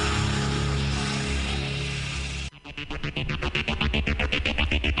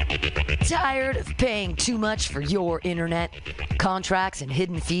 Tired of paying too much for your internet? Contracts and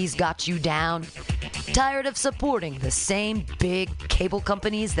hidden fees got you down? Tired of supporting the same big cable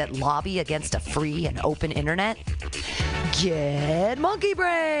companies that lobby against a free and open internet? Get Monkey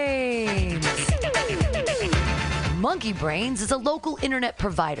Brains! Monkey Brains is a local internet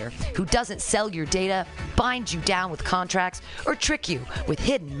provider who doesn't sell your data, bind you down with contracts, or trick you with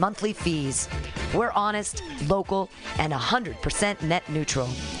hidden monthly fees. We're honest, local, and 100% net neutral.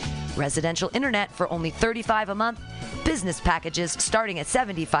 Residential internet for only $35 a month, business packages starting at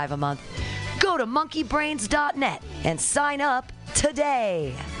 $75 a month. Go to monkeybrains.net and sign up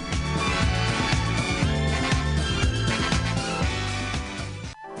today.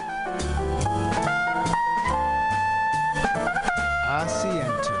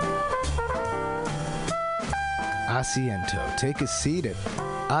 Asiento. Take a seat at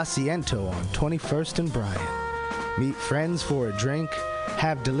Asiento on 21st and Bryant. Meet friends for a drink,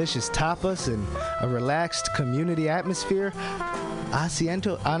 have delicious tapas, and a relaxed community atmosphere.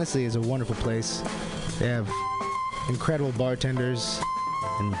 Asiento honestly is a wonderful place. They have incredible bartenders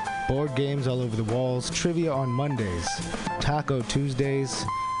and board games all over the walls, trivia on Mondays, Taco Tuesdays,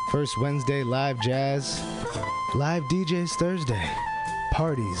 First Wednesday live jazz, live DJs Thursday,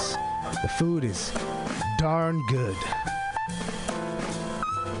 parties. The food is darn good.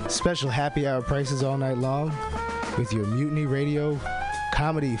 Special happy hour prices all night long with your Mutiny Radio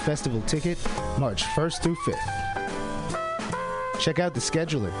Comedy Festival ticket, March 1st through 5th. Check out the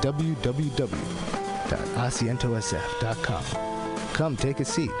schedule at www.asientosf.com. Come take a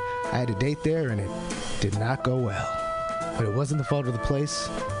seat. I had a date there and it did not go well. But it wasn't the fault of the place.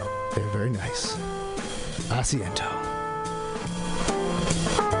 They're very nice. Asiento.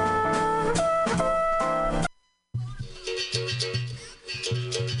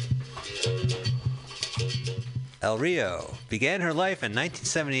 El Rio began her life in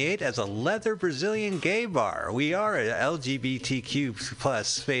 1978 as a leather Brazilian gay bar. We are an LGBTQ plus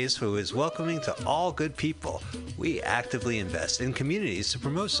space who is welcoming to all good people. We actively invest in communities to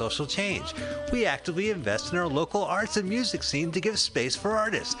promote social change. We actively invest in our local arts and music scene to give space for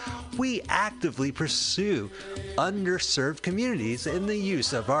artists. We actively pursue underserved communities in the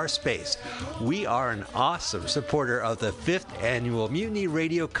use of our space. We are an awesome supporter of the 5th Annual Mutiny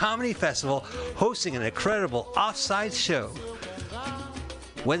Radio Comedy Festival, hosting an incredible off-site show.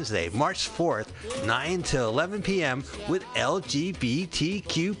 Wednesday, March 4th, 9 to 11 p.m. with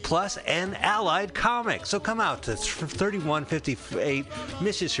LGBTQ plus and allied comics. So come out to 3158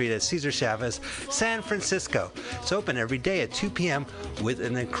 Mission Street at Cesar Chavez, San Francisco. It's open every day at 2 p.m. with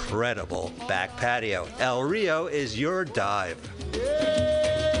an incredible back patio. El Rio is your dive.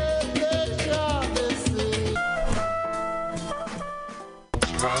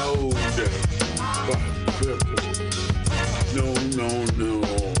 No, no, no.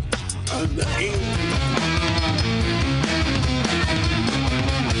 I'm the angel.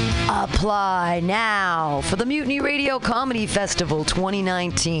 A Apply now for the Mutiny Radio Comedy Festival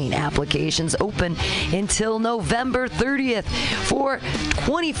 2019. Applications open until November 30th for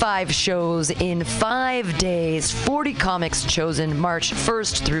 25 shows in 5 days. 40 comics chosen March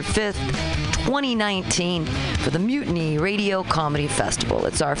 1st through 5th, 2019 for the Mutiny Radio Comedy Festival.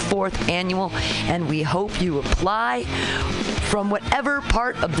 It's our 4th annual, and we hope you apply from whatever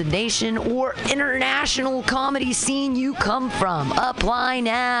part of the nation or international comedy scene you come from. Apply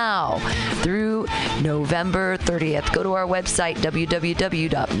now through November 30th. Go to our website,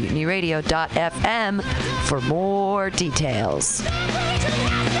 www.mutinyradio.fm, for more details.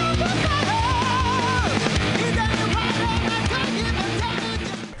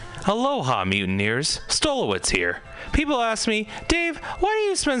 Aloha, mutineers. Stolowitz here. People ask me, Dave, why do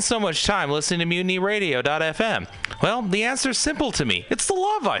you spend so much time listening to MutinyRadio.fm? Well, the answer's simple to me. It's the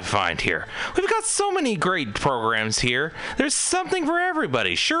love I find here. We've got so many great programs here. There's something for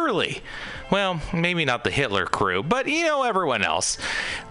everybody, surely. Well, maybe not the Hitler crew, but you know everyone else.